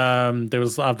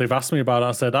 They've asked me about it.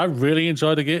 I said I really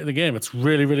enjoyed the game. It's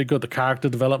really, really good. The character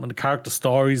development, the character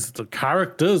stories, the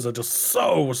characters are just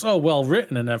so well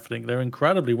written and everything. They're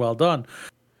incredibly well done.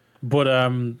 But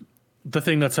the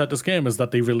thing that set this game is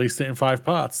that they released it in 5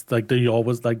 parts, like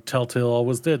Telltale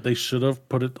always did. They should have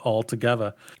put it all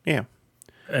together. Yeah.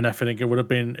 And I think it would have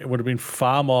been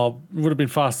far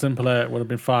simpler. It would have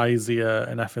been far easier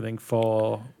and everything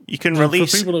for you can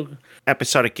release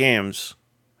episodic games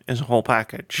as a whole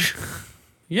package.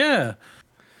 Yeah,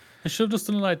 I should have just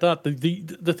done it like that.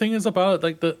 The thing is about it,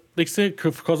 like they say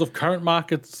because of current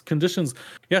market conditions.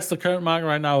 Yes, the current market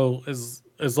right now is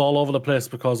all over the place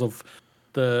because of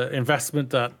the investment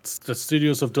that the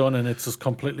studios have done, and it's just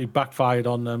completely backfired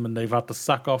on them, and they've had to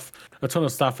sack off a ton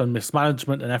of staff and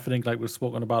mismanagement and everything, like we've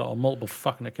spoken about on multiple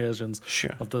fucking occasions.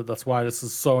 Sure. That's why this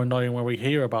is so annoying when we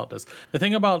hear about this. The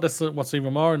thing about this, what's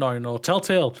even more annoying, though,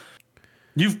 Telltale,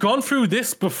 you've gone through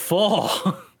this before.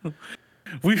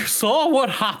 We saw what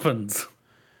happened,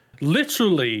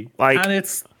 literally, and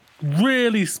it's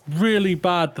really, really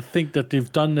bad to think that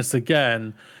they've done this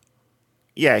again.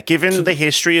 Yeah, given the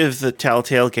history of the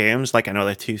Telltale games, like I know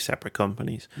they're 2 separate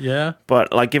companies. Yeah.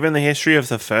 But like given the history of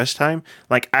the first time,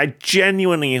 like I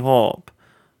genuinely hope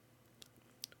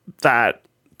that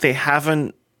they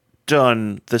haven't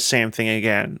done the same thing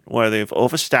again, where they've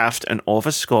overstaffed and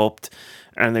overscoped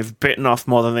and they've bitten off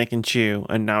more than they can chew,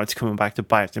 and now it's coming back to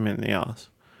bite them in the arse.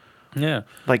 Yeah,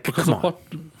 Like, because come of on.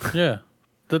 what? Yeah,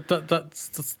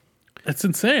 that's it's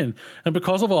insane. And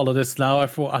because of all of this, now I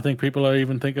think people are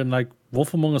even thinking like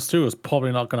Wolf Among Us 2 is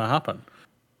probably not going to happen,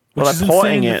 Well, which is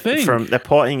insane to think. they're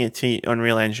porting it to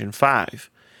Unreal Engine 5.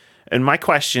 And my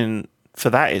question for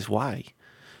that is why?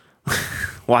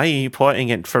 Why are you porting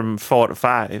it from 4 to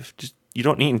 5? Just you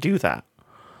don't need to do that.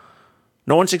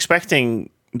 No one's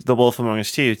expecting The Wolf Among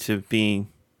Us 2 to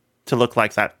look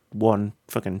like that one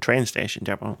fucking train station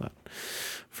demo that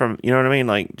from, you know what I mean?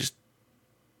 Like, just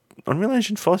Unreal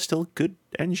Engine 4 is still a good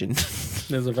engine.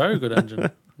 It's a very good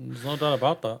engine. There's no doubt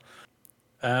about that.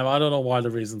 I don't know why the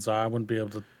reasons are. I wouldn't be able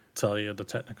to tell you the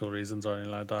technical reasons or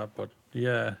anything like that. But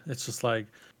yeah, it's just like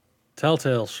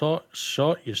Telltale,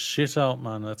 short your shit out,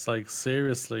 man. It's like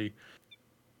seriously.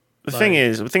 The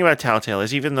thing about Telltale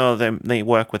is even though they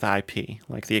work with IP,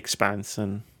 like The Expanse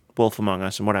and Wolf Among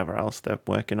Us and whatever else they're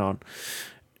working on,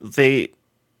 they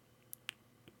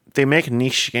make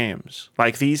niche games.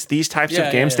 Like these types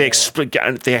of games,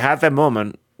 they had their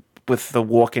moment with The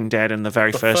Walking Dead and the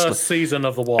first season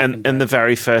of The Walking Dead. And the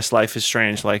very first Life is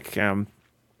Strange, like in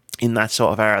that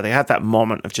sort of era. They had that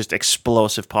moment of just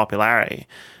explosive popularity.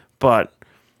 But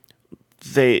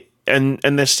and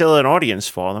there's still an audience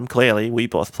for them, clearly. We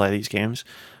both play these games.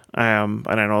 And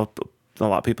I know a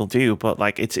lot of people do, but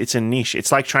like it's a niche.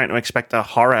 It's like trying to expect a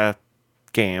horror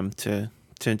game to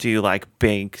do like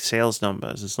big sales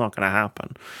numbers. It's not going to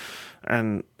happen.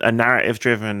 And a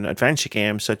narrative-driven adventure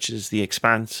game such as The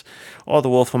Expanse or The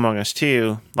Wolf Among Us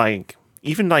 2, like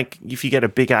even like if you get a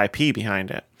big IP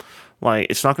behind it, like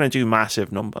it's not going to do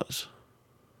massive numbers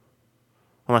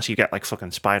unless you get like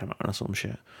fucking Spider-Man or some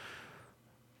shit.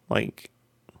 Like,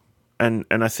 and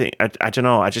I think I don't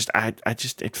know. I just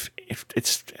it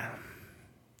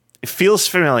feels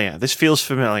familiar. This feels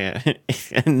familiar,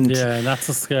 and yeah, and that's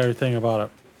the scary thing about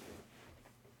it.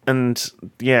 And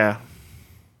yeah,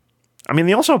 I mean,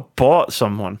 they also bought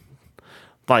someone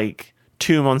like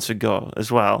 2 months ago as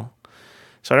well.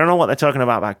 So I don't know what they're talking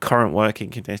about current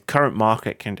current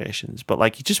market conditions. But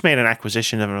like, you just made an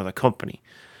acquisition of another company.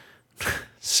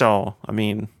 So I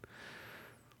mean,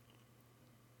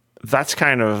 that's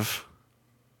kind of.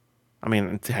 I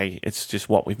mean, hey, it's just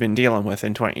what we've been dealing with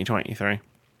in 2023.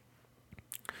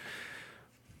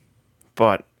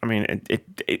 But I mean,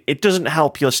 it doesn't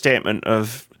help your statement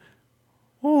of,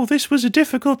 oh, this was a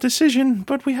difficult decision,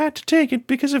 but we had to take it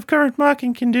because of current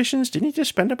market conditions. Didn't you just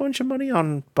spend a bunch of money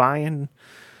on buying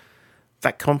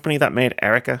that company that made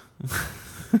Erica?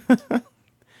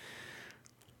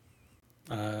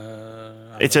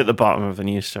 It's at the bottom of the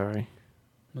news story.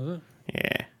 Is it?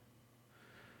 Yeah.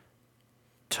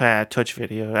 Touch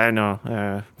Video. I know.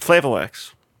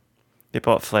 Flavorworks. They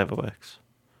bought Flavorworks.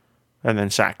 And then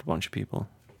sacked a bunch of people.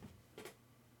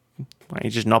 Why don't you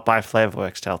just not buy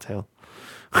Flavorworks, Telltale?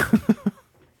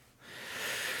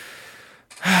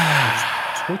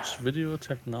 Touch Video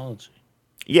Technology.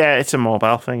 Yeah, it's a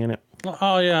mobile thing, isn't it?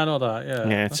 Oh yeah, I know that. Yeah.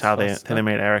 Yeah, it's how they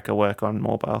made Erica work on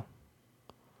mobile.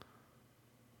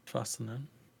 Fascinating.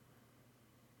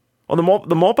 Well,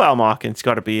 the mobile market's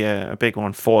got to be a big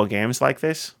one for games like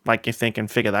this. Like, if they can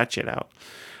figure that shit out.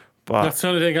 But That's the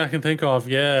only thing I can think of.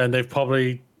 Yeah, and they've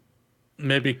probably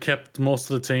maybe kept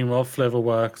most of the team of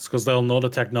Flavorworks because they'll know the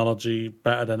technology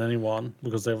better than anyone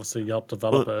because they obviously helped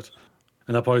develop it.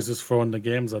 And they're probably just throwing the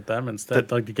games at them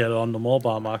instead, like to get it on the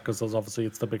mobile market because obviously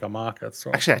it's the bigger market.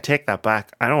 So actually, I take that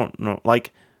back. I don't know.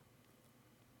 Like,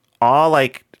 are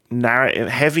like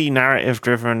heavy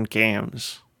narrative-driven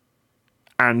games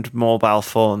and mobile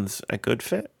phones a good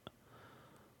fit?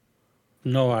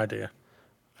 No idea.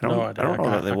 I don't know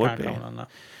that they would be. Well,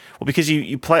 because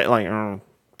you play like I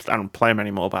don't play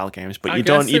many mobile games, but you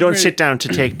don't sit down to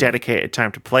take dedicated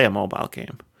time to play a mobile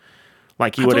game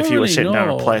like you would if you were sitting down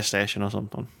on a PlayStation or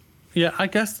something. Yeah, I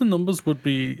guess the numbers would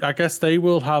be. I guess they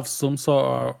will have some sort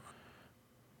of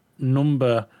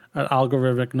number, an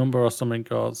algorithmic number or something,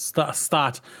 or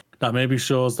stat that maybe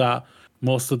shows that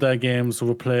most of their games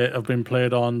have been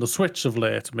played on the Switch of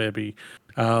late, maybe,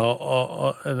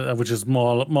 which is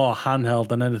more handheld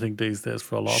than anything these days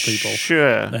for a lot of people.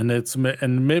 Sure.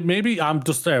 And maybe I'm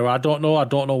just there. I don't know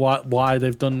why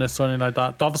they've done this or anything like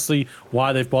that. Obviously,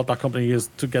 why they've bought that company is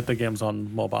to get the games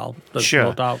on mobile. There's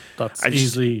no doubt. That's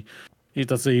easy.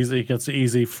 It's an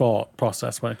easy thought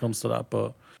process when it comes to that.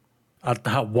 But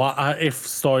if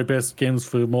story-based games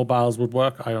for mobiles would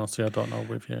work, I honestly don't know.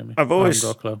 With you, I've always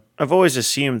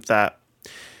assumed that,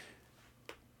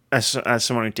 as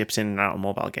someone who dips in and out of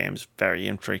mobile games very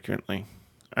infrequently,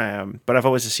 but I've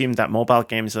always assumed that mobile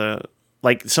games are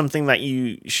like something that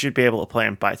you should be able to play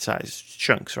in bite-sized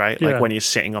chunks, right? Like Yeah. when you're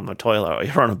sitting on the toilet or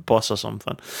you're on a bus or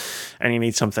something and you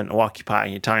need something to occupy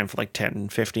your time for like 10,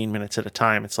 15 minutes at a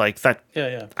time. It's like that.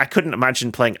 Yeah. I couldn't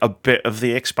imagine playing a bit of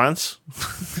The Expanse.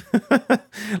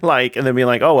 Like, and then being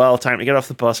like, oh, well, time to get off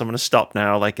the bus. I'm going to stop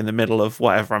now, like in the middle of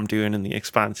whatever I'm doing in The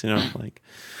Expanse, you know? Like,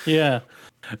 Yeah.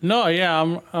 No,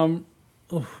 yeah, I'm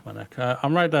my neck.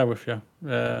 I'm right there with you.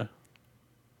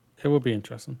 It would be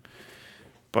interesting.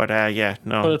 but yeah,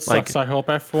 no. But it like, sucks. I hope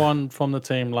everyone from the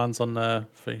team lands on their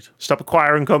feet. stop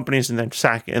acquiring companies and then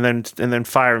and then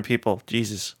firing people.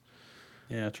 Jesus.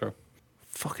 Yeah, true.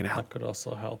 Fucking hell. That could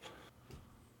also help.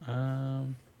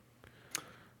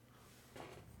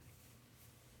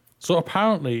 So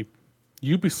apparently,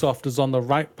 Ubisoft is on the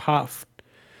right path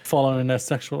following their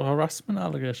sexual harassment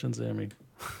allegations, Amy.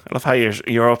 I love how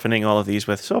you're opening all of these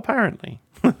with, so apparently.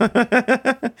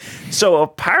 So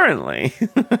apparently.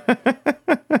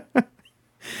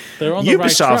 They're on the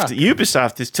right track.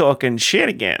 Ubisoft is talking shit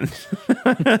again.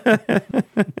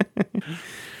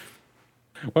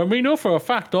 When we know for a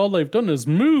fact all they've done is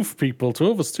move people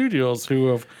to other studios who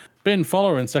have been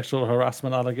following sexual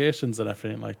harassment allegations and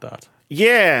everything like that.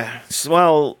 Yeah,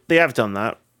 well, they have done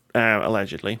that,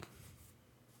 allegedly.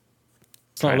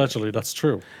 It's not allegedly, that's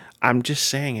true. I'm just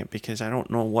saying it because I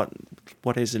don't know what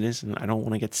is and isn't. I don't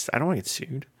want to get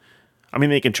sued. I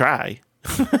mean, they can try.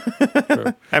 True.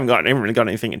 I haven't really got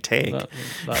anything to take.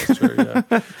 That is true, yeah.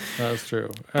 That is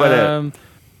true. But,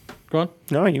 go on.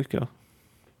 No, you go.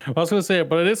 I was going to say,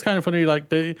 but it is kind of funny, like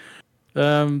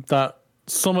that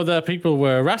some of their people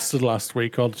were arrested last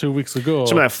week or 2 weeks ago.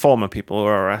 Some of their former people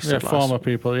were arrested. Yeah, former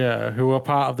people, yeah, who were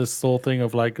part of this whole thing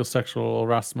of like sexual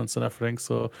harassments and everything.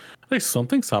 So at least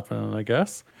something's happening, I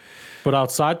guess. But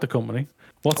outside the company,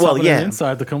 what's happening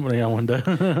inside the company? I wonder.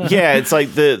 Yeah, it's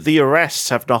like the arrests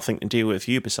have nothing to do with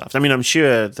Ubisoft. I mean, I'm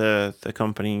sure the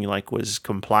company like was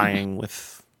complying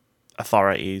with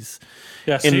authorities.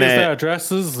 Yes, use their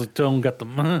addresses. Don't get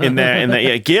them. in their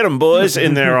yeah, get them, boys,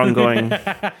 in their ongoing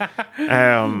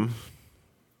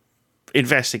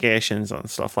investigations and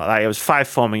stuff like that. It was 5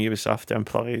 former Ubisoft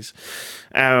employees.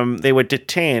 They were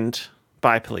detained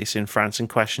by police in France and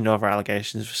questioned over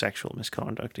allegations of sexual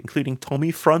misconduct, including Tommy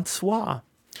Francois.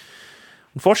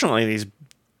 Unfortunately, these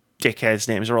dickheads'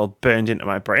 names are all burned into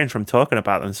my brain from talking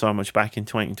about them so much back in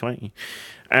 2020.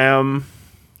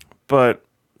 But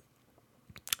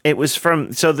it was from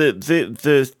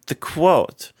the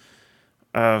quote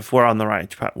of "We're on the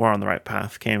right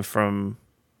path" came from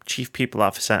Chief People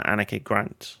Officer Anneke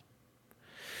Grant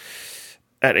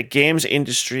at a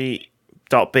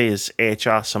GamesIndustry.biz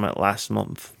HR summit last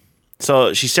month.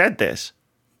 So she said this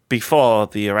before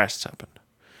the arrests happened,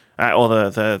 or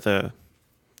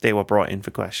they were brought in for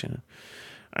questioning.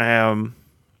 I mean,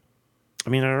 I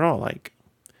don't know, like,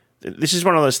 this is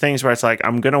one of those things where it's like,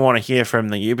 I'm going to want to hear from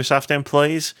the Ubisoft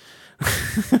employees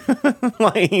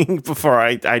like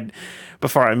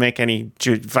before I make any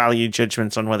value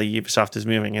judgments on whether Ubisoft is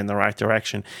moving in the right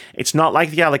direction. It's not like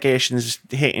the allegations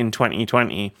hit in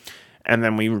 2020 and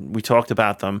then we talked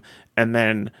about them and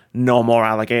then no more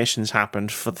allegations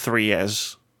happened for 3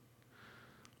 years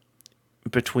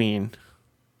between.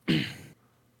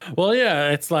 Well,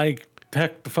 yeah, it's like,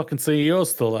 heck, the fucking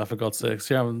CEO's still there, for God's sakes.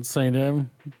 You haven't seen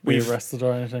him be arrested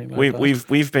or anything like that.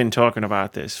 We've been talking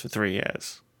about this for 3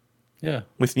 years. Yeah.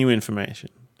 With new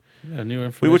information. Yeah, new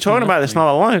information. We were talking about this not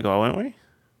that long ago, weren't we?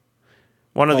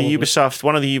 One of the Ubisoft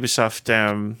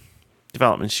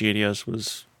development studios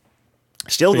was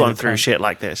still going through shit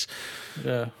like this.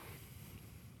 Yeah.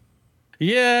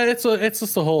 Yeah, it's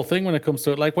just the whole thing when it comes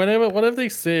to it. Like whenever they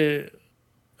say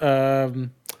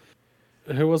who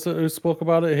was it who spoke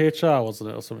about it? HR, wasn't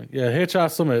it, or something? Yeah, HR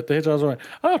Summit. The HR was like,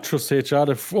 I don't trust HR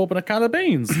to open a can of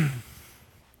beans.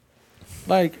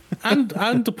 Like, and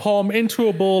to pour them into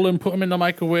a bowl and put them in the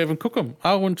microwave and cook them.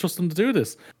 I wouldn't trust them to do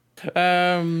this.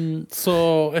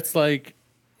 So it's like,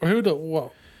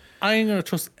 what? I ain't going to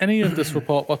trust any of this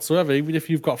report whatsoever, even if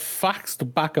you've got facts to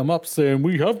back them up saying,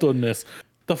 we have done this.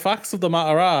 The facts of the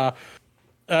matter are,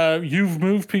 you've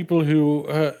moved people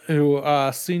who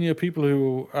are senior people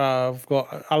who have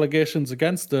got allegations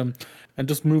against them, and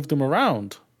just moved them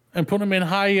around and put them in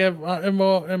higher, in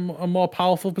more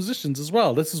powerful positions as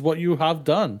well. This is what you have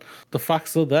done. The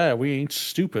facts are there. We ain't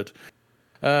stupid.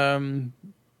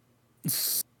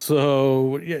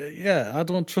 So yeah, I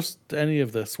don't trust any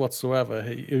of this whatsoever.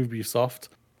 Ubisoft.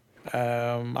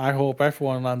 I hope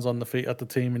everyone lands on the feet at the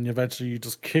team, and eventually you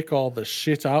just kick all the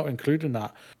shit out, including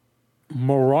that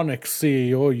moronic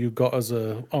CEO you got as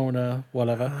a owner,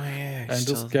 whatever, and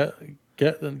just get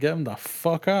them the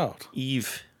fuck out.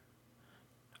 Eve.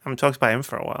 I haven't talked about him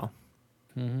for a while.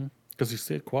 Mm-hmm. Because you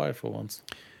stayed quiet for once.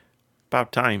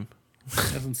 About time.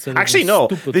 He hasn't said Actually, anything no.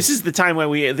 stupid. This is the time where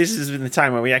we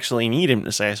actually need him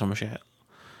to say some shit.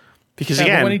 Because Yeah,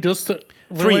 again, but when he does,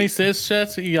 when he says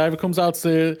shit, he either comes out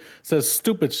says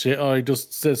stupid shit, or he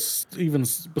just says even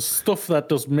stuff that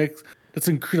does make that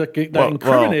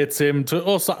incriminates him to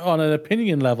us on an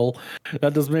opinion level.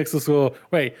 That just makes us go,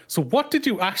 wait. So what did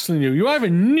you actually knew? You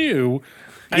either knew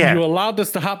and you allowed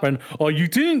this to happen, or you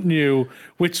didn't knew,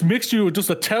 which makes you just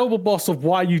a terrible boss of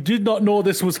why you did not know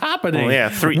this was happening. Well,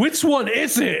 yeah, which one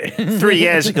is it? 3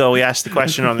 years ago, we asked the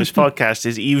question on this podcast: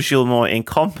 is Yves Gilmour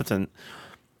incompetent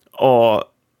or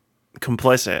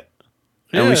complicit?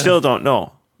 And we still don't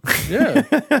know. Yeah.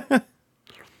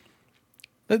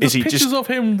 There's he pictures just- of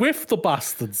him with the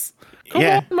bastards. Come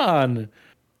Yeah. on, man.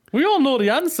 We all know the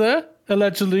answer.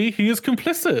 Allegedly, he is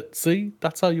complicit. See,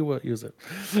 that's how you use it.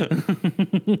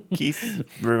 Keith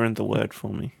ruined the word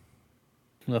for me.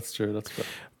 That's true. That's good.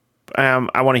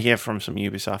 I want to hear from some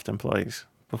Ubisoft employees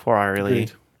before I really,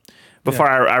 Agreed.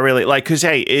 I really like. Because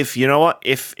hey, if you know what,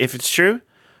 if it's true,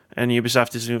 and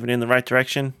Ubisoft is moving in the right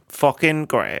direction, fucking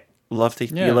great. You love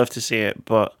to see it,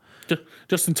 but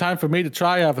Just in time for me to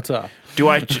try Avatar. do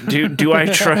I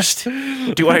trust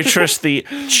the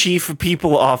chief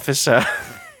people officer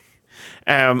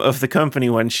of the company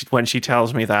when she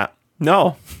tells me that?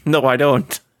 No, I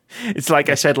don't. It's like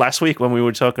I said last week when we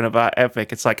were talking about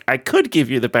Epic. It's like I could give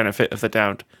you the benefit of the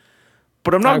doubt,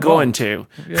 but I'm not going to.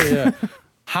 Yeah.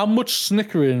 How much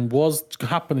snickering was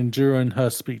happening during her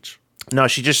speech? No,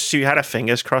 she had her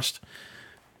fingers crossed,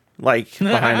 like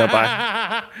behind her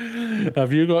back.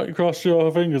 Have you crossed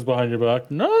your fingers behind your back?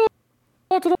 No.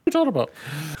 What did I talk about?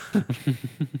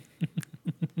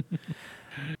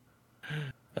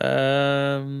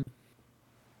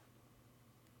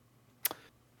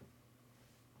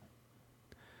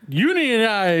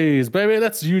 Unionize, baby.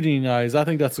 That's unionize. I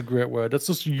think that's a great word. That's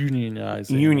just unionize.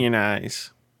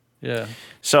 Unionize. Yeah.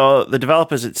 So the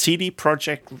developers at CD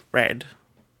Projekt Red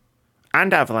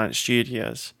and Avalanche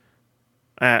Studios.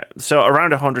 So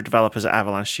around 100 developers at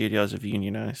Avalanche Studios have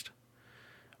unionized.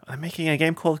 They're making a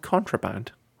game called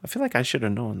Contraband. I feel like I should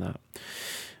have known that.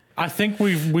 I think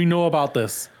we know about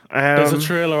this. There's a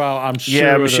trailer out. I'm sure.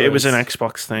 Yeah, it was an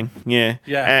Xbox thing. Yeah.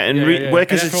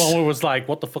 Workers and everyone was like,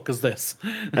 "What the fuck is this?"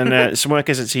 And some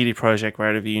workers at CD Projekt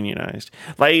Red have unionized.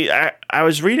 Like I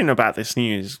was reading about this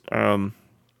news,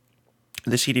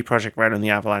 the CD Projekt Red and the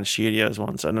Avalanche Studios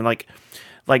ones, and then like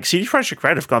CD Projekt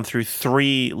Red have gone through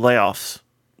 3 rounds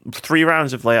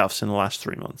of layoffs in the last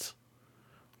 3 months,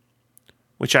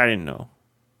 which I didn't know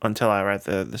until I read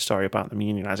the story about them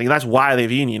unionizing. That's why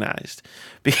they've unionized,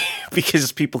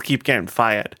 because people keep getting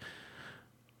fired.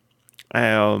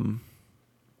 There's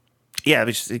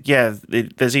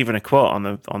even a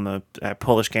quote on the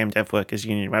Polish Game Dev Workers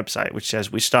Union website which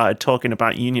says, "We started talking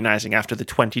about unionizing after the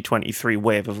 2023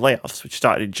 wave of layoffs, which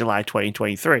started in July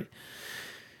 2023,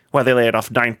 where they laid off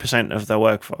 9% of their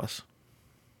workforce."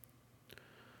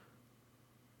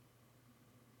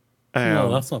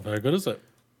 No, that's not very good, is it?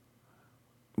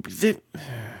 I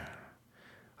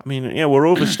mean, yeah, we're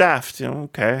overstaffed.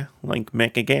 Okay, like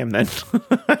make a game then.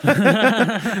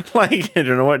 Like I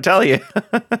don't know what to tell you.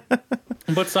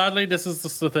 But sadly, this is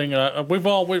just the thing.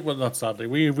 Not sadly,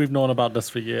 we've known about this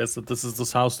for years. That this is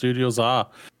just how studios are.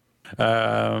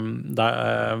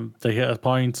 They hit a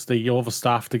point, they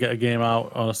overstaff to get a game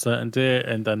out on a certain day,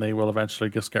 and then they will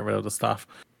eventually just get rid of the staff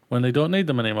when they don't need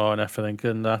them anymore and everything.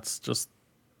 And that's just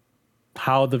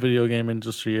how the video game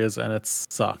industry is, and it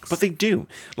sucks. But they do.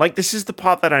 Like, this is the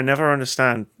part that I never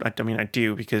understand. I mean, I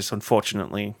do, because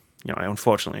unfortunately, I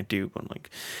do, but like,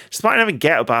 it's the part I never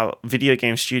get about video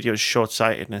game studios'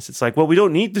 short-sightedness. It's like, well, we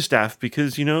don't need the staff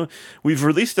because, we've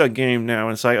released our game now,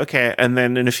 and it's like, okay, and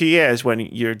then in a few years when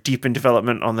you're deep in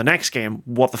development on the next game,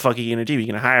 what the fuck are you going to do? You're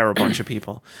going to hire a bunch of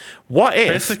people. What if...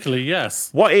 Basically, yes.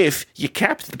 What if you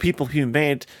kept the people who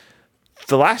made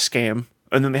the last game,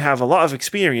 and then they have a lot of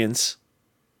experience,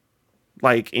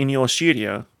 like, in your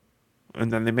studio,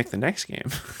 and then they make the next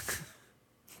game?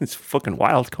 It's a fucking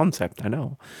wild concept, I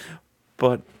know.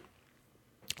 But,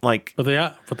 like... But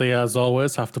they, as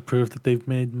always, have to prove that they've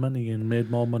made money and made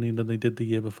more money than they did the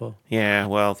year before. Yeah,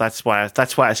 well, that's why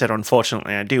I said,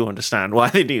 unfortunately, I do understand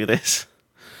why they do this.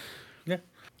 Yeah.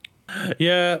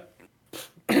 Yeah.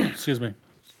 Excuse me.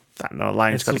 That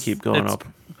line's got to keep going up.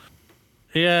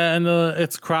 Yeah, and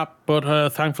it's crap,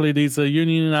 but thankfully these are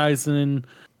unionizing.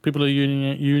 People are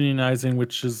unionizing,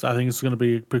 which is, I think, is going to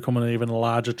be becoming an even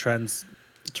larger trend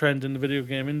in the video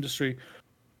game industry.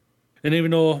 And even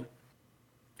though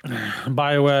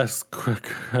BioWare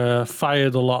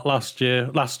fired a lot last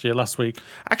week.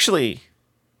 Actually,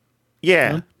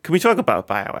 Yeah. Can we talk about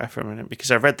BioWare for a minute?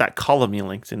 Because I read that column you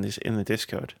linked in the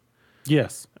Discord.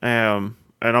 Yes. And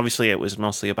obviously it was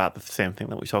mostly about the same thing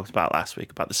that we talked about last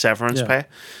week, about the severance pay.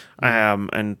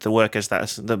 And the workers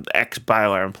the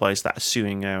ex-BioWare employees that are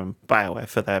suing BioWare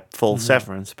for their full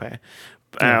severance pay.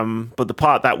 But the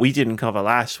part that we didn't cover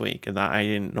last week and that I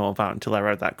didn't know about until I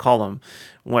read that column,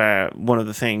 where one of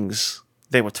the things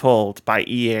they were told by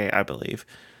EA, I believe,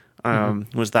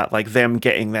 was that like them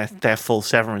getting their full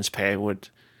severance pay would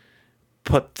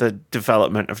put the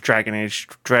development of Dragon Age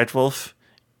Dreadwolf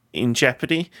in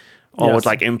jeopardy, or would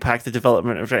like impact the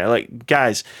development of like,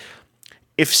 guys,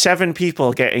 if 7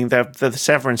 people getting the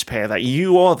severance pay that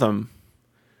you owe them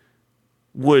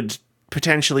would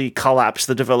potentially collapse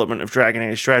the development of Dragon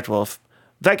Age Dreadwolf,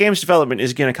 that game's development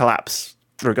is going to collapse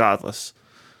regardless.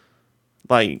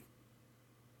 Like,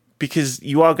 because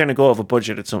you are going to go over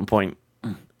budget at some point.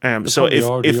 So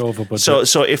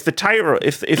if the title,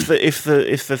 if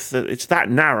it's that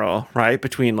narrow, right,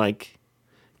 between like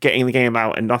getting the game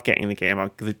out and not getting the game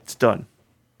out, it's done.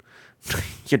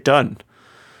 You're done.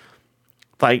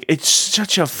 Like, it's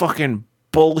such a fucking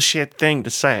bullshit thing to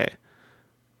say.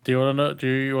 Do you want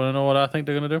to know what I think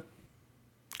they're gonna do?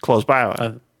 Close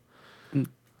BioWare.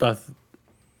 I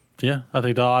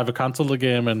think they'll either cancel the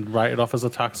game and write it off as a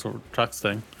tax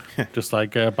thing, just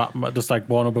like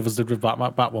Warner Brothers did with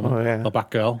Batwoman, or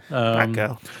Batgirl.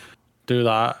 Batgirl. Do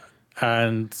that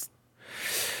and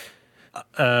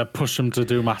push them to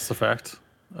do Mass Effect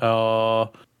or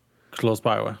close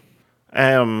BioWare.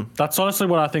 That's honestly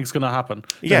what I think is going to happen.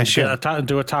 Yeah, sure. And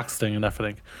do a tax thing and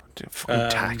everything. Fucking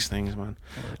tax things, man.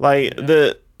 Like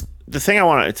the thing I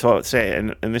wanted to say,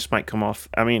 and this might come off.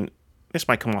 I mean, this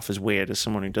might come off as weird as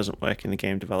someone who doesn't work in the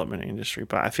game development industry,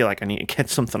 but I feel like I need to get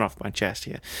something off my chest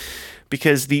here,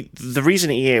 because the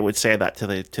reason EA would say that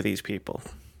to these people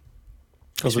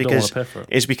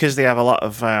is because they have a lot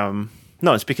of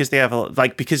it's because they have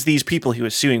because these people who are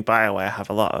suing BioWare have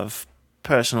a lot of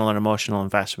personal and emotional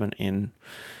investment in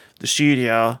the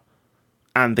studio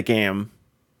and the game,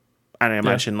 and I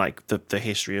imagine like the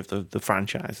history of the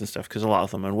franchise and stuff, because a lot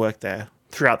of them have worked there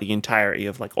throughout the entirety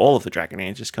of like all of the Dragon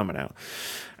Ages coming out.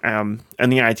 And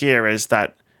the idea is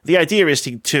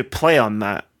to play on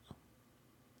that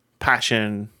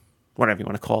passion, whatever you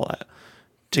want to call it,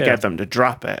 to get them to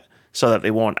drop it so that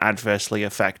they won't adversely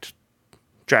affect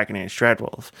Dragon Age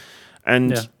Dreadwolf.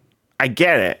 And I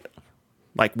get it.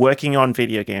 Like, working on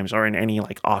video games or in any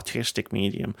like artistic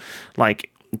medium,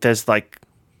 like there's a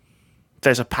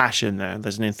passion there,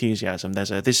 there's an enthusiasm,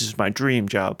 this is my dream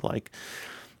job, like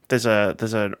there's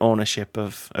an ownership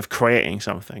of creating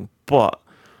something, but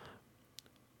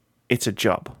it's a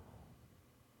job.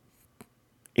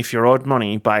 If you're owed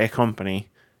money by a company,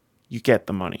 you get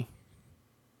the money.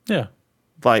 Yeah.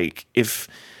 Like, if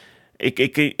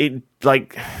it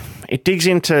digs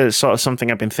into sort of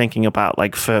something I've been thinking about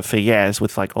like for years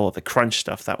with like all of the crunch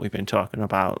stuff that we've been talking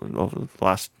about over the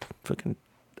last fucking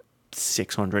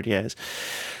 600 years.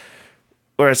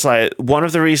 Where it's like, one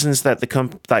of the reasons that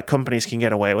that companies can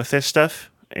get away with this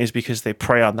stuff is because they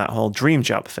prey on that whole dream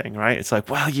job thing, right? It's like,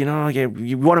 well, you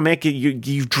want to make it,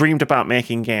 you've dreamed about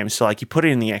making games, so like you put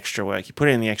in the extra work, you put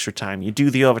in the extra time, you do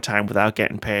the overtime without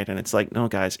getting paid, and it's like, no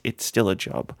guys, it's still a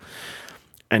job.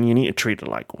 And you need to treat it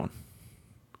like one.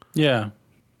 Yeah.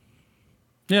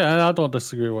 Yeah, I don't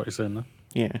disagree with what you're saying there.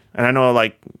 Yeah. And I know,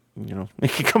 like,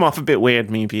 it can come off a bit weird,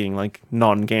 me being, like,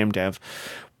 non-game dev.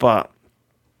 But,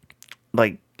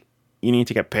 like, you need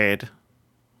to get paid.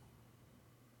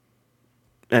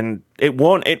 And it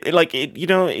won't,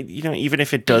 even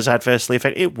if it does adversely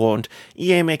affect, it won't.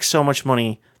 EA makes so much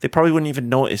money, they probably wouldn't even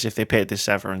notice if they paid this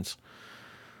severance.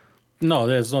 No,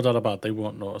 there's no doubt about it. They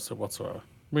won't notice it whatsoever.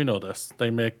 We know this. They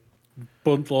make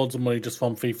loads of money just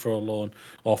from FIFA alone,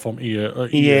 or from EA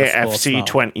FC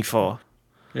 24.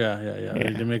 Yeah.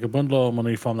 They make a bundle of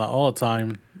money from that all the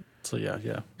time. So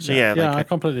I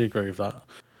completely agree with that.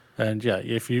 And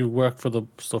if you work for the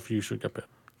stuff, you should get paid.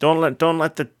 Don't let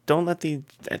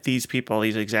these people,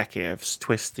 these executives,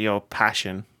 twist your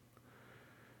passion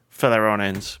for their own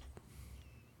ends.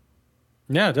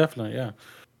 Yeah, definitely. Yeah,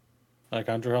 like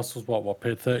Andrew House was what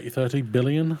paid 30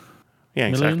 billion. Yeah,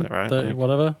 million, exactly right. 30,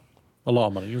 whatever. A lot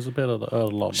of money. It was a lot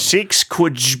of money. $6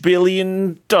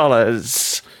 quadrillion.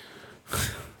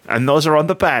 And those are on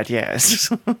the bad years.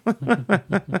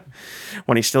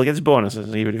 When he still gets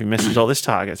bonuses, even if he misses all his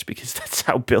targets, because that's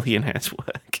how billionaires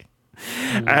work.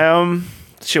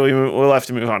 We'll have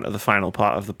to move on to the final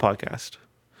part of the podcast.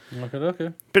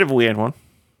 Okay. Bit of a weird one.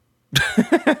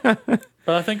 But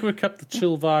I think we kept the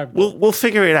chill vibe. We'll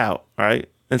figure it out, right?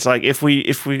 It's like, if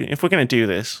we're gonna do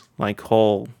this, like,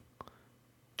 whole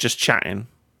just chatting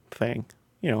thing.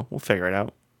 We'll figure it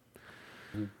out.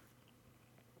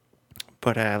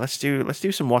 But let's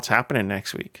do some what's happening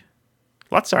next week.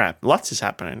 Lots is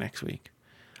happening next week.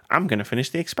 I'm gonna finish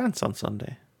The Expanse on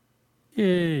Sunday.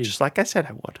 Yay! Just like I said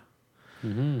I would.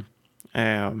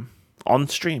 On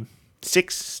stream.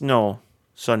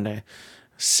 Sunday.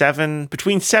 7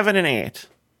 between 7 and 8.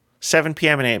 7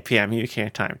 p.m. and 8 p.m.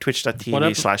 UK time.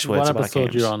 Twitch.tv/words What about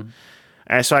episode games. you on?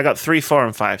 So I got 3, 4,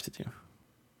 and 5 to do.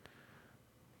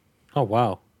 Oh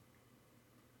wow,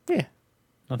 Yeah.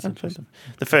 that's interesting.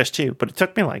 The first 2, but it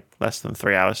took me like less than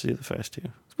 3 hours to do the first 2.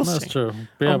 We'll That's see. true.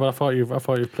 But yeah, but I thought you've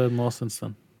played more since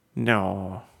then.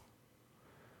 No,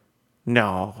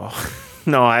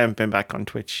 I haven't been back on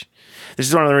Twitch. This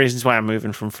is one of the reasons why I'm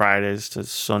moving from Fridays to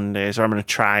Sundays, or I'm going to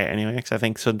try it anyway, because I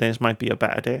think Sundays might be a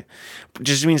better day. But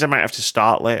just means I might have to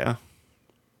start later.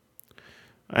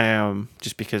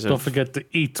 Just because Don't forget to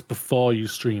eat before you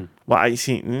stream. Well, I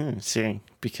see,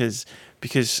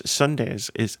 because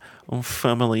Sundays is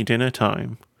family dinner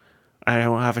time. I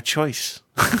don't have a choice.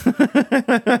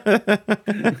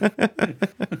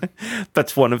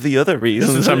 That's one of the other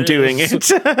reasons I'm doing it.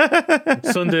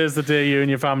 Sunday is the day you and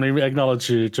your family acknowledge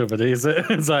each other. Is it?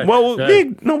 It's like, Well,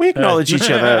 we acknowledge each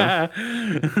other.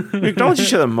 We acknowledge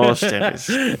each other most days.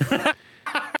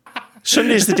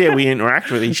 Sunday's the day we interact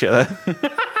with each other.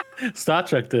 Star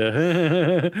Trek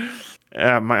Day.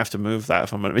 I might have to move that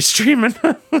if I'm going to be streaming.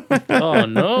 Oh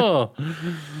no!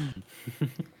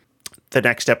 The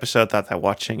next episode that they're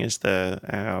watching is the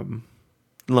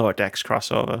Lower Decks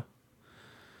crossover.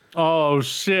 Oh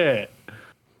shit!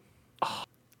 Oh,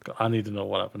 God, I need to know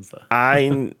what happens there.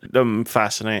 I am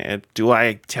fascinated. Do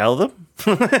I tell them?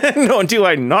 No, do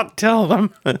I not tell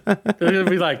them? It'll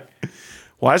be like,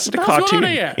 Why is it a What's going on cartoon?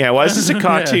 here? Yeah, why is this a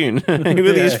cartoon? Who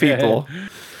are these people?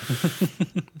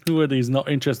 who are these not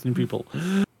interesting people?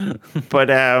 But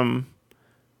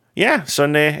yeah,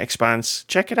 Sunday Expanse.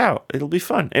 Check it out. It'll be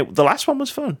fun. The last one was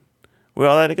fun. We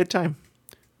all had a good time.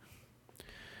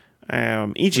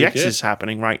 EGX is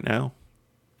happening right now.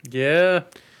 Yeah,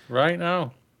 right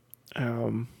now. I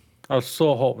I was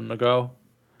so hoping to go.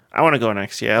 want to go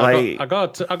next year. I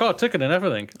got a ticket and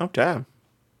everything. Oh damn!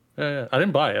 Yeah. I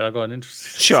didn't buy it. I got an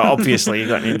industry. Sure, obviously you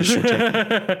got an industry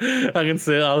ticket. I can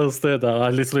say I'll say that. I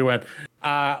literally went,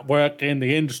 I work in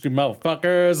the industry,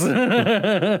 motherfuckers.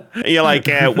 You're like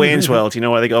Wayne's World,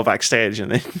 where they go backstage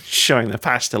and they're showing the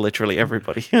pass to literally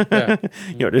everybody. Yeah.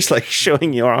 You're just like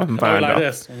showing your armband like off.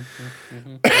 this.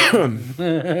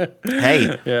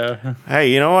 Hey, Yeah.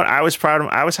 you know what? I was proud.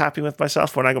 I was happy with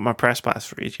myself when I got my press pass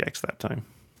for EGX that time.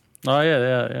 Oh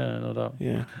yeah, no doubt.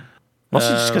 Yeah,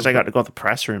 mostly just because I got to go to the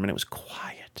press room and it was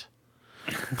quiet.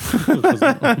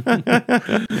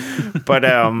 But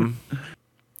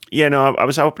yeah, no, I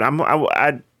was hoping.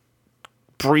 I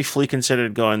briefly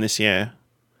considered going this year,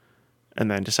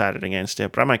 and then decided against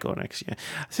it. But I might go next year.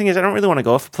 The thing is, I don't really want to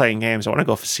go for playing games. I want to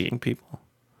go for seeing people.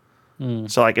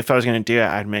 So, like, if I was going to do it,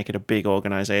 I'd make it a big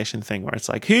organization thing where it's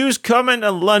like, who's coming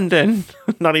to London?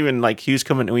 Not even like who's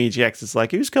coming to EGX. It's like,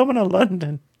 who's coming to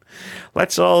London?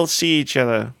 Let's all see each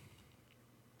other.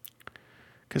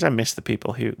 Because I miss the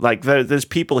people who there's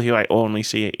people who I only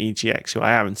see at EGX who I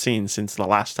haven't seen since the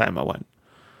last time I went.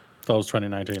 That was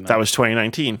 2019. Then. That was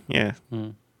 2019, yeah.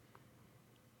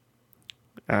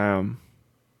 And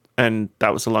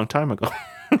that was a long time ago.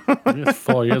 It's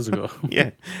 4 years ago.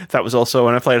 Yeah, that was also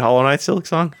when I played Hollow Knight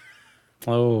Silksong.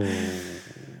 Oh. On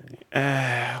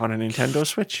a Nintendo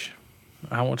Switch.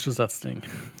 How much does that sting?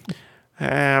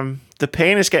 The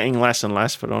pain is getting less and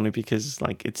less, but only because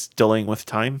it's dulling with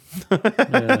time.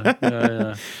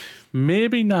 Yeah.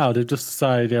 Maybe now they've just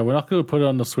decided, we're not going to put it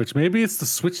on the Switch. Maybe it's the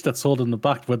Switch that's holding them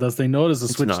back, but as they know there's a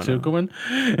Switch 2 coming.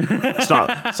 It's not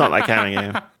that kind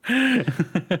of game.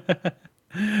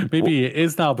 Maybe it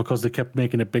is now because they kept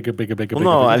making it bigger. Well,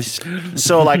 no, I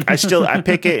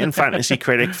pick it in Fantasy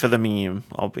Critic for the meme,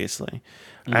 obviously.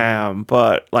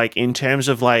 But in terms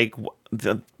of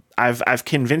I've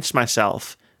convinced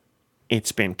myself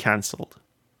it's been cancelled,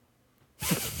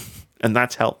 and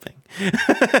that's helping.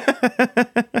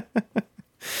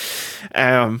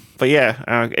 But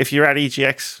yeah, if you're at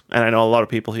EGX, and I know a lot of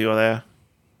people who are there,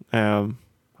 I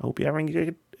hope you're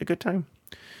having a good time.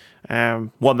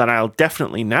 One that I'll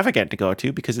definitely never get to go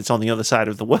to because it's on the other side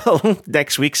of the world.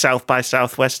 Next week, South by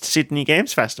Southwest Sydney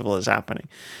Games Festival is happening,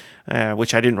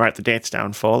 which I didn't write the dates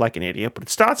down for like an idiot, but it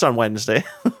starts on Wednesday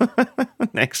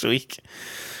next week.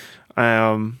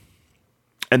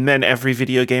 And then every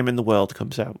video game in the world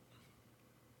comes out.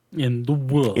 In the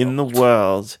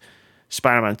world.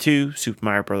 Spider-Man 2, Super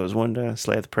Mario Bros. Wonder,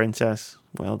 Slay the Princess,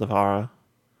 World of Horror,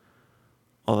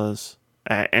 others.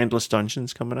 Endless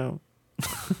Dungeons coming out.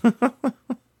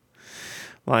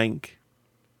 Like,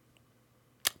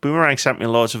 Boomerang sent me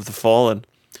loads of the Fallen,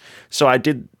 so I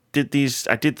did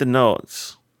the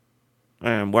notes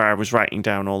where I was writing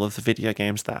down all of the video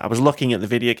games that I was looking at the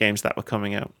video games that were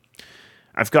coming out.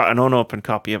 I've got an unopened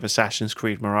copy of Assassin's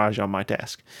Creed Mirage on my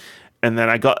desk, and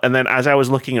then as I was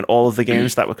looking at all of the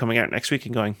games that were coming out next week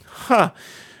and going,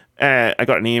 I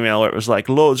got an email where it was like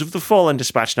loads of the Fallen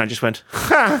dispatched, and I just went,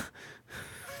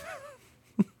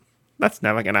 that's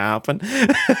never gonna happen.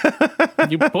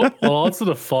 You put loads of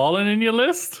the Fallen in your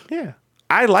list? Yeah.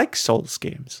 I like Souls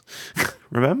games.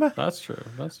 Remember? That's true.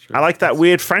 I like that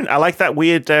weird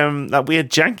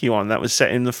janky one that was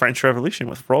set in the French Revolution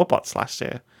with robots last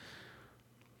year.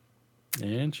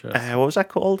 Interesting. What was that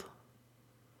called?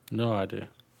 No idea.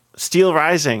 Steel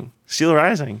Rising.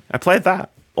 I played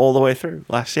that all the way through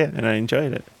last year, and I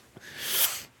enjoyed it.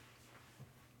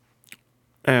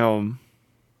 That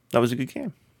was a good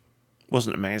game.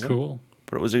 Wasn't amazing. Cool.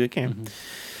 But it was a good game.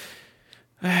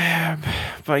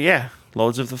 But yeah,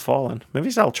 loads of the Fallen. Maybe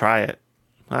I'll try it.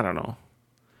 I don't know.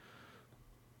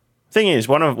 Thing is,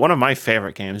 one of my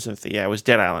favorite games of the year was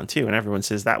Dead Island 2, and everyone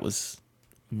says that was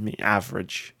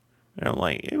average. And I'm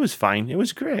like, it was fine. It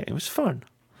was great. It was fun.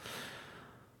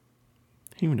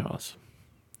 Who knows?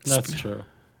 That's true.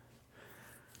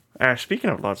 Speaking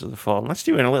of Lords of the Fallen, let's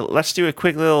do a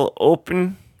quick little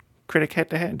open critic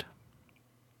head-to-head.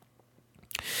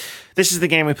 This is the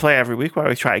game we play every week where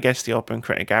we try to guess the open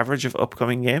critic average of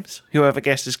upcoming games. Whoever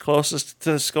guesses closest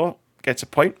to the score gets a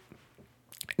point.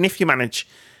 And if you manage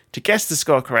to guess the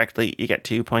score correctly, you get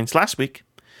 2 points. Last week,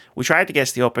 we tried to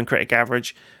guess the open critic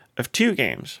average of 2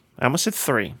 games. I almost said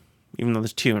 3, even though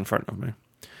there's 2 in front of me.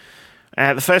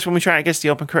 The first one we tried to guess the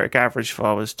open critic average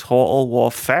for was Total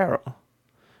War Pharaoh,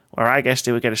 where I guessed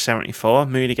it would get a 74,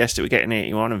 Moody guessed it would get an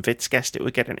 81, and Vitz guessed it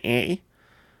would get an 80.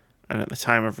 And at the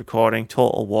time of recording,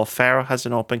 Total War Pharaoh has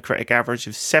an open critic average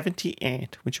of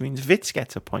 78, which means Vitz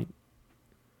gets a point.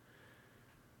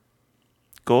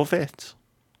 Go Vitz.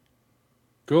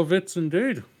 Go Vitz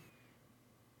indeed.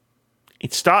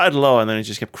 It started low and then it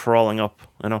just kept crawling up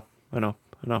and up and up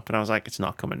and up. And I was like, it's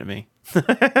not coming to me.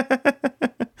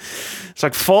 It's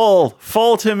like, fall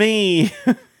to me.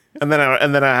 And then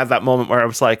I had that moment where I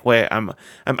was like, wait, I'm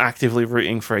actively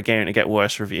rooting for a game to get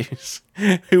worse reviews.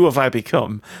 Who have I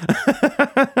become?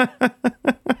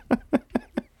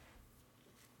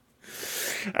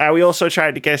 We also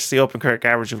tried to guess the open critic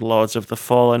average of Lords of the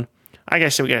Fallen. I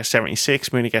guessed it would get a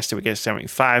 76. Mooney guessed it would get a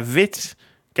 75. Vit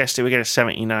guessed it would get a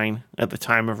 79 at the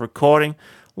time of recording.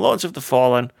 Lords of the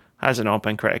Fallen has an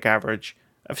open critic average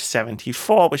of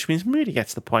 74, which means Moody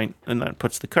gets the point, and that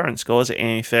puts the current scores at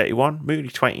 31, Moody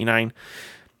 29,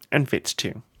 and Vitz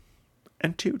 2.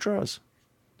 And 2 draws.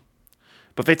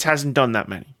 But Vitz hasn't done that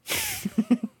many.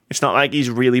 It's not like he's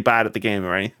really bad at the game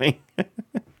or anything.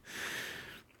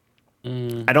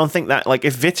 I don't think that, like,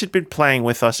 if Vitz had been playing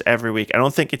with us every week, I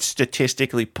don't think it's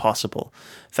statistically possible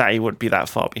that he would be that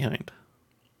far behind.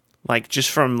 Like,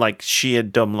 just from, like, sheer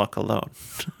dumb luck alone.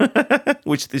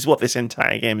 Which is what this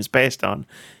entire game is based on.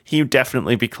 He would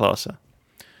definitely be closer.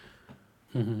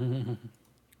 I've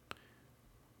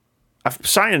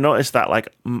started to notice that, like,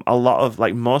 a lot of,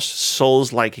 like, most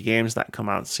Souls-like games that come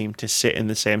out seem to sit in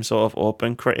the same sort of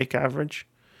open critic average.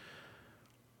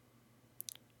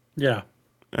 Yeah.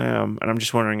 And I'm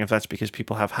just wondering if that's because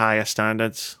people have higher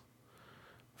standards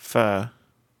for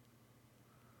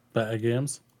better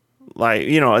games. Like,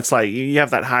 you know, it's like you have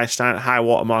that high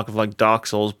watermark of like Dark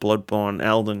Souls, Bloodborne,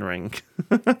 Elden Ring.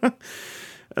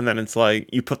 And then it's like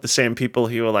you put the same people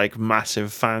who are like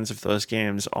massive fans of those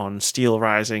games on Steel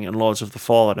Rising and Lords of the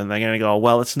Fallen, and they're going to go,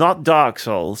 well, it's not Dark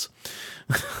Souls.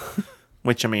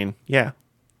 Which, I mean, yeah.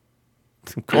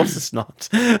 Of course it's not.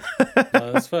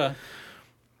 That's fair.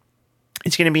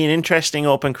 It's going to be an interesting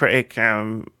open critic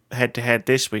head-to-head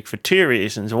this week for 2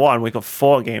 reasons. 1, we've got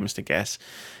 4 games to guess.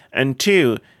 And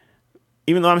 2,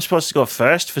 even though I'm supposed to go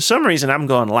first, for some reason I'm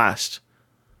going last.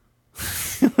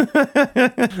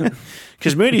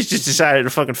 Because Moody's just decided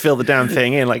to fucking fill the damn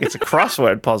thing in like it's a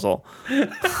crossword puzzle. But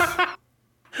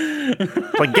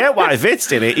get why Vitz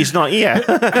did it, he's not here.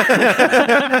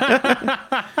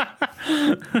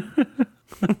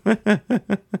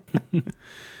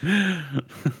 The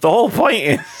whole point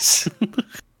is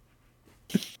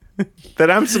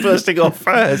that I'm supposed to go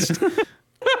first.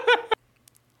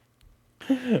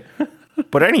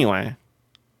 But anyway,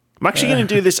 I'm actually going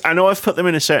to do this. I know I've put them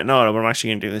in a certain order, but I'm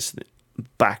actually going to do this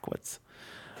backwards.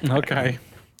 Okay.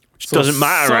 Which doesn't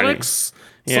matter, right?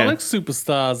 Sonic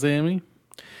Superstars, Amy.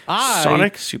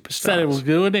 Sonic Superstars. Said it would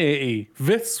do an 80.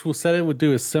 Vitz said it would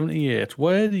do a 78.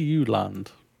 Where do you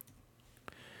land?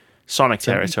 Sonic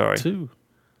territory. 72.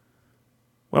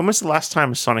 When was the last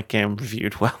time a Sonic game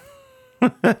reviewed well?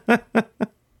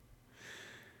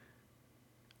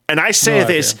 And I say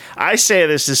this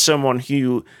as someone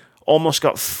who almost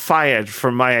got fired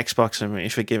from my Xbox and me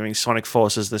for giving Sonic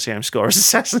Forces the same score as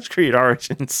Assassin's Creed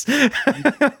Origins.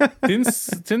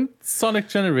 Didn't Sonic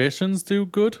Generations do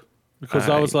good? Because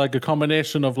that was like a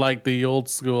combination of like the old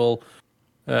school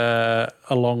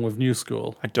along with new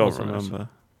school. I don't remember.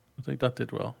 I think that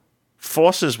did well.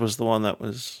 Forces was the one that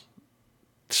was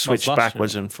switched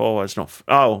backwards and forwards. No,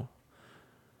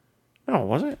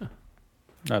 was it?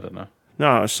 I don't know.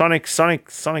 No, Sonic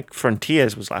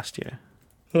Frontiers was last year.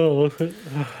 Oh, okay.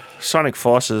 Sonic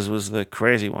Forces was the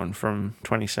crazy one from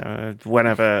 27,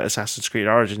 whenever Assassin's Creed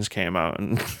Origins came out,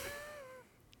 and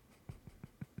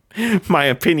my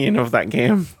opinion of that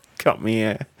game got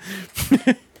me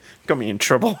in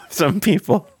trouble with some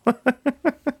people.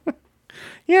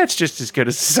 Yeah, it's just as good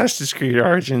as Assassin's Creed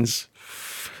Origins.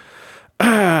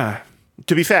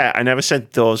 To be fair, I never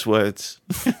said those words.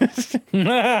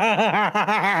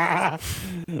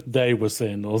 They were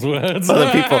saying those words.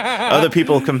 Other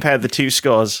people compared the two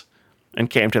scores and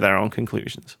came to their own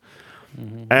conclusions.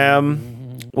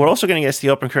 We're also going to get to the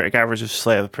Open Critic average of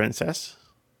Slay of the Princess,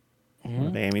 one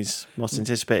of Amy's most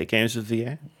anticipated games of the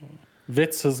year.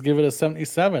 Vitz has given it a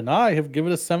 77. I have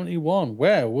given it a 71.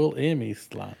 Where will Amy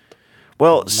land?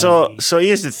 Well, so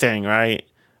here's the thing, right?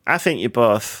 I think you're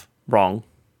both wrong.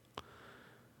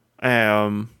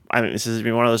 I think this has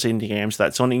been one of those indie games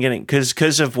that's only getting,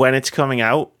 because of when it's coming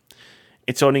out,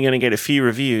 it's only going to get a few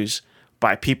reviews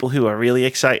by people who are really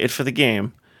excited for the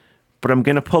game. But I'm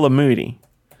going to pull a Moody.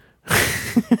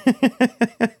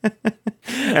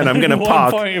 And I'm going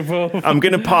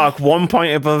to park 1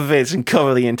 point above it and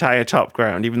cover the entire top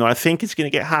ground, even though I think it's going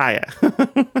to get higher.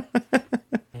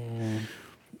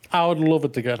 I would love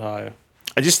it to get higher.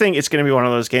 I just think it's going to be one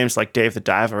of those games like Dave the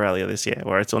Diver earlier this year,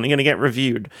 where it's only going to get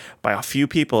reviewed by a few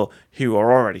people who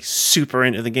are already super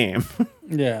into the game.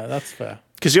 Yeah, that's fair.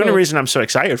 Because the only reason I'm so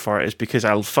excited for it is because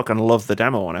I fucking loved the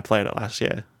demo when I played it last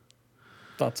year.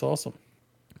 That's awesome.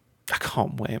 I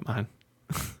can't wait, man.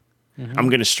 I'm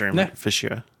going to stream it for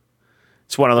sure.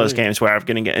 It's one of those games where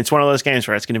it's one of those games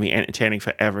where it's going to be entertaining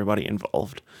for everybody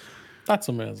involved. That's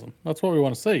amazing. That's what we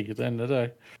want to see at the end of the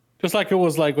day. Just like it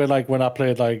was like when I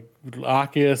played like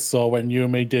Arceus, or when you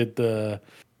and me did the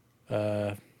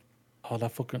the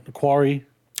Quarry.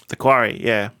 The Quarry,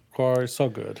 yeah. Quarry, so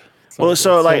good.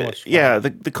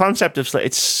 The concept of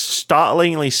it's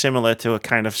startlingly similar to a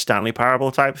kind of Stanley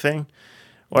Parable type thing,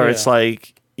 where it's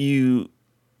like you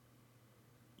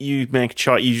make a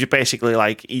choice. You basically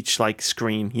like each like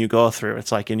screen you go through,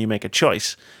 it's like, and you make a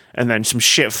choice, and then some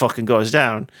shit fucking goes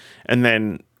down, and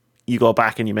then you go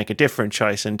back and you make a different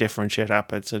choice and different shit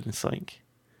happens, and it's like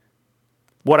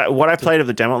what I played of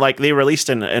the demo. Like they released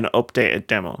an updated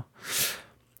demo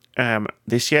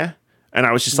this year, and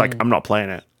I was just like, I'm not playing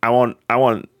it.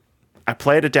 I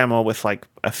played a demo with like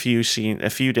a few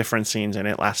different scenes in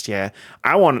it last year.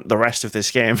 I want the rest of this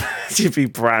game to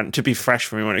be fresh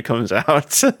for me when it comes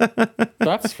out.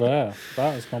 That's fair.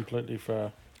 That is completely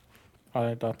fair. I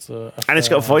think that's and it's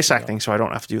got voice acting, so I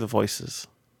don't have to do the voices.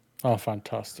 Oh,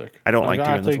 fantastic! I don't like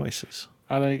doing the voices.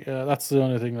 I think that's the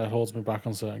only thing that holds me back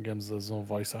on certain games. There's no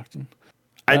voice acting.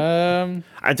 I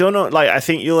don't know. Like, I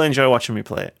think you'll enjoy watching me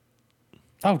play it.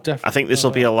 Oh, definitely. I think this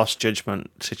will be a lost judgment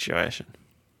situation.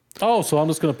 Oh, so I'm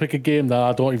just going to pick a game that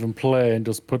I don't even play and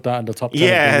just put that in the top 10.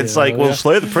 Yeah, it's like,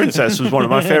 Slay the Princess was one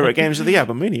of my favorite games of the year,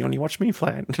 but Mooney only watched me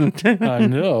play it. I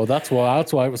know. That's why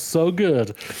it was so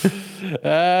good.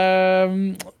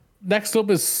 Next up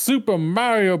is Super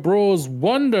Mario Bros.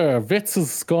 Wonder. Vitz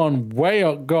has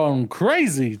gone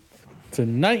crazy to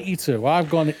 92.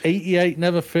 I've gone 88,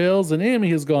 never fails, and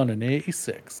Amy has gone an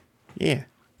 86. Yeah.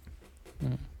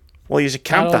 Well, you should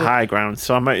camp the high ground,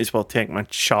 so I might as well take my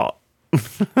shot.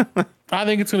 I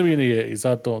think it's going to be in the 80s.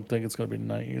 I don't think it's going to be in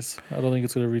the 90s. I don't think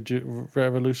it's going to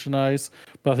revolutionize,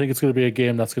 but I think it's going to be a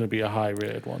game that's going to be a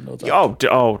high-rated one. No doubt.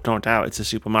 Oh, no doubt. It's a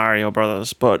Super Mario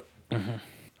Brothers, but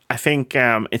I think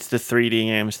it's the 3D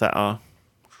games that are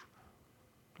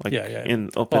like up in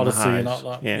the highs. And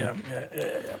all that. Yeah.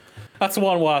 That's the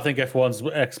one where I think everyone's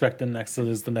expecting next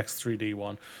is the next 3D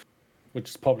one, which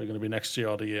is probably going to be next year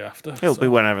or the year after. It'll be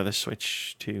whenever the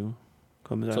Switch 2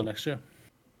 comes out. So next year.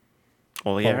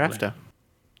 Or the year after.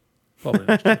 Probably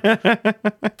next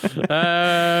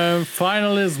year.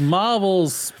 Final is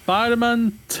Marvel's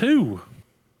Spider-Man 2.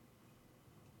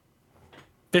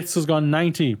 Bits has gone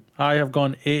 90. I have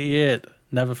gone 88.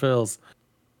 Never fails.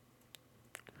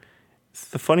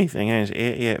 The funny thing is,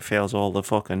 88 fails all the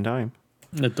fucking time.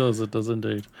 It does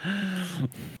indeed.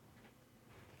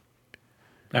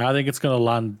 I think it's going to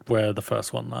land where the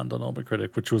first one landed on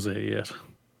OpenCritic, which was 88.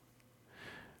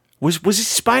 Was it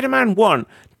Spider-Man 1?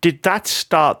 Did that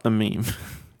start the meme?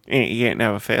 88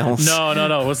 never fails. No.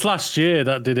 It was last year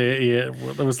that did 88. It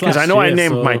was last Because I know year, I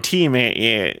named so... my team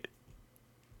 88.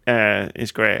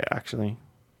 Is great, actually.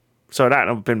 So that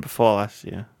have been before last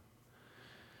year.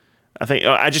 I think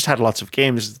I just had lots of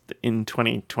games in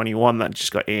 2021 that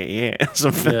just got 88 or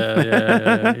something.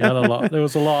 Yeah. You had a lot. There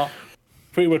was a lot.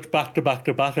 Pretty much back to back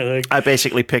to back, I think. I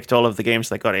basically picked all of the games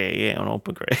that got 88 on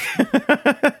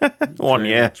OpenCritic. One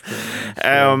year.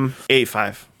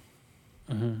 85.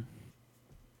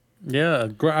 Yeah.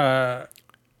 Do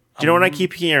you know what I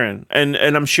keep hearing? And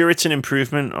I'm sure it's an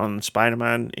improvement on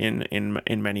Spider-Man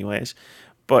in many ways.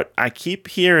 But I keep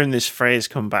hearing this phrase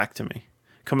coming back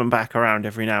around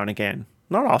every now and again.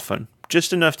 Not often,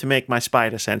 just enough to make my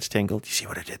spider sense tingle. Do you see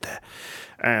what I did there?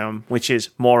 Which is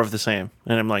more of the same.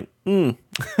 And I'm like,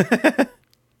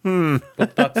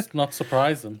 But that's not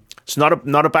surprising. It's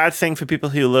not a bad thing for people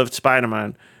who loved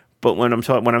Spider-Man, but when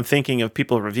I'm thinking of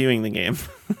people reviewing the game,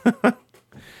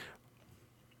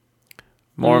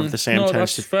 more of the same No, tends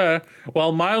that's to... fair.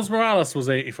 Well, Miles Morales was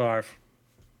 85.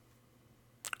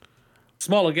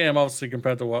 Smaller game, obviously,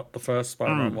 compared to what the first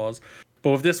Spider-Man was.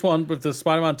 But with this one, with the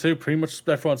Spider-Man 2, pretty much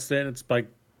everyone's saying it's like,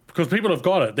 because people have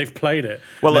got it, they've played it.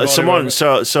 Well, someone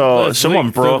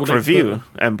broke review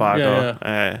embargo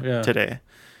Yeah. today.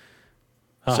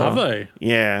 So, have they?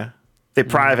 Yeah. They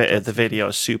privated the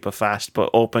video super fast,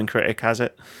 but OpenCritic has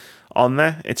it on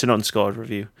there. It's an unscored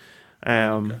review.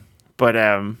 But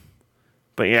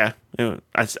yeah,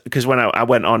 because when I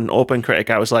went on OpenCritic,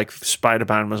 I was like,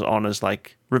 Spider-Man was on as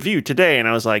like review today, and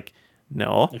I was like,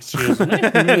 no. Excuse me?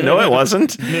 No, it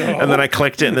wasn't. No. And then I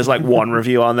clicked it, and there's like one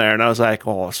review on there, and I was like,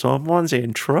 oh, someone's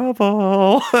in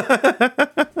trouble.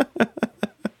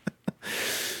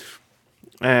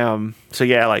 So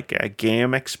yeah, like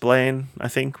Game Explain, I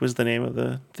think was the name of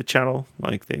the channel.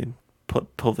 Like they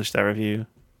published their review,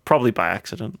 probably by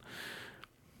accident.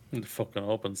 It fucking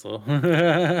open, so.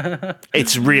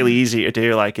 It's really easy to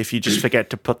do. Like if you just forget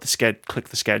to put click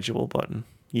the schedule button,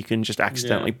 you can just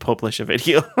accidentally publish a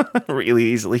video really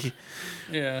easily.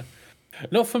 Yeah.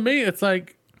 No, for me, it's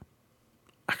like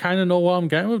I kind of know what I'm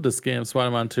getting with this game,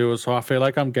 Spider-Man 2, so I feel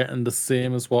like I'm getting the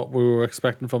same as what we were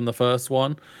expecting from the first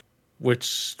one,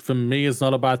 which for me is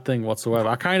not a bad thing whatsoever.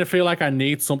 I kind of feel like I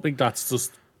need something that's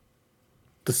just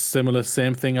the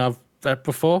same thing I've had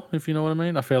before, if you know what I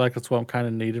mean. I feel like that's what I'm kind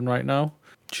of needing right now.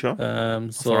 Sure.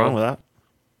 What's wrong with that?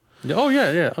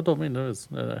 Yeah. I don't mean there is.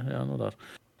 Yeah, I know that.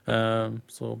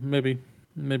 So maybe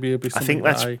it'll be something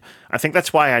I think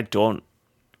that's why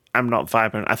I'm not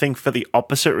vibing. I think for the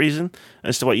opposite reason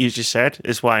as to what you just said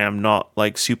is why I'm not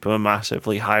like super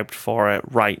massively hyped for it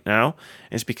right now,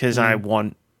 is because I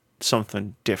want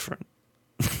something different.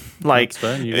 Like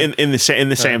in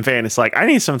the same vein, it's like I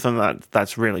need something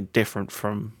that's really different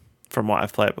from what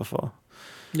I've played before.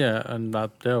 Yeah, and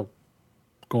that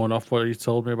going off what you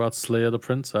told me about Slay the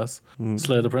Princess, it's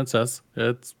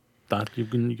that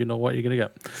you know what you're gonna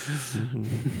get.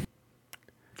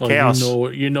 Chaos.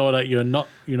 You know that you're not.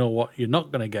 You know what you're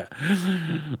not gonna get.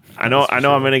 I know. I'm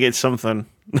gonna get something.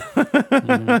 Well,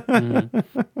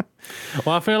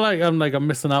 I feel like I'm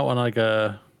missing out on like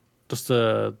just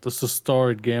a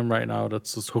storied game right now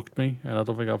that's just hooked me, and I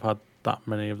don't think I've had that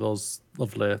many of those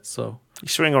of late. So you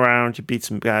swing around, you beat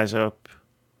some guys up,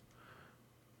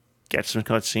 get some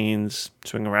cutscenes,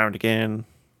 swing around again.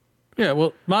 Yeah,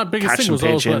 well, my biggest catch thing some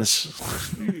was pigeons.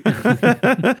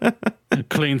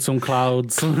 Clean some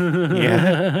clouds.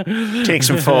 Yeah, take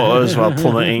some photos while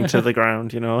plummeting to the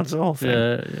ground. You know, it's the whole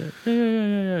thing.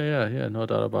 Yeah. No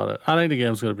doubt about it. I think the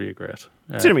game's going to be great. It's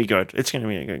going to be good. It's going to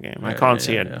be a good game. I can't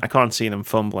see it. Yeah. I can't see them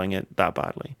fumbling it that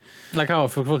badly. Like how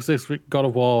for fuck's sake, God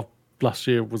of War last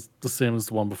year was the same as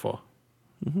the one before.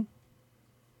 Mm-hmm.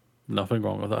 Nothing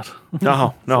wrong with that.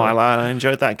 No, I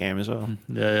enjoyed that game as well.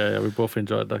 Yeah. We both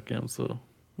enjoyed that game, so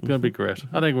it's gonna be great.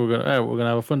 I think we're gonna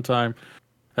have a fun time.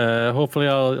 Hopefully,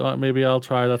 I'll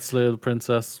try that Slay the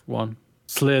Princess one.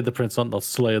 Slay the Princess, not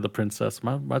Slay the Princess.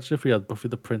 Man, imagine if we had Buffy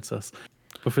the Princess,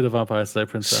 Buffy the Vampire Slayer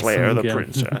Princess, Slayer the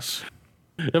Princess.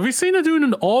 Have you seen her doing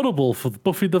an audible for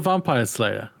Buffy the Vampire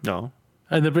Slayer? No.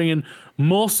 And they're bringing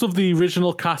most of the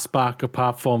original cast back,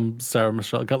 apart from Sarah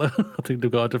Michelle Gellar. I think they've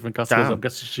got a different cast. I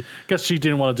guess she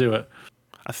didn't want to do it.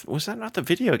 Was that not the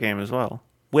video game as well?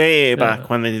 Way back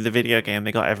when they did the video game,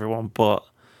 they got everyone but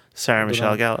Sarah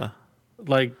Michelle Gellar.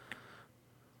 Like,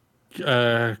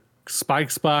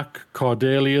 Spike's back,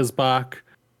 Cordelia's back,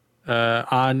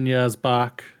 Anya's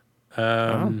back,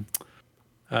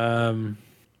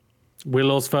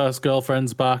 Willow's first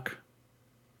girlfriend's back.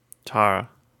 Tara.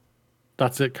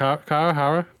 That's it. Kara,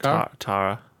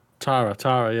 Tara.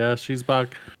 Yeah, she's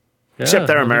back. Yeah, Except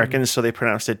they're Americans, so they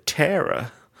pronounced it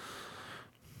Tara.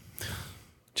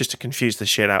 Just to confuse the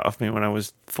shit out of me when I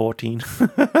was 14.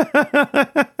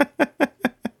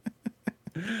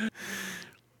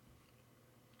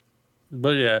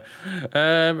 But yeah,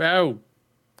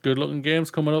 good looking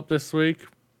games coming up this week.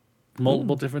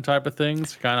 Multiple different type of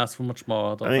things. Can't ask for much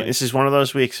more. I think this is one of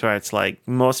those weeks where it's like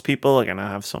most people are gonna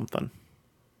have something.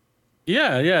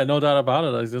 Yeah, no doubt about it.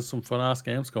 Like, there's some fun ass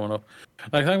games coming up.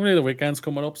 Like, thankfully the weekend's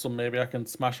coming up, so maybe I can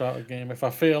smash out a game if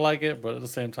I feel like it. But at the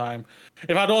same time,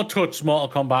 if I don't touch Mortal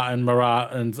Kombat and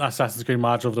Marat and Assassin's Creed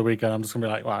March over the weekend, I'm just gonna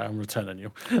be like, right, I'm returning you,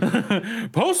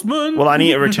 Postman. Well, I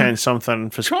need to return something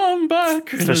for come back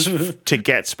to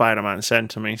get Spider-Man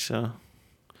sent to me. So.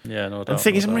 Yeah, no doubt. And the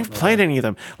thing is, I haven't even played any of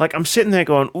them. Like, I'm sitting there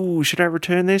going, ooh, should I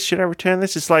return this? Should I return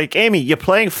this? It's like, Amy, you're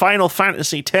playing Final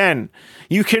Fantasy X.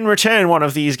 You can return one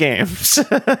of these games.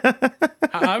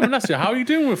 I mean, that's how are you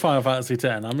doing with Final Fantasy X?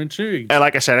 I'm intrigued.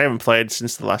 Like I said, I haven't played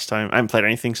since the last time. I haven't played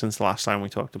anything since the last time we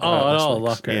talked about it. Oh,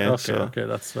 okay,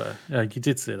 that's fair. Yeah, you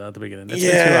did say that at the beginning. It's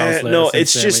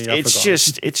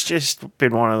it's just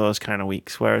been one of those kind of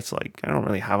weeks where it's like, I don't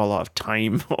really have a lot of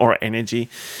time or energy.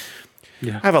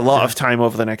 Yeah. I have a lot of time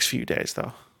over the next few days,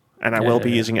 though, and I will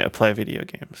be using it to play video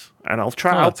games. And I'll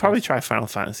probably try Final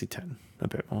Fantasy X a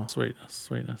bit more.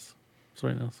 Sweetness.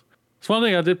 It's one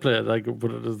thing I did play it,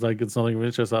 but it's nothing of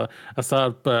interest. I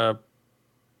started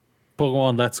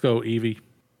Pokemon Let's Go Eevee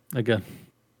again.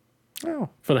 Oh,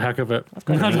 for the heck of it.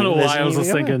 I don't know why I was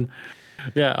just thinking.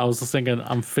 Yeah, I was just thinking,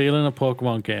 I'm feeling a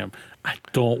Pokemon game. I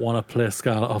don't want to play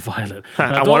Scarlet or Violet.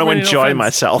 I want to enjoy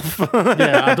myself.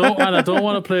 Yeah, I don't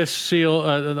want to play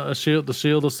the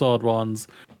Shield or Sword ones,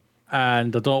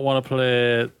 and I don't want to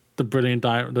play the Brilliant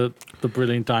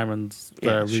Diamonds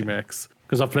remakes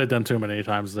because I've played them too many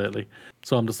times lately.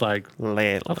 So I'm just like,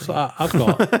 I've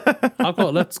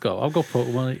got Let's Go. I've got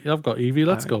Pokemon. I've got Eevee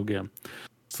Let's Go game.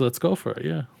 So let's go for it.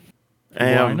 Yeah,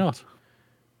 why not?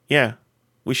 Yeah.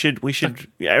 We should.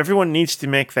 Everyone needs to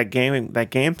make that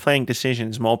game playing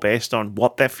decisions more based on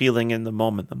what they're feeling in the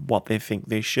moment than what they think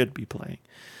they should be playing.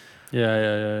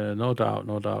 Yeah. No doubt.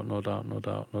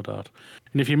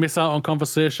 And if you miss out on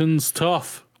conversations,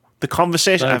 tough. The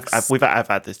conversation, I've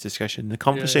had this discussion. The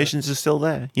conversations are still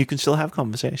there. You can still have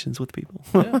conversations with people.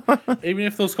 Even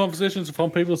if those conversations are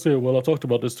from people say, well, I talked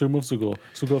about this 2 months ago,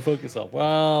 so go fuck yourself.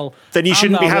 Well, then you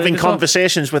shouldn't be having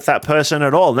conversations with that person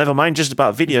at all. Never mind just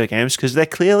about video games, because they're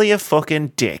clearly a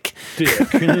fucking dick.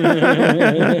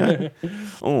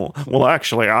 Oh, well,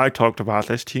 actually, I talked about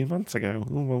this 2 months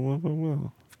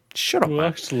ago. Shut up. Well,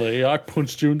 actually, I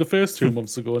punched you in the face 2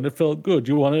 months ago, and it felt good.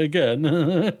 You want it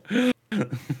again?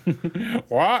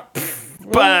 What?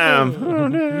 Bam! Oh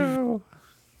no!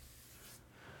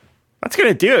 That's going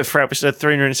to do it for episode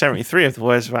 373 of the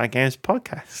Words of Our Games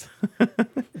podcast.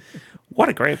 What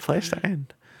a great place to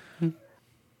end.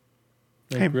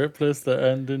 Great place to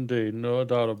end, indeed. No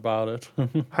doubt about it.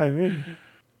 I mean,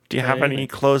 do you have any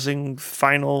closing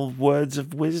final words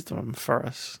of wisdom for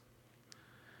us?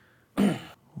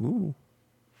 Ooh.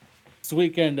 This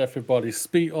weekend, everybody,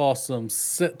 be awesome.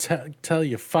 Tell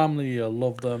your family you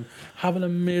love them. Have an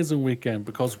amazing weekend.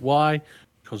 Because why?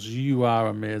 Because you are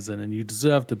amazing and you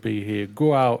deserve to be here.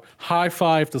 Go out, high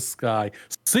five the sky,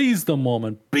 seize the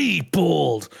moment, be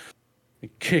bold, and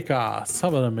kick ass.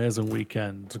 Have an amazing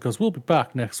weekend. Because we'll be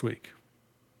back next week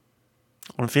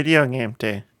on Video Game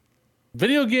Day.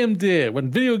 Video Game Day. When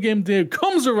Video Game Day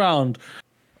comes around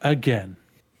again.